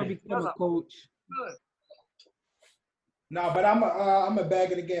gonna become a coach. No, but I'm a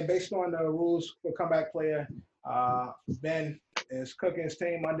bag it again based on the rules for comeback player. Ben is cooking his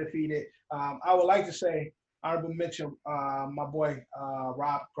team undefeated. I would like to say honorable mention, my boy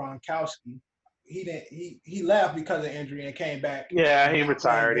Rob Gronkowski. He left because of injury and came back. Yeah, he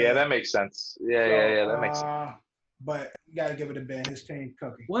retired. Yeah, that makes sense. Yeah, that makes sense. But you got to give it to Ben. His team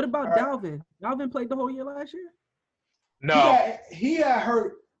cooking. What about Dalvin? Dalvin played the whole year last year? No. He got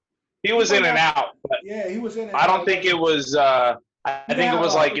hurt. He was in and out. But yeah, he was in and out. I don't think it was I think it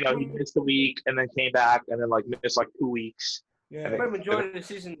was like, he missed a week and then came back and then missed 2 weeks. Yeah. The majority of the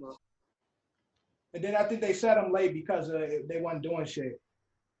season though. And then I think they set him late because they weren't doing shit.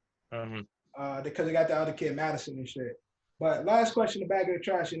 Mm-hmm. Because they got the other kid, Madison, and shit. But last question, the bag of the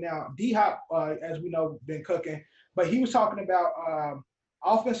trash. And now, D-Hop, as we know, been cooking. But he was talking about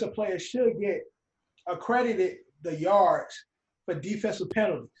offensive players should get accredited the yards for defensive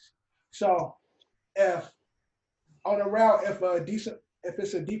penalties. So if on a route, if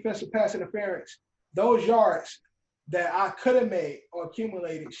it's a defensive pass interference, those yards that I could have made or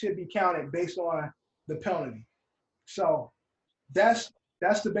accumulated should be counted based on the penalty. So that's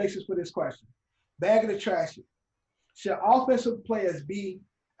the basis for this question. Bag of the trash. Should offensive players be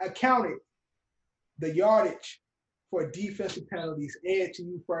accounted the yardage for defensive penalties? Ed, to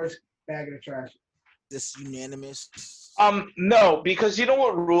you first. Bag of the trash. This unanimous? No, because you know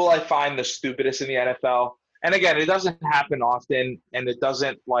what rule I find the stupidest in the NFL? And again, it doesn't happen often, and it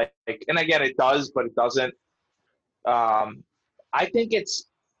doesn't and again, it does, but it doesn't. I think it's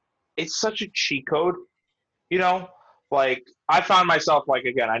such a cheat code, I found myself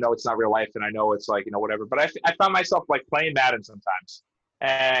again, I know it's not real life and I know it's whatever, but I found myself playing Madden sometimes.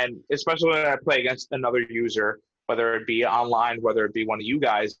 And especially when I play against another user, whether it be online, whether it be one of you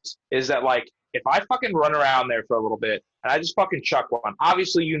guys, is that if I fucking run around there for a little bit and I just fucking chuck one,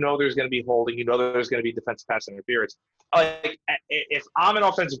 obviously there's going to be holding, there's going to be defensive pass interference. If I'm an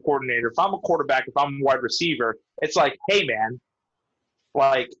offensive coordinator, if I'm a quarterback, if I'm a wide receiver, it's hey man,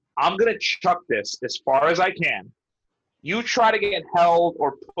 I'm going to chuck this as far as I can. You try to get held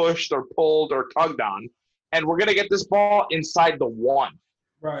or pushed or pulled or tugged on, and we're going to get this ball inside the one.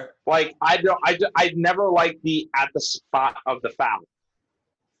 Right. I never liked the at the spot of the foul.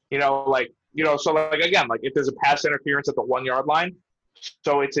 Again, if there's a pass interference at the 1 yard line,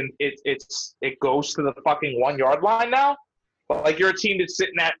 so it goes to the fucking 1 yard line now. Like you're a team that's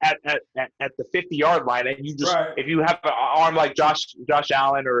sitting at the 50-yard line, and you just Right. if you have an arm like Josh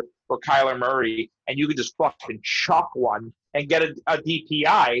Allen or Kyler Murray, and you can just fucking chuck one and get a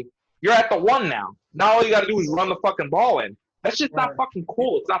DPI, you're at the 1 now. Now all you got to do is run the fucking ball in. That's just not fucking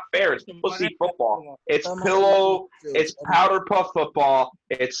cool. It's not fair. It's pussy football. It's pillow. It's powder puff football.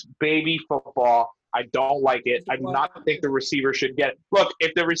 It's baby football. I don't like it. I do not think the receiver should get it. Look,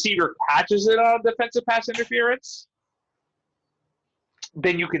 if the receiver catches it on defensive pass interference,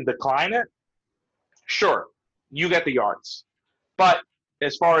 then you can decline it. Sure, you get the yards. But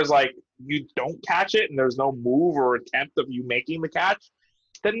as far as like you don't catch it and there's no move or attempt of you making the catch,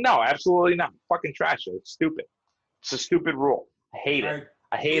 then no, absolutely not. Fucking trash it. It's stupid. It's a stupid rule. I hate it.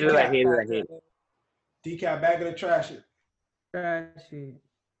 I hate it. I hate it. I hate it. DCAT, back of the trash it. Trash it.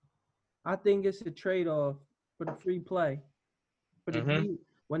 I think it's a trade-off for the free play. For the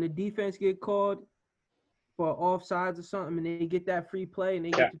when the defense get called for offsides or something, and they get that free play, and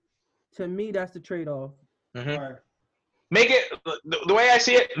they get to me, that's the trade-off. Right. Make it the way I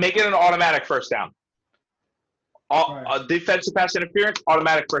see it. Make it an automatic first down. A defensive pass interference,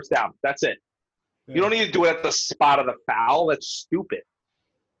 automatic first down. That's it. Yeah. You don't need to do it at the spot of the foul. That's stupid.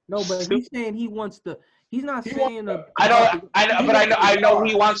 No, but he's saying he wants the. He's not saying the. I know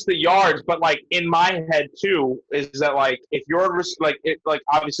he wants the yards, but like in my head too is that like if you're like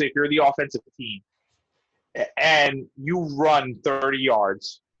obviously if you're the offensive team and you run 30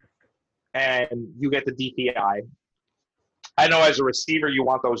 yards and you get the DPI, I know as a receiver you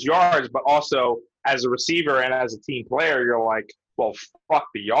want those yards, but also as a receiver and as a team player you're like, well, fuck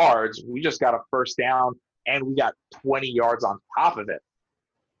the yards. We just got a first down and we got 20 yards on top of it.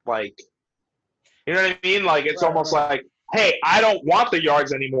 Like, you know what I mean? Like, it's almost like, hey, I don't want the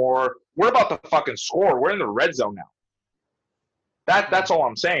yards anymore. We're about to fucking score. We're in the red zone now. That's all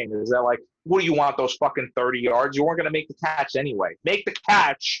I'm saying is that, like, what do you want those fucking 30 yards? You weren't going to make the catch anyway. Make the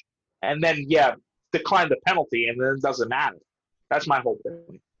catch and then, decline the penalty, and then it doesn't matter. That's my whole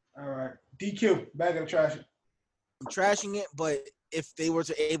thing. All right. DQ, back in the trash it. I'm trashing it, but if they were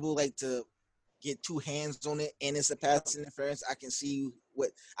to able to get two hands on it and it's a pass interference, I can see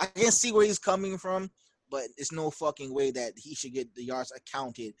where he's coming from, but it's no fucking way that he should get the yards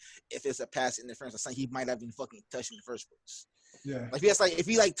accounted if it's a pass interference or something he might have been fucking touched in the first place. Yeah. Like if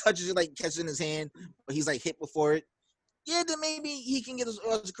he touches it, like catches it in his hand, but he's hit before it, then maybe he can get his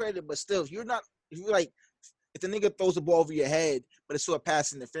credit. But still, if the nigga throws the ball over your head, but it's to a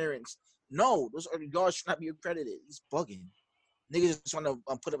pass interference, no, those yards should not be accredited. He's bugging. Niggas just want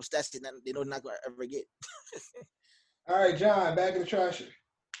to put up stats that they know they're not going to ever get. All right, John, back in the trash.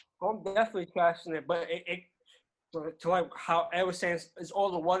 I'm definitely trashing it, but to like how Ed was saying, it's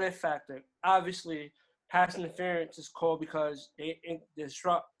all the what-if factor. Obviously, pass interference is called because it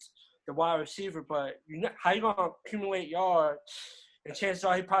disrupts the wide receiver, but how you going to accumulate yards? And chances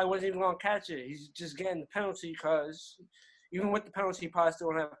are he probably wasn't even going to catch it. He's just getting the penalty because – even with the penalty, he probably still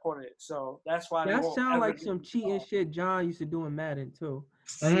won't have caught it. So that's why that sounds like some cheating shit John used to do in Madden too.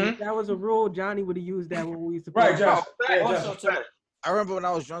 Like if that was a rule, Johnny would have used that when we used to play. Right, John. I remember when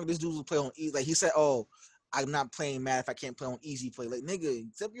I was young, this dude would play on easy. Like he said, "Oh, I'm not playing Madden if I can't play on easy play." Like nigga,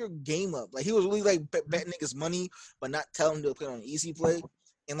 step your game up. Like he was really betting niggas money, but not telling them to play on easy play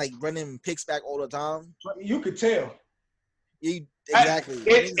and running picks back all the time. You could tell. Exactly.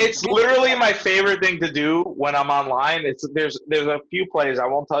 It's literally my favorite thing to do when I'm online. There's a few plays. I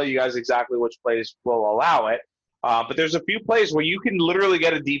won't tell you guys exactly which plays will allow it, but there's a few plays where you can literally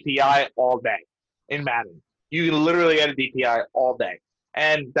get a DPI all day in Madden. You can literally get a DPI all day,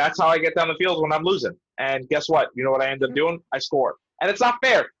 and that's how I get down the field when I'm losing. And guess what? You know what I end up doing? I score, and it's not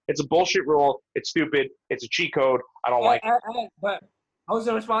fair. It's a bullshit rule. It's stupid. It's a cheat code. I don't like it. But I was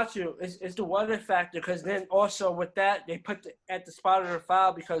going to respond to you. It's the what if factor because then also with that, they put at the spot of the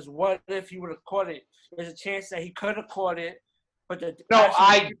foul because what if he would have caught it? There's a chance that he could have caught it. But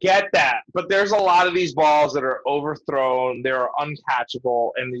I get that. But there's a lot of these balls that are overthrown. They're uncatchable,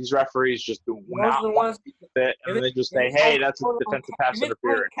 and these referees just do not want to do it. And they just say, hey, that's a defensive pass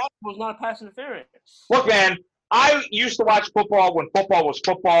interference. It was not a pass interference. Look, man, I used to watch football when football was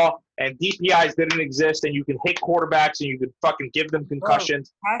football and DPIs didn't exist and you can hit quarterbacks and you could fucking give them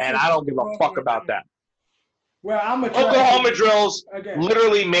concussions and I don't give a fuck about that. Well, Oklahoma drills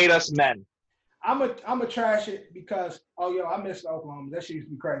literally made us men. I'm a trash it because I miss Oklahoma. That shit used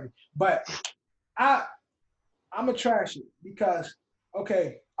to be crazy. But I'm a trash it because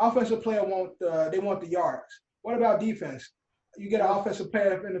offensive player want the yards. What about defense? You get an offensive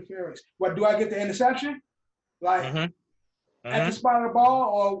player interference. What do I get the interception? At the spot of the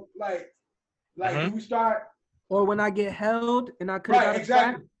ball, or do we start? Or when I get held and I could have got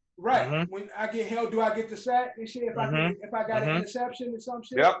exactly. Right. Mm-hmm. When I get held, do I get the sack and shit? If I got an interception or some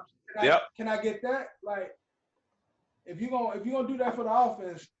shit, can I get that? Like, if you gonna do that for the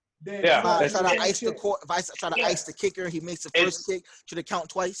offense, then if I try to ice the kicker, he makes the first kick. Should it count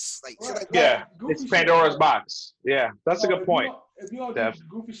twice? Like, it's Pandora's box. Yeah, that's a good point. If you don't do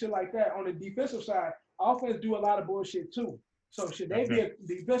goofy shit like that on the defensive side, offense do a lot of bullshit too. So should they be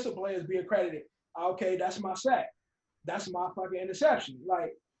defensive players be accredited? Okay, that's my sack. That's my fucking interception.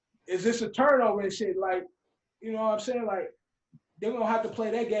 Like, is this a turnover and shit? Like, you know what I'm saying? Like, they're gonna have to play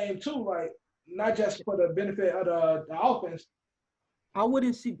that game too. Like, not just for the benefit of the offense. I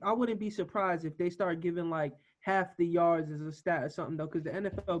wouldn't be surprised if they start giving like half the yards as a stat or something though, because the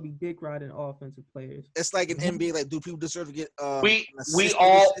NFL be dick riding offensive players. It's like an NBA. Like, do people deserve to get?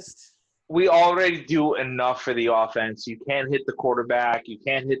 We already do enough for the offense. You can't hit the quarterback. You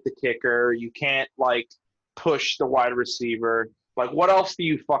can't hit the kicker. You can't like push the wide receiver. Like, what else do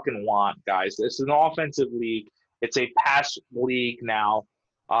you fucking want, guys? This is an offensive league. It's a pass league now.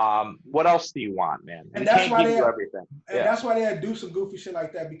 What else do you want, man? And that's why they everything. And that's why they do some goofy shit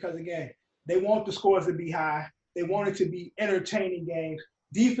like that, because again, they want the scores to be high. They want it to be entertaining games.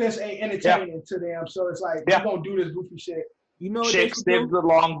 Defense ain't entertaining to them, so it's like we're gonna do this goofy shit. You know, chicks dig the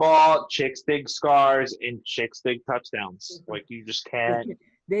long ball, chicks dig scars, and chicks dig touchdowns. Like, you just can't.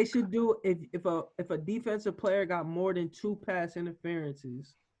 They should do if a defensive player got more than 2 pass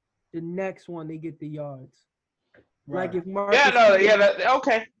interferences, the next one they get the yards. Right. Like if Marcus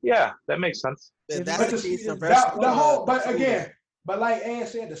that makes sense. But like Ann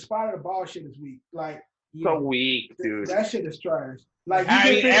said, the spot of the ball shit is weak. Like, so weak, dude. That shit is trash. Like,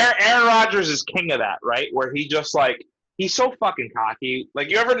 Aaron Rodgers is king of that, right? Where he just like he's so fucking cocky. Like,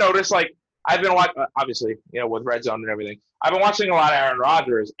 you ever notice? Like, I've been watching, obviously, with Red Zone and everything. I've been watching a lot of Aaron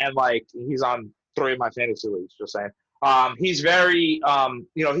Rodgers, and like he's on 3 of my fantasy leagues. Just saying. He's very,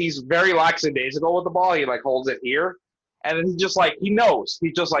 he's very lackadaisical with the ball. He like holds it here, and then he just like he knows.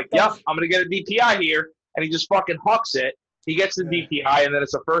 He's just like, yep, I'm gonna get a DPI here, and he just fucking hucks it. He gets the DPI, and then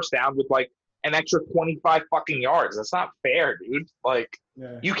it's a first down with like an extra 25 fucking yards. That's not fair, dude. Like,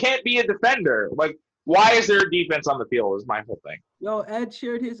 you can't be a defender. Like, why is there a defense on the field? Is my whole thing. Yo, Ed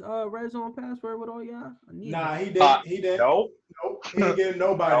shared his red zone password with all y'all. Nah, he didn't. He didn't. Nope. He didn't get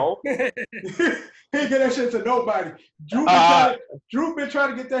nobody. Nope. He didn't get that shit to nobody. Drew been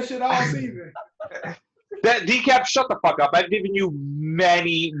trying to get that shit all season. That Decap, shut the fuck up. I've given you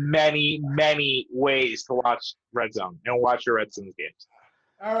many, many, many ways to watch Red Zone and watch your Red Zone games.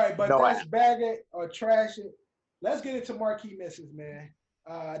 All right, but let's bag it or trash it. Let's get into marquee misses, man.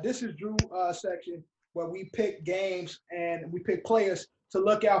 This is Drew's section where we pick games and we pick players to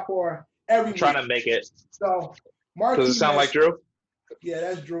look out for every week. Trying to make it. So, marquee. Does it sound like Drew? Yeah,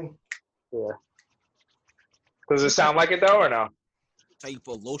 that's Drew. Yeah. Does it sound like it though, or no? How you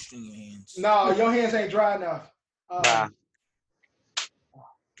put lotion in your hands? No, your hands ain't dry enough. Nah.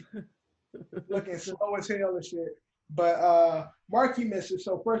 Looking slow as hell and shit. But marquee misses.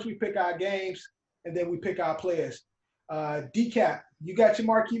 So first we pick our games and then we pick our players. Decap, you got your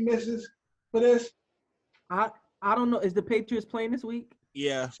marquee misses for this? I don't know. Is the Patriots playing this week?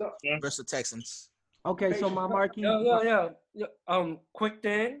 Yeah. Versus the Texans. Okay, Patriots. so my marquee. Quick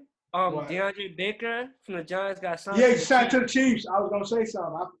thing. DeAndre Baker from the Giants got signed. Yeah, he signed to the Chiefs. I was gonna say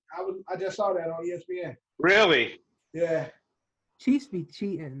something. I just saw that on ESPN. Really? Yeah. Chiefs be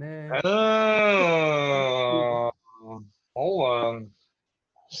cheating, man. Oh, hold on.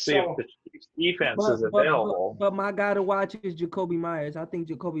 See if the Chiefs defense is available. But my guy to watch is Jacoby Myers. I think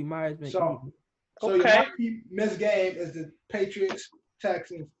Jacoby Myers been So your marquee miss game is the Patriots,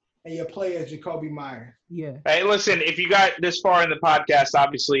 Texans, and your player is Jacoby Myers. Yeah. Hey, listen, if you got this far in the podcast,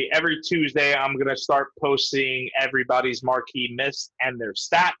 obviously every Tuesday I'm going to start posting everybody's marquee miss and their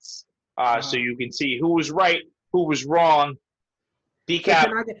stats so you can see who was right, who was wrong.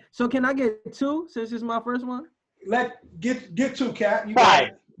 Decap. So can I get 2 since it's my first one? Get 2, Cap.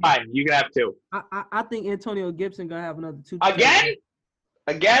 Fine. You can have 2. I think Antonio Gibson going to have another 2.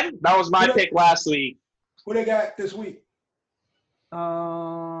 Again? That was my pick last week. Who they got this week?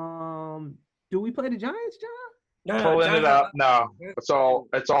 Do we play the Giants, John? No, pulling it up. No, it's all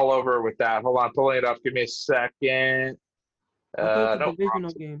over with that. Hold on, pulling it up. Give me a second. No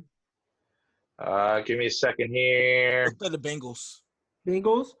divisional game. Give me a second here. Let's play the Bengals.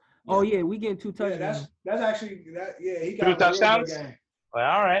 Bengals? Yeah. Oh yeah, we getting 2 touchdowns. Yeah, that's actually that. Yeah, he got 2 touchdowns. Well,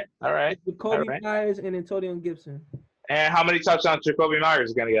 all right. Jacoby Myers and Antonio Gibson. And how many touchdowns Jacoby Myers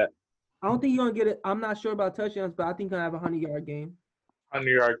is gonna get? I don't think he's gonna get it. I'm not sure about touchdowns, but I think he'll have a 100-yard game.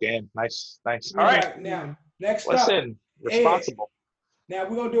 100-yard game. Nice. All right. Now, next Listen, responsible. Now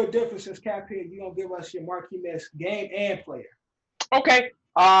we're gonna do a difference since Cap here. You're gonna give us your marquee miss game and player. Okay.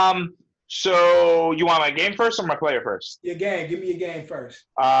 So you want my game first or my player first? Your game. Give me your game first.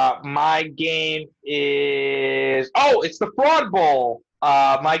 My game is it's the Fraud Bowl.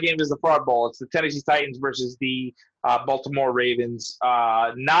 My game is the Fraud Bowl. It's the Tennessee Titans versus the Baltimore Ravens.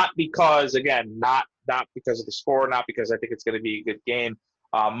 Not because of the score, not because I think it's going to be a good game.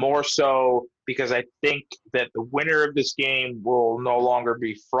 More so because I think that the winner of this game will no longer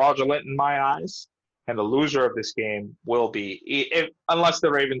be fraudulent in my eyes, and the loser of this game will be, unless the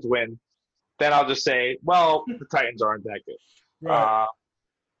Ravens win. Then I'll just say, well, the Titans aren't that good. Right.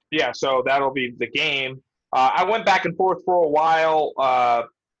 So that'll be the game. I went back and forth for a while.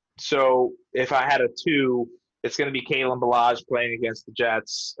 So if I had a 2, it's going to be Kalen Ballage playing against the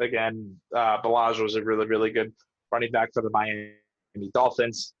Jets. Again, Ballage was a really, really good running back for the Miami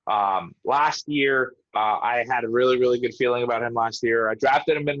Dolphins. Last year, I had a really, really good feeling about him last year. I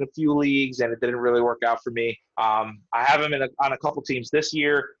drafted him in a few leagues, and it didn't really work out for me. I have him on a couple teams this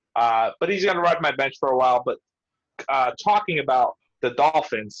year. But he's going to ride my bench for a while. But talking about the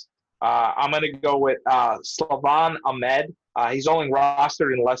Dolphins, I'm going to go with Salvon Ahmed. He's only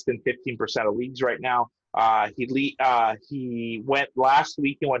rostered in less than 15% of leagues right now. He went last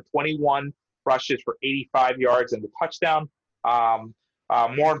week. He went 21 rushes for 85 yards and a touchdown.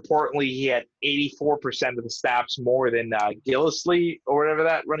 More importantly, he had 84% of the snaps more than Gillislee or whatever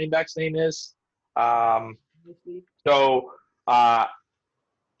that running back's name is.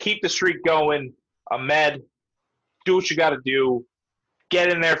 Keep the streak going. Ahmed, do what you got to do. Get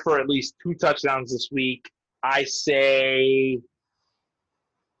in there for at least 2 touchdowns this week. I say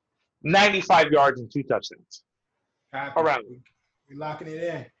 95 yards and 2 touchdowns. Around. We're locking it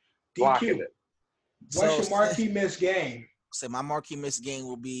in. DQ. What's your marquee miss game? So my marquee miss game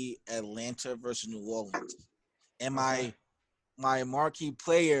will be Atlanta versus New Orleans. And my marquee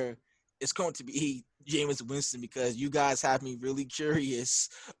player is going to be Jameis Winston, because you guys have me really curious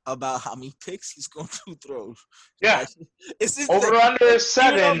about how many picks he's going to throw. Yeah. Over under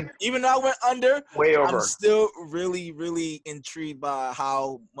 7. Even though I went under, way over. I'm still really, really intrigued by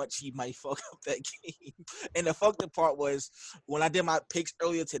how much he might fuck up that game. And the fucked up part was when I did my picks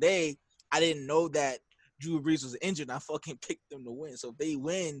earlier today, I didn't know that Drew Brees was injured, and I fucking picked them to win. So if they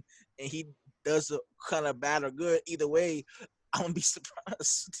win and he does kind of bad or good, either way, I'm going to be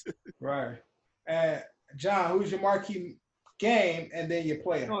surprised. Right. John, who's your marquee game and then your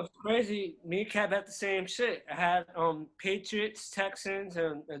player? Oh, it's crazy. Me and Cap had the same shit. I had Patriots, Texans,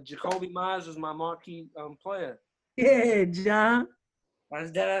 and Jacoby Myers was my marquee player. Yeah, John.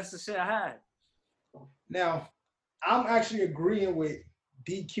 That's the shit I had. Now, I'm actually agreeing with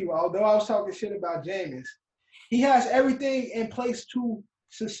DQ. Although I was talking shit about Jameis, he has everything in place to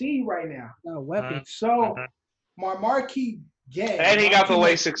succeed right now. Weapon. So my marquee game. And he got the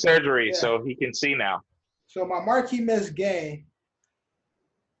LASIK surgery, so he can see now. So my marquee miss game,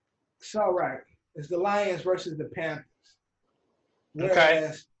 it's all right. It's the Lions versus the Panthers.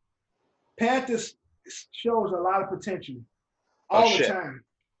 Whereas Panthers shows a lot of potential all the time.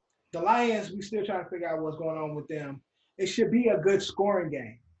 The Lions, we still trying to figure out what's going on with them. It should be a good scoring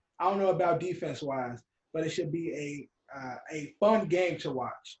game. I don't know about defense-wise, but it should be a fun game to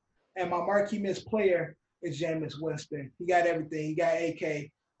watch. And my marquee miss player is Jameis Winston. He got everything. He got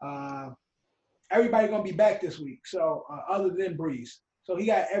AK. Everybody going to be back this week, so other than Brees. So he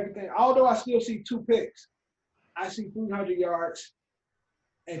got everything. Although I still see 2 picks. I see 300 yards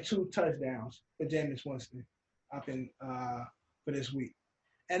and 2 touchdowns for Jameis Winston up in for this week.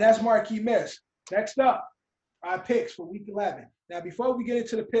 And that's marquee miss. Next up, our picks for week 11. Now, before we get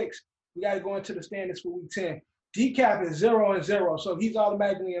into the picks, we got to go into the standings for week 10. DCap is 0-0, so he's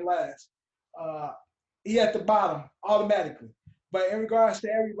automatically in last. He at the bottom automatically. But in regards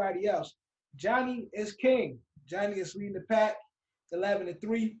to everybody else, Johnny is king. Johnny is leading the pack,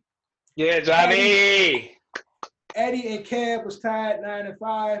 11-3. Yeah, Johnny. Eddie and Kev was tied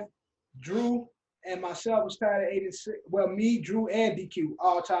 9-5. Drew and myself was tied at 8-6. Well, me, Drew, and DQ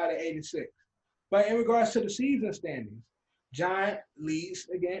all tied at 8-6. But in regards to the season standings, John leads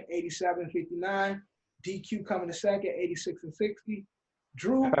again, 87-59. DQ coming to second, 86-60.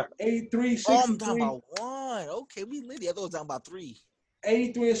 Drew, 83-63. Oh, I'm down by 1. Okay, we lit. I thought it was down by 3.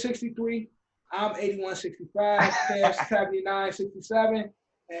 83-63. I'm 81-65. Kev 79-67. And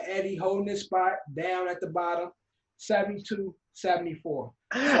Eddie holding his spot down at the bottom, 72-74. So,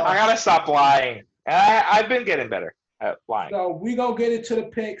 I gotta stop lying. I've been getting better at lying. So we're gonna get into the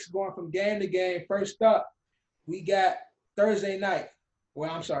picks going from game to game. First up, we got Thursday night.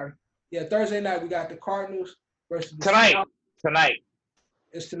 Well, I'm sorry. Yeah, Thursday night we got the Cardinals versus the Tonight.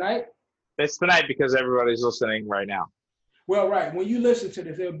 It's tonight? It's tonight because everybody's listening right now. Well, right. When you listen to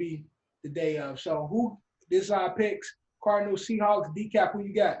this, it'll be the day of. So this is our picks. Cardinals, Seahawks, decap. Who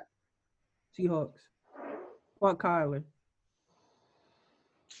you got? Seahawks. Fuck Kyler.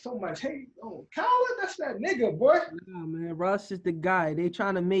 So much hate. Oh, Kyler, that's that nigga, boy. Nah, man. Russ is the guy. They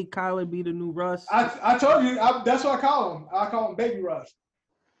trying to make Kyler be the new Russ. I told you. That's what I call him. I call him Baby Russ.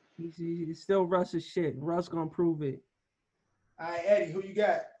 He's still Russ's shit. Russ gonna prove it. All right, Eddie, who you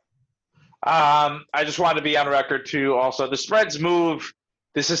got? I just wanted to be on record too. Also, the spreads move.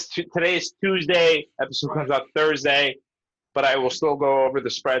 Today's Tuesday. Episode comes out Thursday, but I will still go over the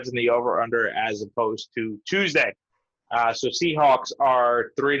spreads and the over/under as opposed to Tuesday. So Seahawks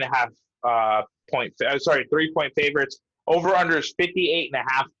are 3.5 3-point favorites. Over/under is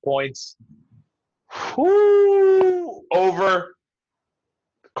 58.5 points. Whoo! Over.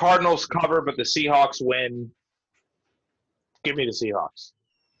 Cardinals cover, but the Seahawks win. Give me the Seahawks.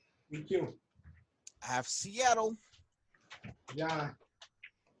 Thank you. I have Seattle. John.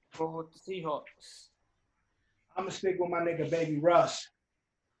 Go with the Seahawks. I'm going to stick with my nigga Baby Russ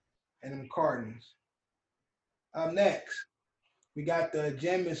and them Cardinals. Up next, we got the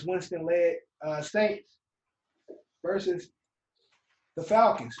Jameis Winston-led Saints versus the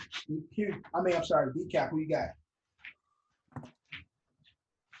Falcons. Decap, who you got?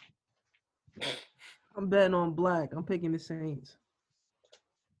 I'm betting on black. I'm picking the Saints.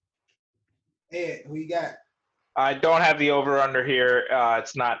 Ed, who you got? I don't have the over/under here.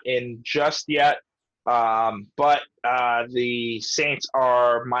 It's not in just yet. But the Saints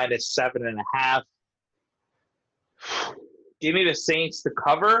are -7.5. Give me the Saints to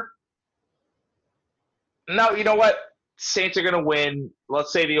cover. No, you know what? Saints are going to win.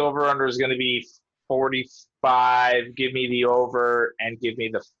 Let's say the over/under is going to be 45. Give me the over and give me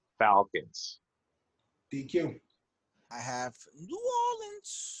the Falcons. DQ. I have New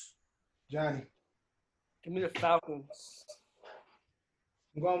Orleans. Johnny. Give me the Falcons.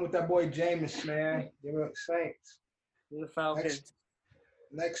 I'm going with that boy Jameis, man. Give me the Saints. Give me the Falcons.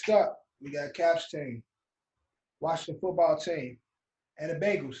 Next up, we got Cap's team. Washington football team. And the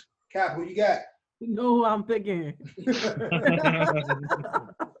Bengals. Cap, who you got? You know who I'm picking.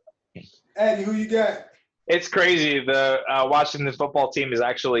 Eddie, who you got? It's crazy. The Washington football team is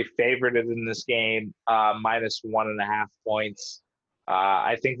actually favored in this game, -1.5 points.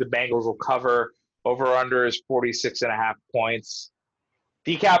 I think the Bengals will cover. Over/under is 46.5 points.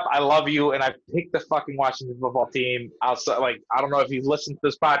 Decap, I love you, and I picked the fucking Washington football team outside. Like, I don't know if you've listened to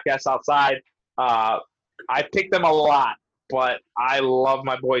this podcast outside. I picked them a lot, but I love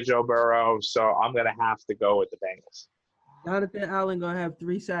my boy Joe Burrow, so I'm gonna have to go with the Bengals. Jonathan Allen gonna have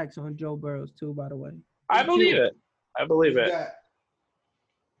 3 sacks on Joe Burrows too, by the way. I believe it. I believe it.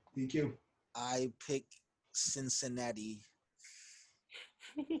 DQ. I pick Cincinnati.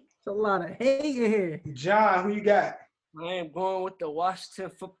 It's a lot of hate in here. John, who you got? I am going with the Washington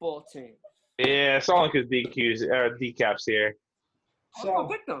football team. Yeah, it's only because Decap's here. I'm going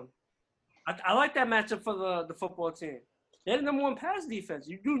to pick them. I like that matchup for the football team. They're the number 1 pass defense.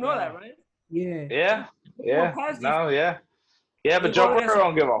 You do know that, right? Yeah. Yeah. No, yeah. Yeah, but Joe Burrow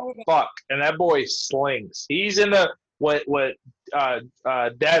don't give a fuck. And that boy slings. He's in the what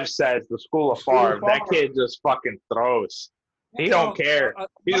Dev says, the school of Favre. That kid just fucking throws. He don't care.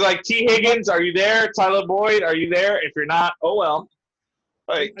 He's like, T. Higgins, are you there? Tyler Boyd, are you there? If you're not, oh well.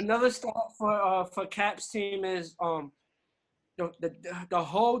 Like, another stat for Cap's team is the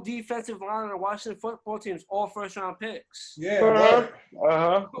whole defensive line of the Washington football team is all first-round picks. Yeah.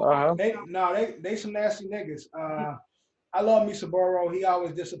 They some nasty niggas. I love me some Burrow. He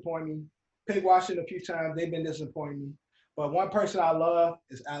always disappoint me. Picked Washington a few times. They've been disappointing me. But one person I love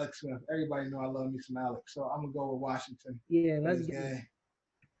is Alex Smith. Everybody know I love me some Alex. So I'm going to go with Washington. Yeah, let's get it.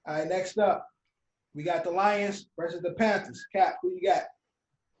 All right, next up, we got the Lions versus the Panthers. Cap, who you got?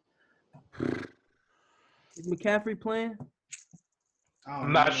 Is McCaffrey playing?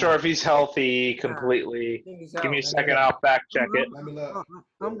 I'm not sure if he's healthy completely. Give me a second. I'll fact check it. Let me look.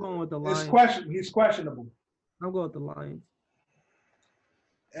 I'm going with the Lions. He's questionable. I'm going with the Lions.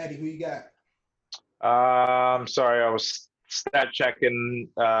 Eddie, who you got? Sorry, I was stat checking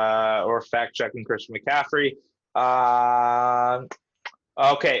or fact checking Christian McCaffrey.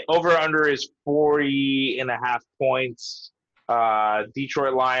 Okay, over under is 40.5 points.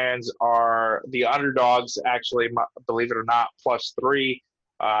 Detroit Lions are the underdogs, actually, believe it or not, +3.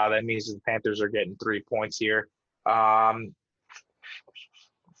 That means the Panthers are getting 3 points here.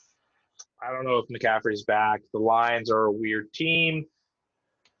 I don't know if McCaffrey's back. The Lions are a weird team.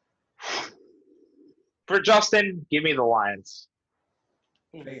 For Justin, give me the Lions.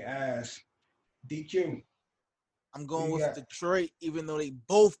 They ass. DQ. I'm going with Detroit, even though they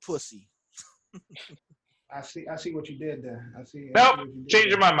both pussy. I see what you did there. Nope,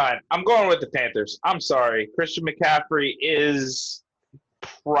 changing my mind. I'm going with the Panthers. I'm sorry. Christian McCaffrey is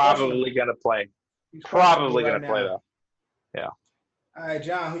probably going to play. He's probably going to play, though. Yeah. All right,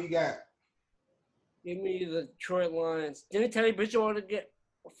 John, who you got? Give me the Detroit Lions. Didn't Teddy Bridgewater get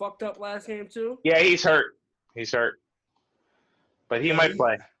fucked up last game, too? Yeah, he's hurt. But he might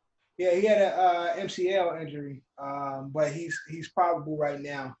play. Yeah, he had a MCL injury, but he's probable right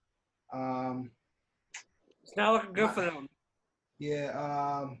now. It's not looking good for them.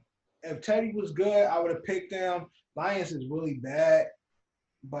 Yeah, if Teddy was good, I would have picked them. Lions is really bad,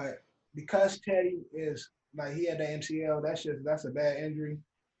 but because Teddy is like he had the MCL, that's a bad injury.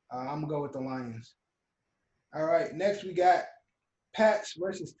 I'm gonna go with the Lions. All right, next we got Pats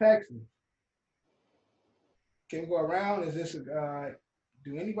versus Texans. Can we go around? Is this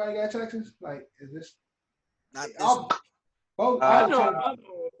do anybody got Texans? Like, is this? Not this one.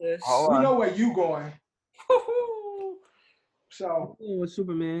 We know where you going. So with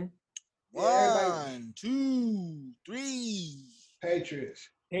Superman. 1, 2, 3. Patriots.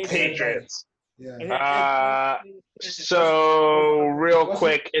 Yeah. So real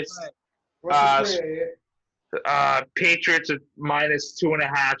quick, it's Patriots at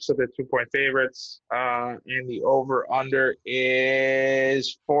 -2.5, so they're 2-point favorites. And the over/under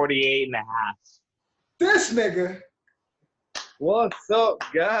is 48.5. This nigga. What's up,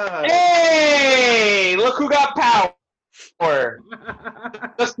 guys? Hey, look who got power.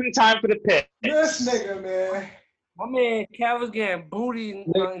 Just in time for the pick. This nigga, man. My man Cal was getting booty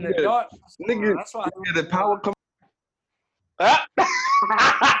in the dark. Nigga, that's why the power come.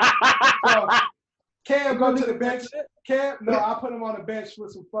 So, Cam go to the bench. Cam, no, I put him on the bench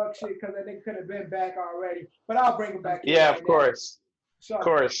with some fuck shit because I think could have been back already. But I'll bring him back. Yeah, of course. So, of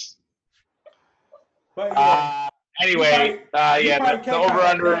course. But yeah. Anyway, the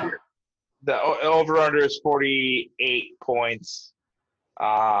over/under is 48 points.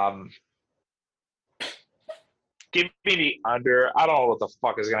 Give me the under. I don't know what the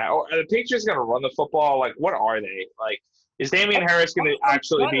fuck is gonna. Are the Patriots gonna run the football? Like, what are they? Like, is Damian Harris gonna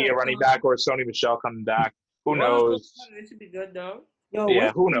actually be a running back, or is Sony Michel coming back? Who knows? It should be good though.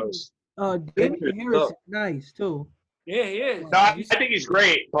 Yeah, who knows? Damian Harris is nice too. Yeah, he is. No, I think he's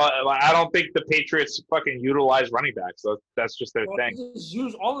great, but like, I don't think the Patriots fucking utilize running backs. So that's just their thing. Just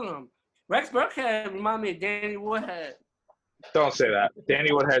use all of them. Rex Burkhead remind me of Danny Woodhead. Don't say that.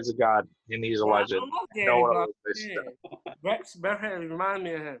 Danny Woodhead's a god, and he's a legend. Rex Burkhead remind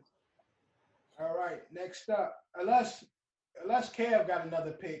me of him. All right, next up, unless Kev got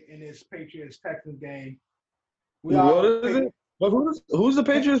another pick in this Patriots-Texans game. What is it? But who's the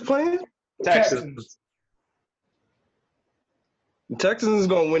Patriots playing? Texans. The Texans is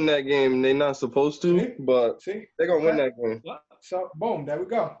gonna win that game. They're not supposed to, but they're gonna win that game. So boom, there we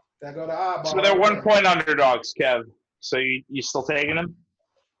go. There go the eyeball. So they're 1-point underdogs, Kev. So you still taking them?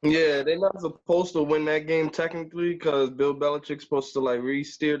 Yeah, they're not supposed to win that game technically because Bill Belichick's supposed to like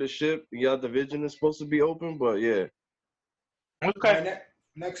re-steer the ship. Your division is supposed to be open, but yeah. Okay. Right,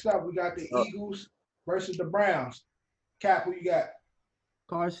 next up, we got the Eagles versus the Browns. Cap, who you got?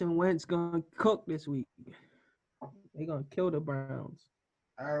 Carson Wentz gonna cook this week. They gonna kill the Browns.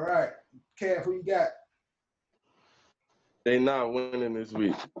 All right, Cap, who you got? They not winning this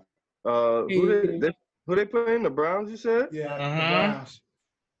week. Who they playing? The Browns, you said? Yeah, the Browns.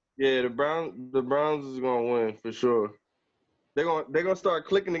 Yeah, the Browns is gonna win for sure. They're gonna start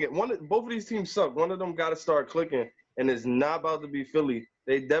clicking again. Both of these teams suck. One of them got to start clicking, and it's not about to be Philly.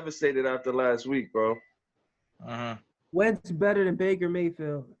 They devastated after last week, bro. Wentz better than Baker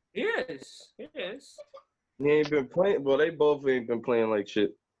Mayfield. He is. He ain't been playing. Well, they both ain't been playing like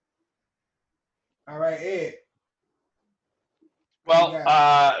shit. All right, Ed. Well,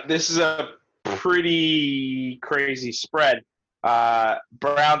 this is a pretty crazy spread.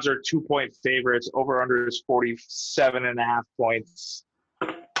 Browns are 2-point favorites. Over/under is 47.5 points.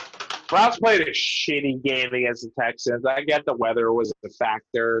 Browns played a shitty game against the Texans. I get the weather was a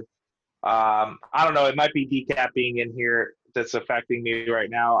factor. I don't know. It might be decap being in here that's affecting me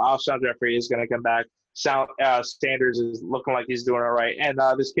right now. Alshon Jeffrey is going to come back. Sanders is looking like he's doing all right. And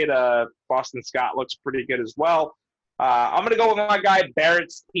this kid, Boston Scott, looks pretty good as well. I'm going to go with my guy,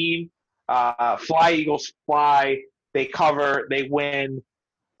 Barrett's team. Fly, Eagles, fly. They cover. They win.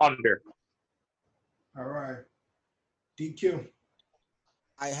 Under. All right. DQ.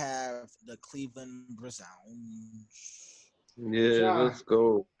 I have the Cleveland Browns. Yeah, John. Let's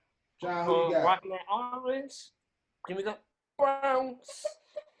go. John, who you got? Rocking that orange. Give me the Browns.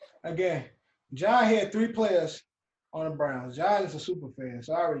 Again, John had 3 players on the Browns. John is a super fan,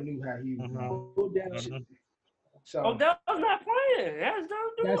 so I already knew how he was going. So Odell's not playing.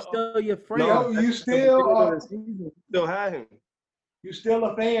 That's still your friend. No, you still still have him. You still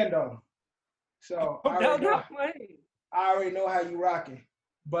a fan though. So Odell's not playing. I already know how you rocking.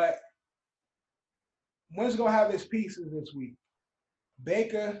 But Wentz gonna have his pieces this week.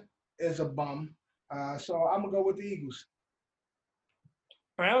 Baker is a bum. So I'm gonna go with the Eagles.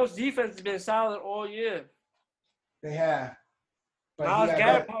 Browns defense has been solid all year. They have. But Miles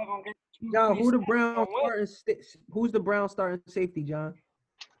Garrett probably gonna get John, who's the Brown starting safety, John?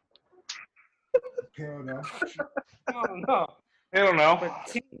 Hell no. I don't know. I don't know.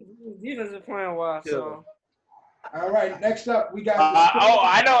 But defense is playing well, so. All right, next up we got.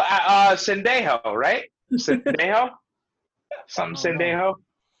 I know. Sendejo, right? Sendejo? Something Sendejo?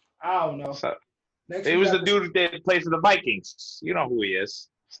 I don't know. So, it was the dude that plays for the Vikings. You know who he is.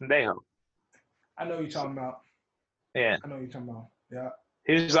 Sendejo. I know you're talking about. Yeah. I know you're talking about. Yeah.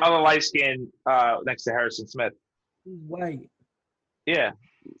 He was on the light skin next to Harrison Smith. He's white. Yeah.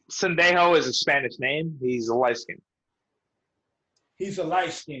 Sendejo is a Spanish name. He's a light skin. He's a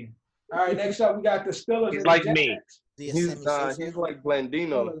light skin. All right, next up we got the Steelers. He's like me. He's like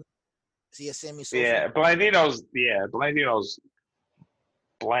Blandino. Is he a Semi-Sosa? Yeah, Blandino's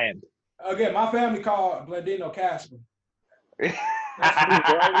bland. Again, my family called Blandino Casper.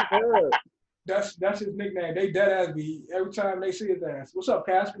 That's his nickname. They dead ass me every time they see his ass. What's up,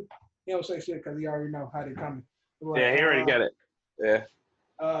 Casper? He don't say shit because he already know how they coming. Like, yeah, he already got it. Yeah.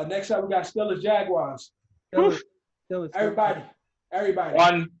 Next up we got Steelers Jaguars. Everybody.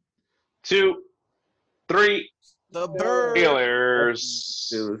 1, 2, 3. The bird.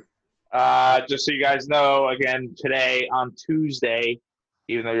 Steelers. Just so you guys know, again, today on Tuesday,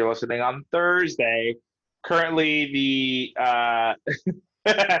 even though you're listening on Thursday, currently the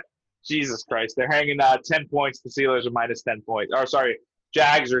Jesus Christ, they're hanging 10 points. The Steelers are minus 10 points. Or sorry,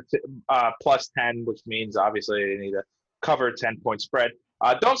 Jags are plus 10, which means obviously they need to cover 10-point spread.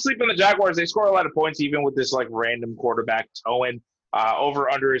 Don't sleep on the Jaguars. They score a lot of points even with this like random quarterback towing. Over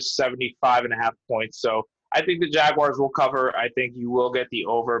under is 75.5 points. So I think the Jaguars will cover. I think you will get the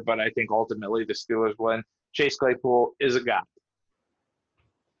over, but I think ultimately the Steelers win. Chase Claypool is a god.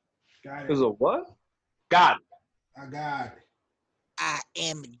 Got it. Is a what? God. I got it. I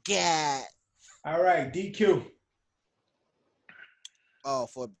am God. All right, DQ. Oh,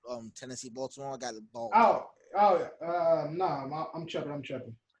 for Tennessee, Baltimore, I got the ball. No, I'm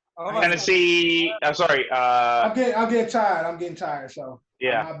tripping. Tennessee. I'm sorry. I'm getting tired. So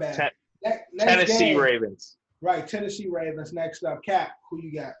yeah. My bad. Tennessee game. Ravens. Right, Tennessee Ravens. Next up, Cap. Who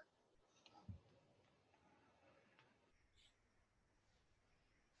you got?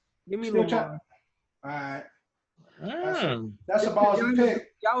 Give me Lamar. All right. Mm. That's a ballsy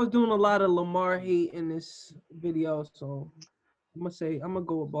pick. Y'all was doing a lot of Lamar hate in this video, so I'm gonna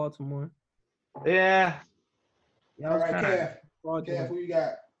go with Baltimore. Yeah. All right, Kev, who you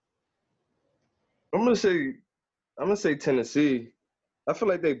got? I'm gonna say Tennessee. I feel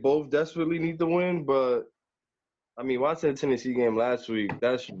like they both desperately need to win, but I mean, watching the Tennessee game last week,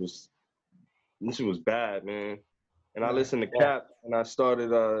 this was bad, man. And I listened to Cap, and I started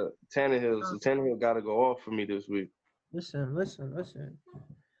Tannehill. So Tannehill got to go off for me this week. Listen.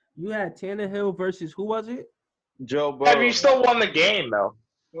 You had Tannehill versus who was it? Joe Burrow. Have you still won the game though?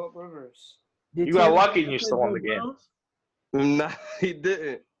 Philip Rivers. You got lucky and you still won the game. Nah, he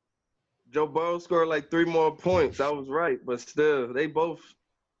didn't. Joe Burrow scored like 3 more points. I was right, but still, they both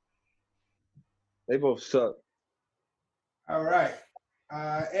suck. All right,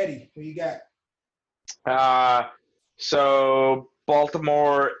 Eddie, who you got? So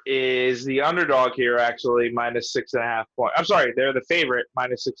Baltimore is the underdog here, actually, minus 6.5 points. I'm sorry, they're the favorite,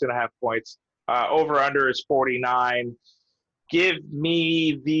 minus 6.5 points. Over under is 49. Give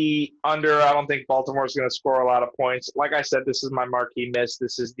me the under. I don't think Baltimore's going to score a lot of points. Like I said, this is my marquee miss.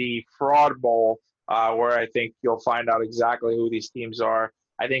 This is the Fraud Bowl, where I think you'll find out exactly who these teams are.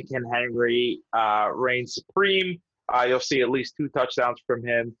 I think Ken Henry reigns supreme. You'll see at least 2 touchdowns from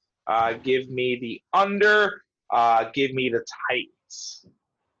him. Give me the under. Give me the Titans.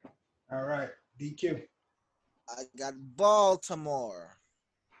 All right, DQ. I got Baltimore.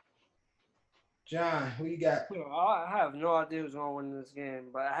 John, who you got? I have no idea who's going to win this game,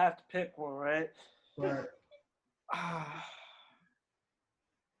 but I have to pick one, right? Right.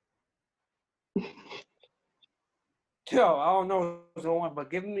 Yo, I don't know who's going to win, but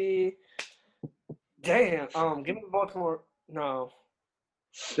give me Baltimore. No.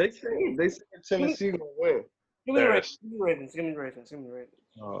 They say Tennessee gonna win. Give me the Ravens.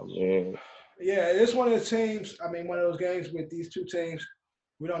 Oh man. Yeah, it's one of the teams. I mean, one of those games with these two teams.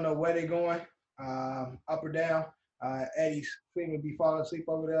 We don't know where they're going, up or down. Eddie's seeming to be falling asleep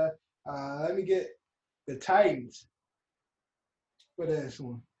over there. Let me get the Titans for this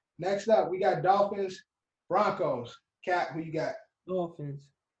one. Next up, we got Dolphins, Broncos. Cap, who you got? Dolphins.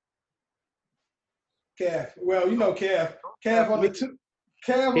 Kev. Well, you know Kev. Kev on the two.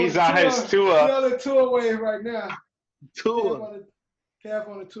 Kev He's on his Tua. He's on the tour wave right now. Tua. Kev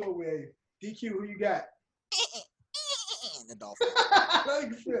on the tour wave. DQ, who you got? The Dolphins. Like I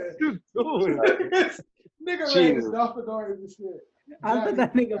said. Nigga Jesus. ran his Dolphins already this shit. I thought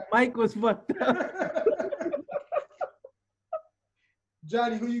that nigga Mike was fucked up.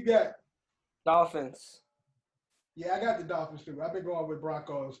 Johnny, who you got? Dolphins. Yeah, I got the Dolphins too. I've been going with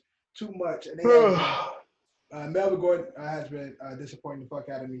Broncos too much. And they Melvin Gordon has been disappointing the fuck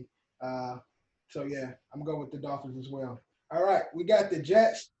out of me. So, yeah, I'm going with the Dolphins as well. All right, we got the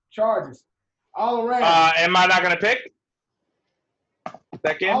Jets, Chargers, all around. Am I not going to pick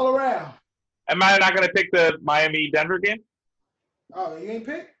that game? All around. Am I not going to pick the Miami-Denver game? Oh, you ain't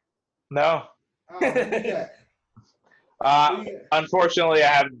pick? No. Oh, who you got? Unfortunately, I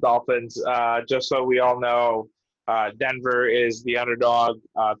have the Dolphins. Just so we all know, Denver is the underdog,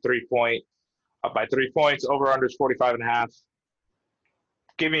 3 point, up by 3 points. Over/under is 45.5.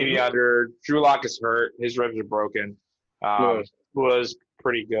 Give me the under. Drew Lock is hurt. His ribs are broken. Was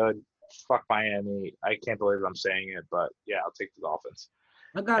pretty good. Fuck Miami. I can't believe I'm saying it, but yeah, I'll take the Dolphins.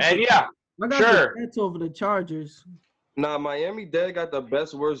 I got sure. the Jets over the Chargers. Nah, Miami-Dade got the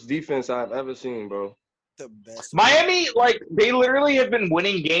worst defense I've ever seen, bro. The best. Miami, they literally have been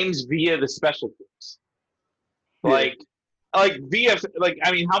winning games via the special teams. How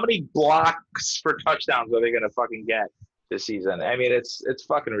many blocks for touchdowns are they gonna fucking get this season? I mean, it's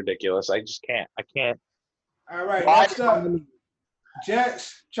fucking ridiculous. I just can't. I can't. All right, next up,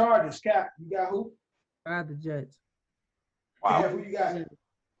 Jets, Chargers. Cap, you got who? I got the Jets. Wow. Kev, who you got?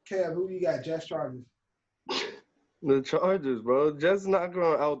 Kev, who you got? Jets, Chargers. The Chargers, bro. Jets not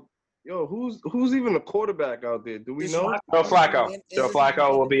going out. Yo, who's even a quarterback out there? Do we know? Joe Flacco. Joe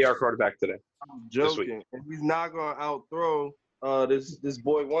Flacco will be our quarterback today. I'm joking. And he's not going to outthrow this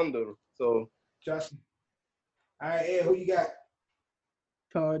boy Wonder. So Justin. All right, Ed, who you got?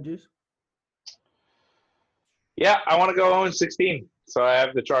 Chargers. Yeah, I want to go 0-16. So I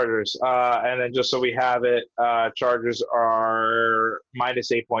have the Chargers. And then just so we have it, Chargers are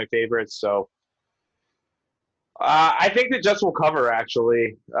minus 8 point favorites. So I think the Jets will cover,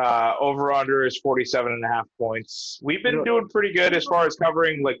 actually. Over/under is 47.5 points. We've been doing pretty good as far as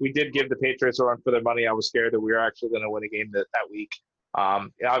covering. Like, we did give the Patriots a run for their money. I was scared that we were actually going to win a game that week.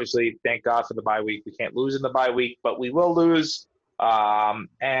 Obviously, thank God for the bye week. We can't lose in the bye week, but we will lose.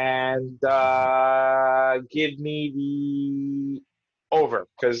 Give me the over,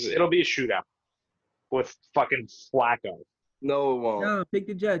 because it'll be a shootout with fucking Flacco. No, it won't. John, pick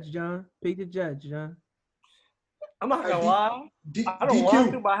the Jets, John. Pick the Jets, John. I'm not gonna lie. I don't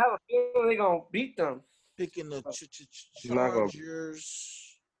want to, but I have a feeling they're gonna beat them. Picking the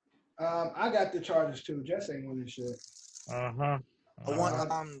Chargers. I got the Chargers too. Jets ain't winning shit. I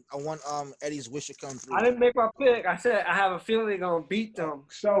want Eddie's wish to come through. I didn't make my pick. I said I have a feeling they're gonna beat them.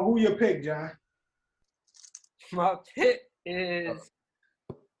 So who your pick, John? My pick is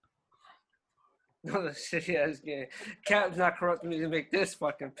no shit ass game. Cap's not corrupting me to make this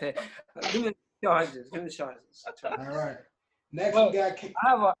fucking pick. Give me the Chargers. Give me the Chargers. All right. Next we got.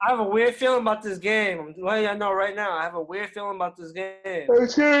 I have a weird feeling about this game. I'm letting y'all know right now. I have a weird feeling about this game.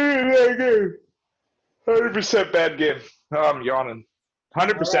 It's gonna be a bad game. 100% bad game. I'm yawning.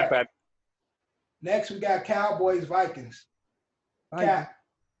 100% bad. Next we got Cowboys, Vikings. Cap.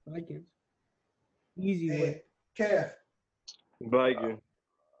 Vikings. Easy way. Kev. Viking.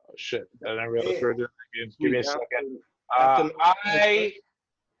 Oh, shit. I didn't realize we were doing that game. Give me a second. I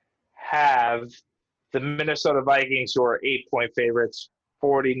have the Minnesota Vikings, who are 8 point favorites,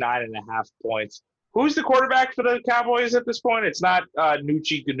 49.5 points. Who's the quarterback for the Cowboys at this point? It's not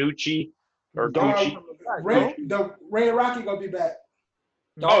Ganucci or Gucci. Ray Rocky gonna be back.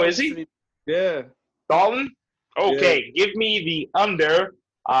 Oh, is he? Yeah. Dalton? Okay, Give me the under.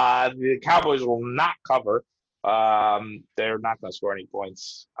 The Cowboys will not cover. They're not going to score any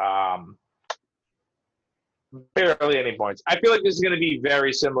points. Barely any points. I feel like this is going to be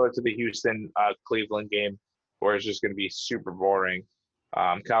very similar to the Houston-Cleveland game, where it's just going to be super boring.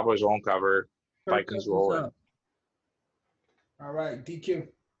 Cowboys won't cover. Vikings will win. All right, DQ.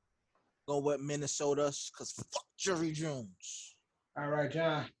 Go with Minnesota, because fuck Jerry Jones. All right,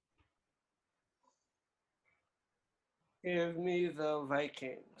 John. Give me the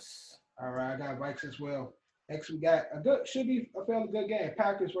Vikings. All right, I got Vikes as well. Next, we got should be a fairly good game.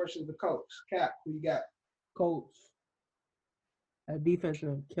 Packers versus the Colts. Cap, who you got? Colts. That defense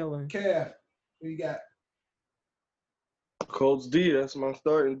is killing. Kev, who you got? Colts D. That's my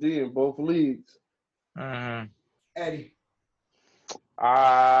starting D in both leagues. Eddie.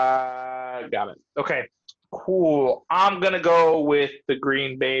 Got it. Okay, cool. I'm going to go with the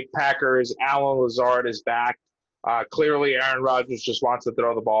Green Bay Packers. Alan Lazard is back. Clearly, Aaron Rodgers just wants to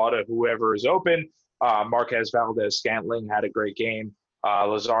throw the ball to whoever is open. Marquez Valdez-Scantling had a great game.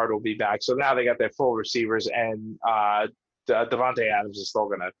 Lazard will be back. So now they got their full receivers, and Devontae Adams is still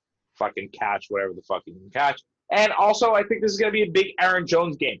going to fucking catch whatever the fuck he can catch. And also, I think this is going to be a big Aaron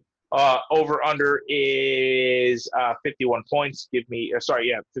Jones game. Over-under is 51 points.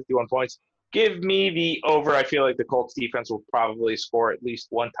 51 points. Give me the over. I feel like the Colts defense will probably score at least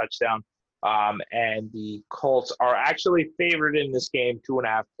one touchdown. And the Colts are actually favored in this game,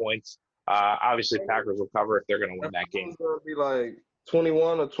 2.5 points. Obviously, Packers will cover if they're going to win that game. It's going to be like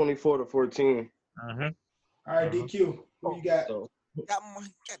 21 or 24-14. All right, DQ. Who you got? Got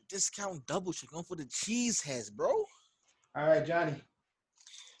discount double check on for the cheese heads, bro. All right, Johnny.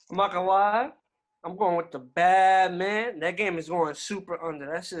 I'm not gonna lie. I'm going with the bad man. That game is going super under.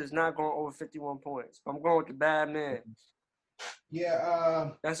 That shit is not going over 51 points. I'm going with the bad man. Yeah.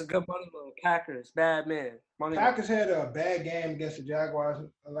 That's a good money line. Packers, bad man. Packers had a bad game against the Jaguars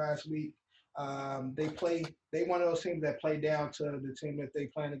last week. They one of those teams that play down to the team that they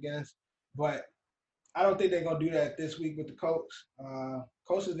playing against. But I don't think they're gonna do that this week with the Colts.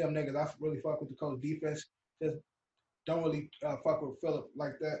 Colts is them niggas. I really fuck with the Colts defense. Just don't really fuck with Phillip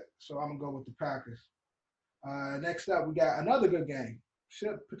like that. So I'm gonna go with the Packers. Next up, we got another good game.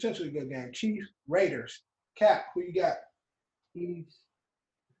 Potentially good game. Chiefs, Raiders. Cap, who you got? Chiefs.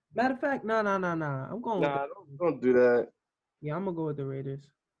 Matter of fact, no. I'm going. Nah, don't do that. Yeah, I'm gonna go with the Raiders.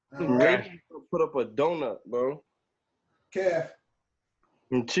 Raiders put up a donut, bro. Kev.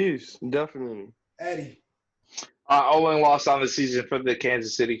 And Chiefs, definitely. Eddie. Only loss on the season for the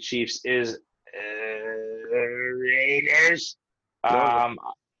Kansas City Chiefs is Raiders. I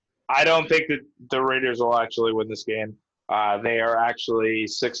don't think that the Raiders will actually win this game. They are actually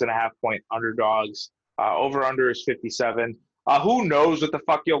 6.5 point underdogs. Over-under is 57. Who knows what the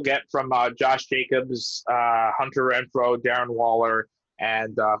fuck you'll get from Josh Jacobs, Hunter Renfrow, Darren Waller,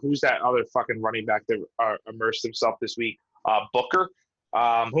 and who's that other fucking running back that immersed himself this week? Booker.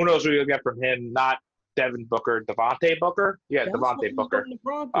 Who knows what you'll get from him? Not Devin Booker, Devontae Booker. Yeah, Devontae Booker.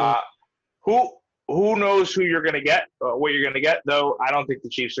 Who knows who you're gonna get? What you're gonna get, though. I don't think the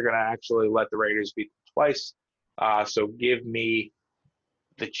Chiefs are gonna actually let the Raiders beat them twice. So give me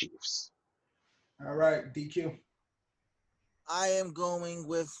the Chiefs. All right, DQ. I am going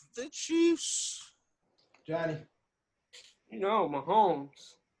with the Chiefs. Johnny.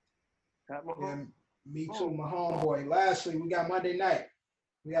 Mahomes. Got Mahomes. Yeah, me too, my homeboy. Lastly, we got Monday night.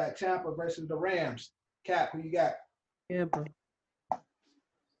 We got Tampa versus the Rams. Cap, who you got? Tampa.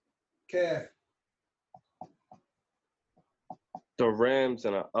 Kev. The Rams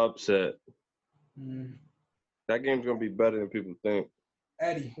and an upset. That game's gonna be better than people think.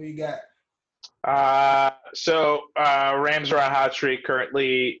 Eddie, who you got? Rams are on hot streak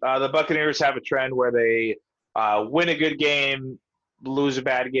currently. The Buccaneers have a trend where they win a good game, lose a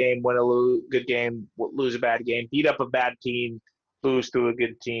bad game, win a good game, lose a bad game, beat up a bad team, lose to a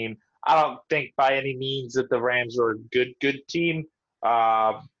good team. I don't think by any means that the Rams are a good team.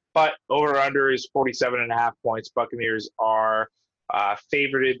 But over-under is 47.5 points. Buccaneers are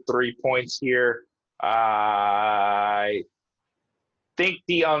favorited 3 points here. I think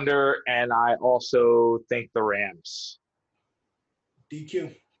the under, and I also think the Rams.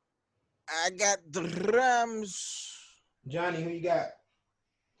 DQ. I got the Rams. Johnny, who you got?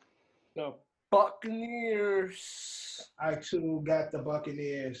 The Buccaneers. I, too, got the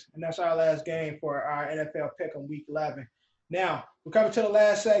Buccaneers. And that's our last game for our NFL Pick'em Week 11. Now, we're coming to the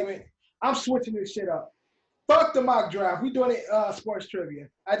last segment. I'm switching this shit up. Fuck the mock draft. We're doing it sports trivia.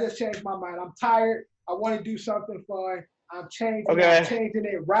 I just changed my mind. I'm tired. I want to do something fun. I'm changing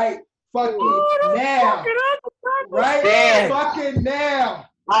it right fucking now. Right fucking now.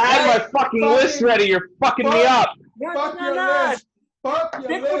 I had my fucking list ready. You're fucking me up. Fuck your list. Fuck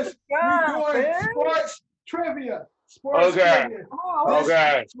your list. We're doing sports trivia. Sports trivia.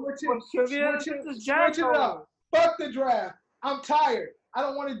 Okay. Switch it up. Fuck the draft. I'm tired. I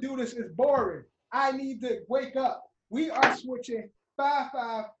don't want to do this. It's boring. I need to wake up. We are switching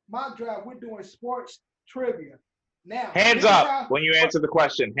 5-5 mock draft. We're doing sports trivia. Now, hands up when you answer the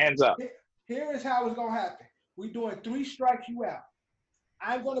question. Hands up. Here is how it's going to happen. We're doing 3 strikes you out.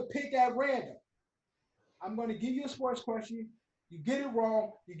 I'm going to pick at random. I'm going to give you a sports question. You get it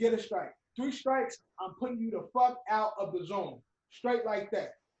wrong, you get a strike. 3 strikes, I'm putting you the fuck out of the zone. Straight like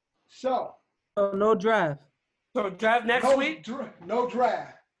that. So no draft. So draft next week? No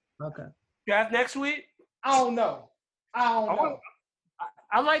draft. Okay. Draft next week? I don't know.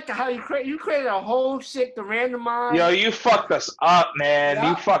 I like how you created a whole shit to randomize. Yo, you fucked us up, man. Yeah,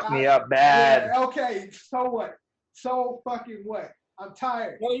 you fucked me up bad. Yeah, okay, so what? So fucking what? I'm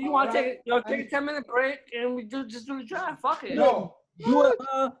tired. Yo, you want to take a 10-minute break and we just do the draft? Fuck it. No.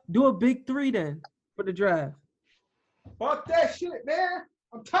 Do a big 3 then for the draft. Fuck that shit, man.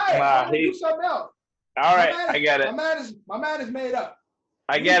 I'm tired. Nah, I want to do something else. All right, I get it. My mind is made up.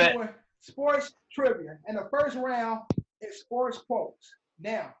 I get it. Sports trivia. And the first round is sports quotes.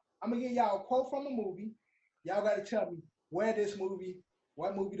 Now, I'm going to give y'all a quote from a movie. Y'all got to tell me what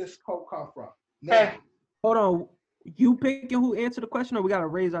movie this quote come from. Now, hold on. You picking who answered the question, or we got to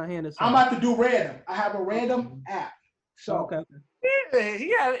raise our hand or something? I'm about to do random. I have a random app. So, okay.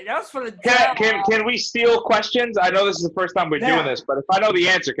 Yeah, that was for the can we steal questions? I know this is the first time we're doing this, but if I know the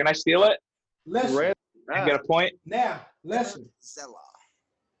answer, can I steal it? Listen. And get a point? Now, listen.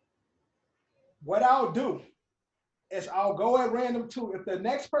 What I'll do is I'll go at random too. If the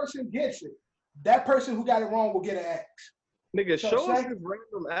next person gets it, that person who got it wrong will get an X. Nigga, show us this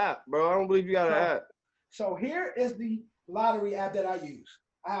random app, bro. I don't believe you got an app. So here is the lottery app that I use.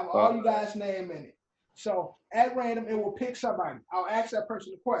 I have all you guys' name in it. So at random, it will pick somebody. I'll ask that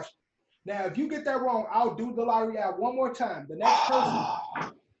person a question. Now, if you get that wrong, I'll do the lottery app one more time. The next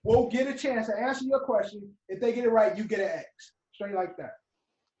person will get a chance to answer your question. If they get it right, you get an X. Straight like that.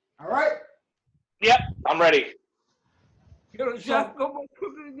 All right? Yep, I'm ready. Yo, Jeff, go more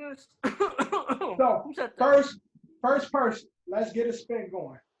quickly than this. So, first person, let's get a spin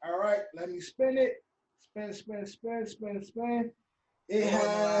going. All right, let me spin it. Spin. It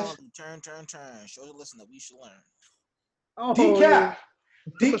has turn. Show the listener we should learn. Oh, Decap.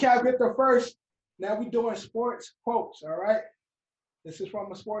 Decap get the first. Now we doing sports quotes. All right. This is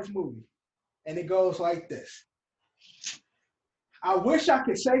from a sports movie, and it goes like this. I wish I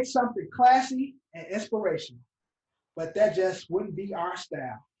could say something classy and inspirational, but that just wouldn't be our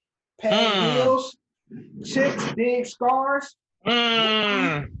style. Paying bills, chicks dig scars,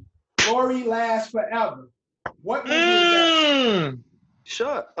 glory lasts forever. What movie is that?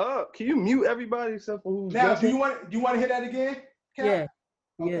 Shut up. Can you mute everybody except for who's Now, do you want to hear that again, Cap? Yeah.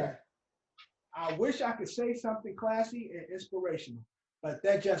 Okay. Yeah. I wish I could say something classy and inspirational, but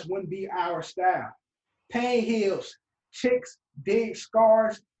that just wouldn't be our style. Pain heals, chicks dig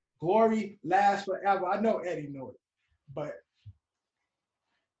scars, glory lasts forever. I know Eddie knows it, but.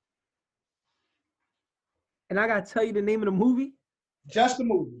 And I got to tell you the name of the movie? Just the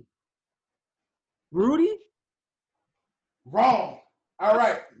movie. Rudy? Wrong. All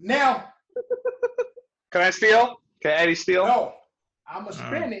right. Now. Can I steal? Can Eddie steal? No. I'm going to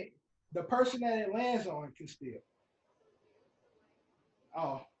spin it. The person that it lands on can steal.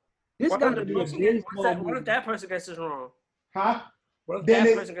 Oh. This got to be a baseball movie. What if that person gets this wrong? Huh? What if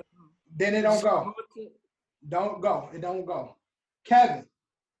that person gets it wrong? Then it don't go. Don't go. It don't go. Kevin.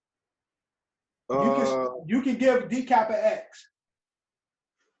 You can give Decap an X.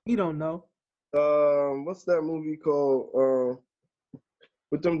 He don't know. What's that movie called?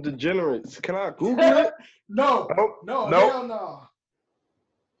 With them degenerates. Can I Google it? No. Hell no.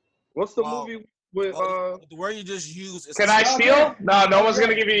 What's the movie with the word you just used is Can I steal? No one's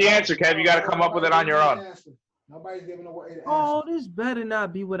gonna give you the answer, Kev. You gotta come up with it on your own. Nobody's giving away the answer. Oh, this better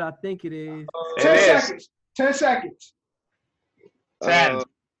not be what I think it is. 10 seconds. 10 seconds. 10,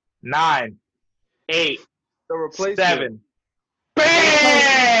 9, 8, The Replacement. 7.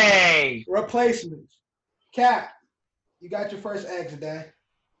 Bang! Replacements. Cap, you got your first X, Dan.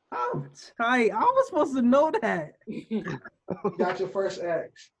 I'm tight. I was supposed to know that. You got your first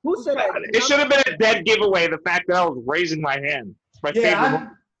X. Who said that? It should have been a dead giveaway. The fact that I was raising my hand. It's my favorite.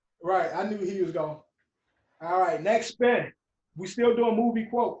 Right. I knew he was going. All right. Next spin. We still doing movie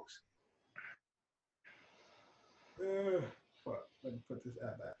quotes. Fuck. Let me put this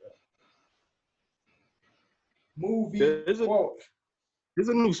app back up. Movie quotes. There's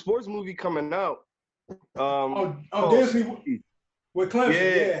a new sports movie coming out. Disney with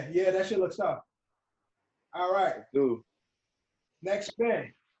Clemson. Yeah, that shit looks tough. All right. Dude. Next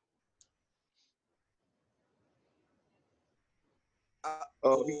spin.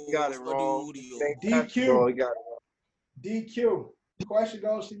 He got it wrong. DQ. Bro, he got it wrong. DQ. The question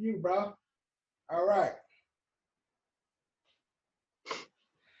goes to you, bro. All right.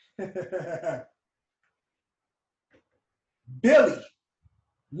 Billy,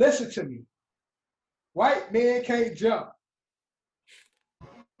 listen to me. White man can't jump.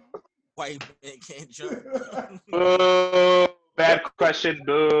 White man can't jump. Boo. Bad question.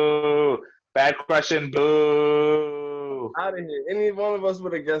 Boo. Bad question. Boo. Out of here. Any one of us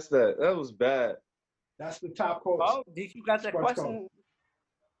would have guessed that. That was bad. That's the top quote. Oh, DQ got that question. Code.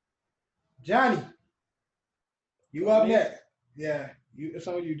 Johnny, you up next. Yeah. It's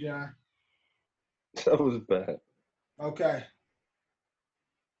on you, John. That was bad. Okay.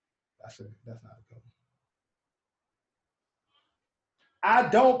 That's not a good one. I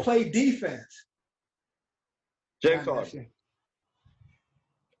don't play defense. James John, Harden.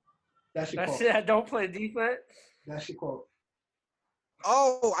 That's your That's quote. it. I don't play defense. That's your quote.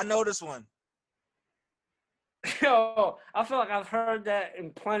 Oh, I know this one. Yo, I feel like I've heard that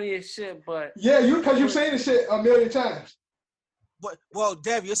in plenty of shit, but Yeah, because you've seen this shit a million times. But well,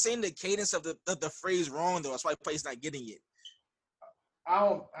 Dev, you're saying the cadence of the phrase wrong though. That's why Play's not getting it. I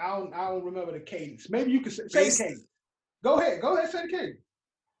don't remember the cadence. Maybe you could say the cadence. Go ahead, say the cadence.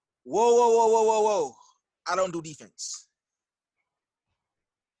 Whoa. I don't do defense.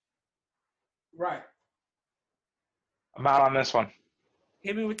 Right. I'm out on this one.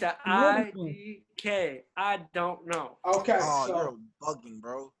 hit me with the IDK. I don't know. Okay. Oh, so, you're bugging,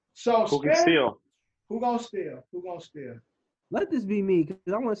 bro. So Who can steal? Who gonna steal? Who gonna steal? Let this be me,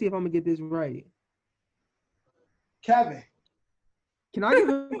 because I want to see if I'm gonna get this right. Kevin. Can I give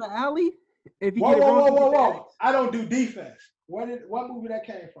him an alley? If he Whoa. I don't do defense. What movie that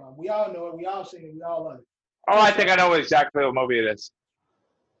came from? We all know it. We all seen it. We all love it. Oh, I think I know exactly what movie it is.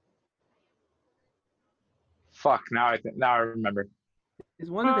 Fuck! Now I remember. Is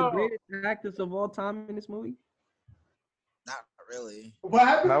one of the greatest actors of all time in this movie? Not really. What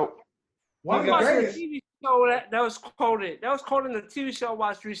happened? Nope. One of the Watched greatest. a TV show that was quoted. That was quoted in the TV show I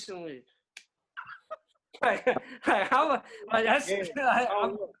watched recently. Like that's.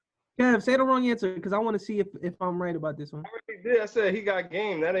 Kev, say the wrong answer because I want to see if I'm right about this one. I already did. I said he got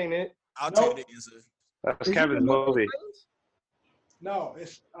game. That ain't it. I'll take the answer. That's Kevin's movie. No,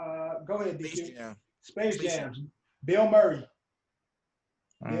 it's go ahead, Space DQ. Jam. Space Jam. Bill Murray.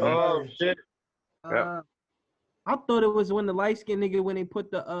 Oh shit. I thought it was when the light skinned nigga when they put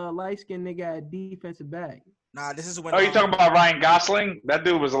the light skinned nigga at defensive back. Nah, this is when. Oh, you talking about Ryan Gosling? That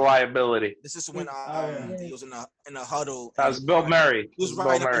dude was a liability. This is when he was in a huddle. That was Bill Murray. He was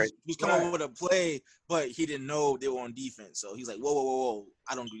coming with a play, but he didn't know they were on defense. So he's like, whoa,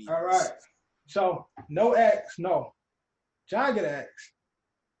 I don't do defense. All right. So no X, no. John get X,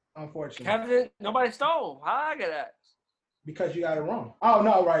 unfortunately. Kevin, nobody stole. How I get that? Because you got it wrong. Oh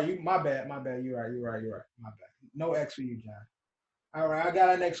no, right. My bad. You're right. My bad. No X for you, John. All right, I got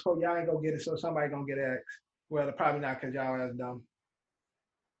our next quote. Y'all ain't gonna get it, so somebody gonna get X. Well, probably not because y'all ass dumb.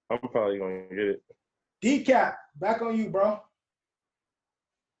 I'm probably gonna get it. Decap, back on you, bro.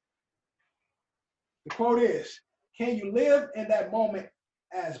 The quote is, can you live in that moment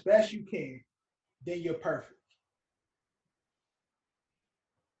as best you can, then you're perfect.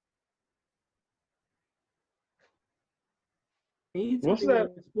 What's that?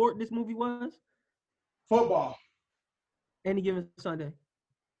 What sport this movie was? Football. Any given Sunday.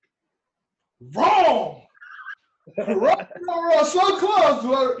 Wrong. Wrong. So close,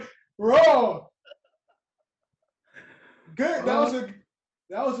 but wrong. Good. That was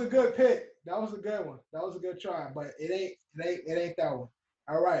a good pick. That was a good one. That was a good try, but it ain't that one.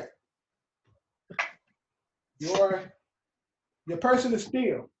 All right. Your person to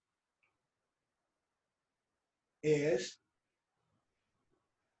steal is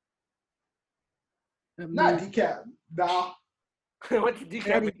not Decap. No. What the Decap?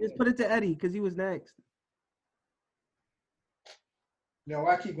 Eddie, just put it to Eddie because he was next. No,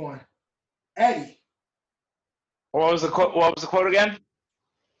 I keep going. Eddie. What was the quote again?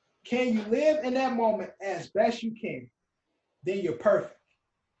 Can you live in that moment as best you can? Then you're perfect.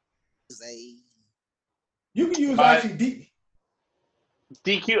 You can use actually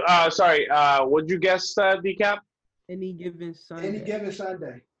DQ. Sorry. What'd you guess, Decap? Any given Sunday. Any given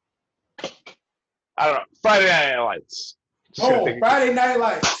Sunday. I don't know. Friday Night Lights. Friday Night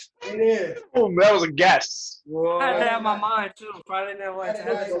Lights. It is. Boom, that was a guess. I had that in my mind too. Friday Night Lights.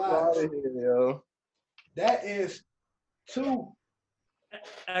 That is 2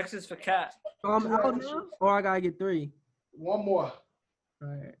 X's for cat. So I'm out now, or I gotta get 3. One more. All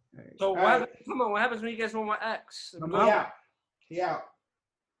right. So what happens when you get one more X? He out.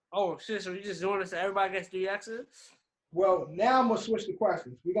 Oh shit! So you just doing this so everybody gets 3 X's? Well, now I'm gonna switch the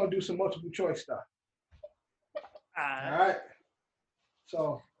questions. We're gonna do some multiple choice stuff. All right.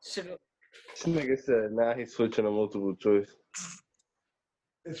 So this nigga said now he's switching to multiple choice.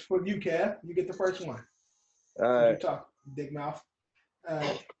 It's for you, Kev. You get the first one. All right. You talk, dick mouth.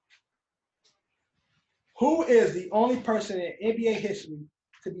 Who is the only person in NBA history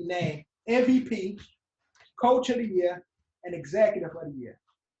to be named MVP, Coach of the Year, and Executive of the Year?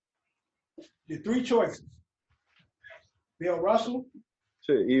 Your 3 choices. Bill Russell.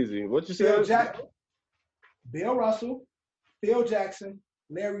 Shit, easy. What you said? Bill Russell, Phil Jackson,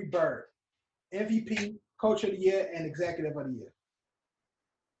 Larry Bird. MVP, Coach of the Year, and Executive of the Year.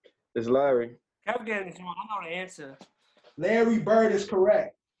 It's Larry. Kev getting this one. I know the answer. Larry Bird is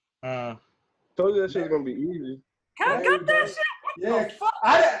correct. Told you that shit was gonna be easy. Kev got that shit. Yeah,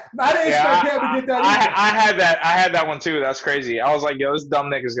 I didn't expect Kev to get that either. I had that one too. That's crazy. I was like, yo, this dumb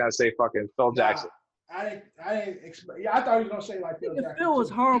nigga's gonna say fucking Phil Jackson. I didn't expect. Yeah, I thought he was gonna say like Phil Jackson. Phil was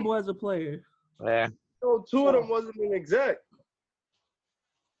horrible as a player. Yeah. So two of them wasn't an exact.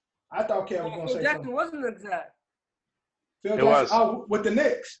 I thought Kev was gonna say Jackson something. wasn't exact. Phil It Jackson, was. oh, with the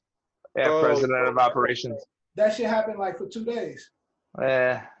Knicks. Yeah, president of operations. That shit happened like for 2 days.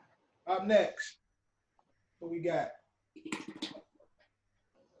 Yeah. Up next, what we got?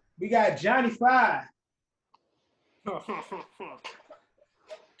 We got Johnny 5.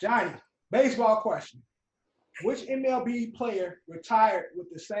 Johnny, baseball question. Which MLB player retired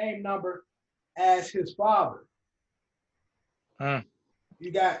with the same number as his father?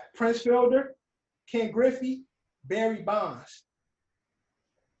 You got Prince Fielder, Ken Griffey, Barry Bonds.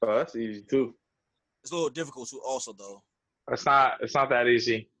 Oh, that's easy too. It's a little difficult too, also though. It's not that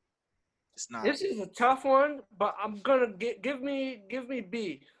easy. It's not. This is a tough one, but I'm gonna give me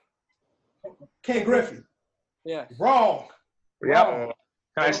B. Ken Griffey. Yeah. Wrong. Yep. Wrong.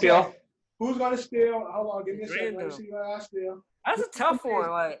 Can I steal? Who's gonna steal? Hold on, give me a second. Let me Random. see what I steal. That's a tough one.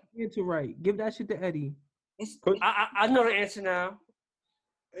 Like Answer right. Give that shit to Eddie. I know the answer now.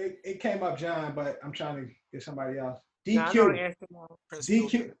 It came up John, but I'm trying to get somebody else. Nah, I know the DQ. answer now.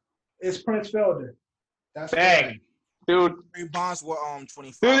 DQ. It's Prince Fielder. That's Dang. correct. Dude. Barry Bonds were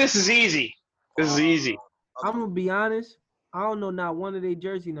 25. Dude, this is easy. This is easy. I'm gonna be honest. I don't know not one of their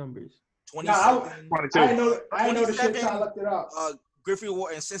jersey numbers. 27. 22. I didn't know the shit 27, till I looked it up. Griffey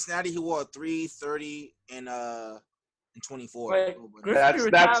wore in Cincinnati. He wore 3, 30, and 24. Wait, Griffey That's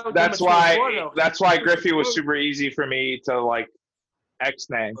retired with number 24, though. why Griffey was super easy for me to like X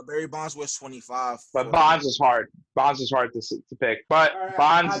name. But Barry Bonds was 25. But Bonds is hard. Bonds is hard to pick. But All right,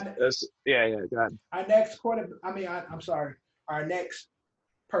 Bonds is yeah. Go ahead. Our next I'm sorry. Our next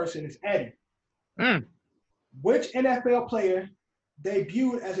person is Eddie. Which NFL player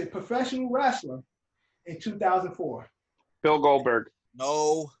debuted as a professional wrestler in 2004? Bill Goldberg.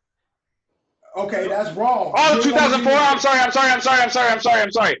 No. Okay, that's wrong. Oh, 2004. I'm sorry.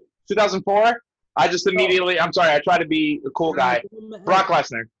 2004. I just immediately. I'm sorry. I try to be a cool guy. Brock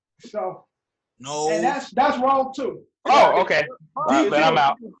Lesnar. So No. and that's wrong too. Oh, okay. Then I'm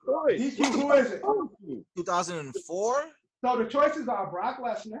out. DQ, who is it? 2004? So the choices are Brock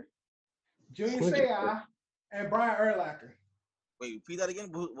Lesnar, Junior Seau, and Brian Urlacher. Wait, repeat that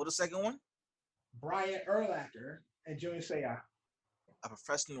again. What the second one? Brian Urlacher and Junior Seau. A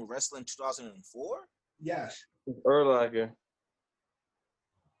professional wrestler in 2004? Yes. Urlacher.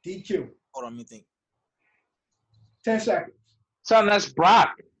 DQ. Hold on, let me think. 10 seconds. Son, that's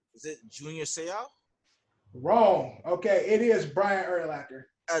Brock. Is it Junior Seau? Wrong. Okay, it is Brian Urlacher.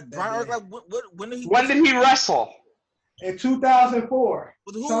 Brian Urlacher, when did he? When did he wrestle? In 2004.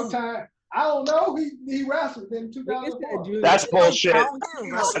 With who? Sometime. I don't know. He wrestled in 2004. That's bullshit.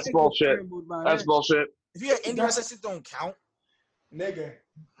 That's That's bullshit. That's bullshit. If you had indie wrestling, shit don't count. Nigga.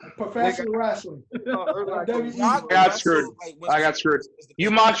 Professional wrestling. I got screwed.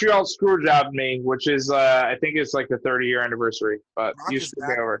 You Montreal screw jobbed me, which is I think it's like the 30-year anniversary. But Brock you is screwed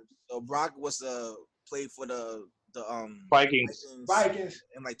me over. So Brock was played for the Vikings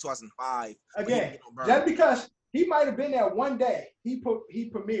in like 2005. Again, just because he might have been there one day, he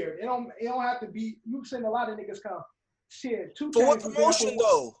premiered. It don't have to be. You've seen a lot of niggas come. Shit, 2 Chainz. For what promotion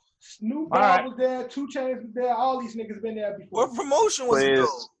though? Snoop Dogg was there. 2 Chainz was there. All these niggas been there before. What promotion was it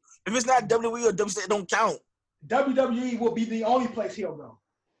though? If it's not WWE or WWE, it don't count. WWE will be the only place he'll go.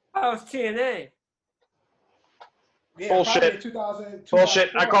 Oh, it's TNA. Yeah, bullshit. 2000, Bullshit.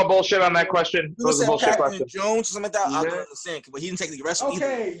 I call bullshit on that question. It was a bullshit question. Jones or something like that. I don't understand, but he didn't take the rest of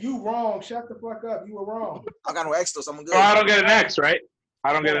Okay, you wrong. Shut the fuck up. You were wrong. I got no X though, so I'm good. Oh, I don't get an X, right?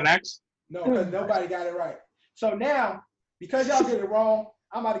 I don't get an X? No, because nobody got it right. So now, because y'all get it wrong,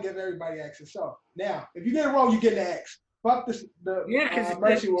 I'm about to give everybody X's. So now, if you get it wrong, you get an X. Fuck the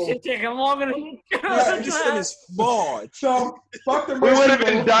mercy rule. It's taking longer than This is flawed. So fuck the mercy We rule. would have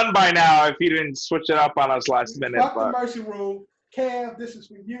been done by now if he didn't switch it up on us last minute. Fuck the mercy rule. Kev, this is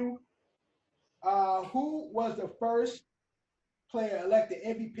for you. Who was the first player elected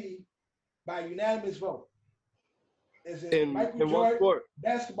MVP by unanimous vote? Is it Michael Jordan?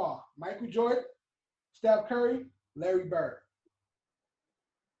 Basketball. Michael Jordan, Steph Curry, Larry Bird.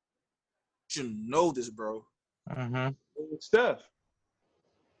 You should know this, bro. Steph.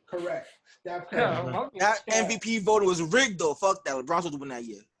 Correct. Steph Curry. That MVP vote was rigged though. Fuck that. LeBron was winning that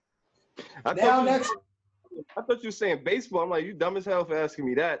year. I thought you were saying baseball. I'm like, you dumb as hell for asking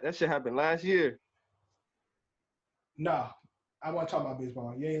me that. That shit happened last year. No. I want to talk about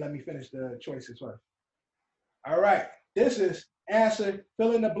baseball. You ain't let me finish the choices first. All right. This is answer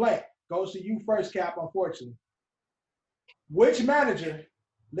fill in the blank. Goes to you first, Cap, unfortunately. Which manager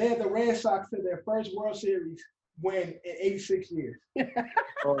led the Red Sox to their first World Series win in 86 years?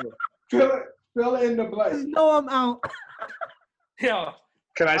 Fill in the blank. No, I'm out. Yeah.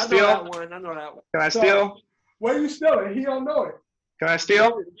 Can I I steal? know that one. I know that one. Can I steal? What are you stealing? He don't know it. Can I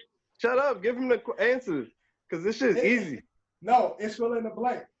steal? Shut up. Give him the answers. Because this shit's easy. No, it's fill in the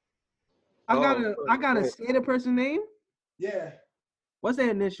blank. I gotta say the person's name. Yeah. What's their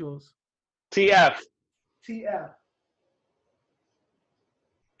initials? TF. TF.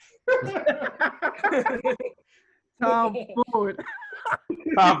 Tom Ford.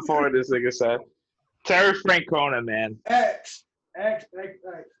 Tom Ford, this nigga said. Terry Francona, man. X. Cap,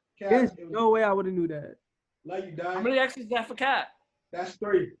 There's no way I would have knew that. Love you, How Don. many X's is that for Cat? That's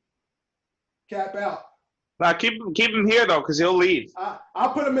 3. Cap out. Now keep him here though, because he'll leave.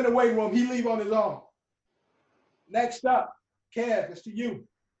 I'll put him in the weight room. He leave on his own. Next up, Kev, it's to you.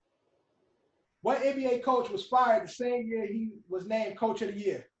 What NBA coach was fired the same year he was named Coach of the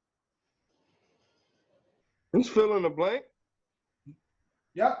Year? Who's filling the blank?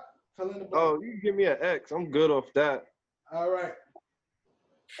 Yep. Fill in the blank. Oh, you can give me an X. I'm good off that. All right.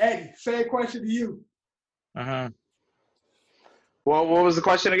 Eddie, same question to you. Uh-huh. Well, what was the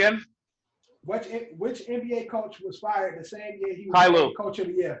question again? Which NBA coach was fired the same year he was Ty Lue. named Coach of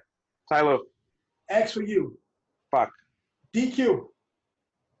the Year? Ty Lue. X for you. Fuck. DQ.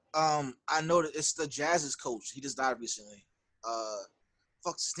 I know that it's the Jazz's coach. He just died recently.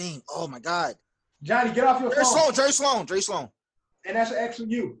 Fuck's his name? Oh my God. Johnny, get off your phone. Jerry Sloan. And that's an X for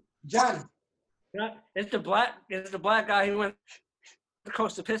you. Johnny. It's the black guy who went to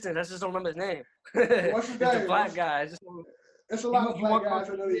coach the Pistons. I just don't remember his name. What's his It's name? the black guy. It's a lot of black guys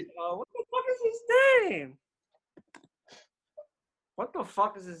in the league. What the fuck is his name? What the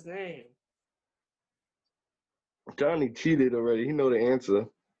fuck is his name? Johnny cheated already. He know the answer.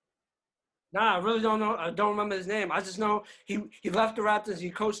 Nah, I really don't know. I don't remember his name. I just know he left the Raptors.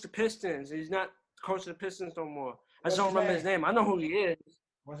 He coached the Pistons. He's not coaching the Pistons no more. I just don't remember his name. I know who he is.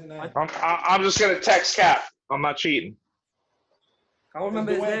 What's his name? I'm just gonna text Cap. I'm not cheating. I don't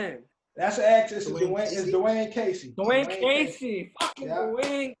remember his name. That's an X. It's Dwayne Casey. Dwayne Casey. Fucking yeah.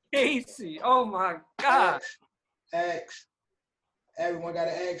 Dwayne Casey. Oh my God. X. Everyone got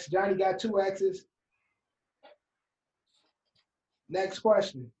an X. Johnny got 2 X's. Next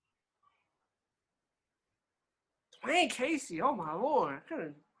question. Dwayne Casey. Oh my Lord.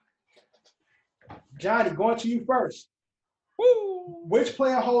 Johnny, going to you first. Woo. Which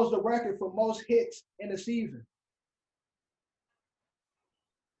player holds the record for most hits in a season?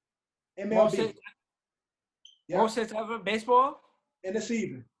 MLB. Most hits ever? Baseball? In the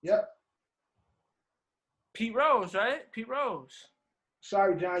season. Yep. Pete Rose, right? Pete Rose.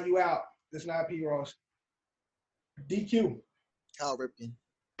 Sorry, John, you out. It's not Pete Rose. DQ. Cal Ripken.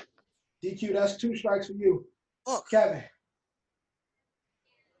 DQ, that's 2 strikes for you. Fuck. Kevin.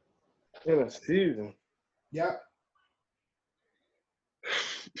 In a season. Yep.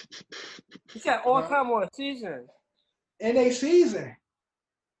 He said all time or a season? In a season.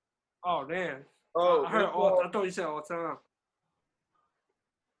 Oh, damn. Oh, I heard all. I thought you said all time.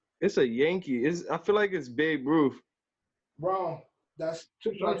 It's a Yankee. I feel like it's Babe Ruth. Wrong. That's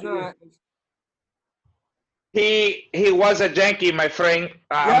 2 strikes for you. He was a Yankee, my friend.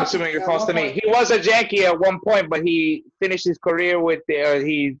 I'm assuming you're close to me. He was a Yankee at one point, but he finished his career with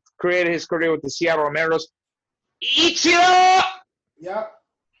he created his career with the Seattle Mariners. Ichiro. Yep.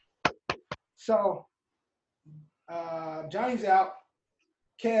 So Johnny's out.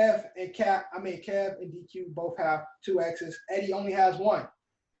 Kev and DQ both have 2 X's. Eddie only has 1.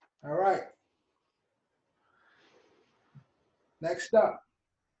 All right. Next up.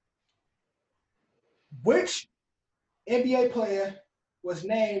 Which NBA player was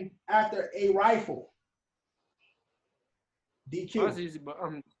named after a rifle? DQ. That's easy, but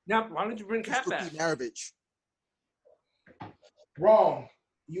now why don't you bring Cap back? Maravich. Wrong.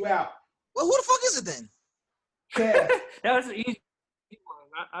 You out. Well, who the fuck is it then? Kev. That was an easy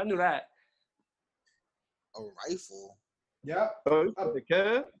one. I knew that. A rifle. Yep. Oh,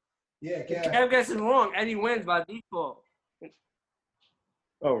 Kev? Yeah, Kev. Kev gets it wrong. Eddie wins by default.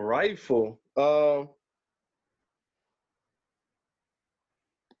 A rifle.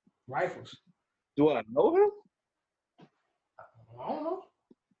 Rifles. Do I know him? I don't know.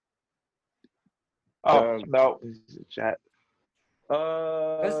 Oh, no. Chat.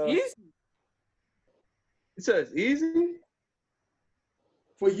 That's easy. It says easy?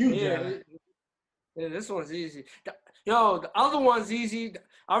 For you, Yeah, John. yeah, this one's easy. Yo, the other one's easy.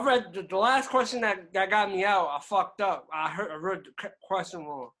 I read the last question that got me out. I fucked up. I read the question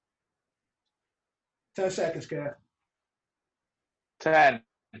wrong. 10 seconds, Kev. 10,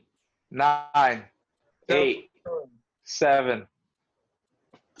 9, 8, 7.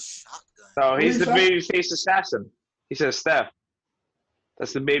 Shotgun. No, he's the What do you babyface assassin. He says Steph.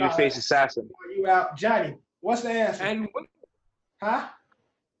 That's the babyface assassin. You out, Johnny? What's the answer? And Huh?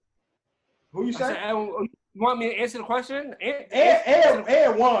 Who you say? you want me to answer the question?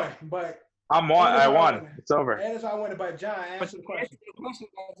 Ed won, but I won. It's over. Ed is I won, but John answered the question.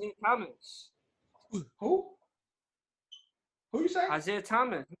 Isaiah Thomas. Who? Who you say? Isaiah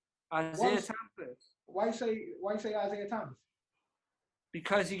Thomas. Isaiah Thomas. Why you say Isaiah Thomas?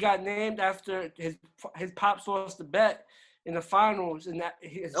 Because he got named after his pops lost the bet in the finals, and that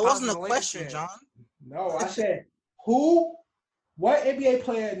wasn't a question, John. No, I said who. What NBA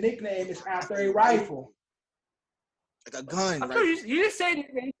player nickname is after a rifle? Like a gun. You just said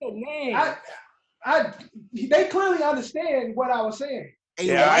name. They clearly understand what I was saying.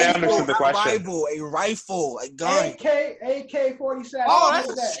 I understood the question. A rifle, a gun. AK-47. Oh, that's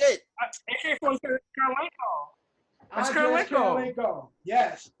a shit. AK-47 That's Karolinko.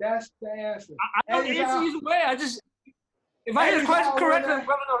 Yes, that's the answer. I know the answer either way. If I hear the question correctly, I'm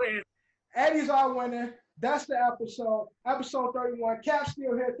going to know the answer. Eddie's our winner. That's the episode. Episode 31. Cap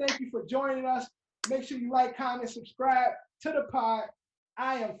still here. Thank you for joining us. Make sure you like, comment, subscribe to the pod.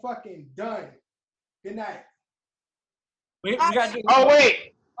 I am fucking done. Good night. Wait.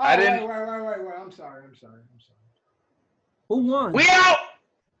 Wait. I'm sorry. Who won? We out.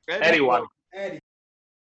 Eddie won. Eddie.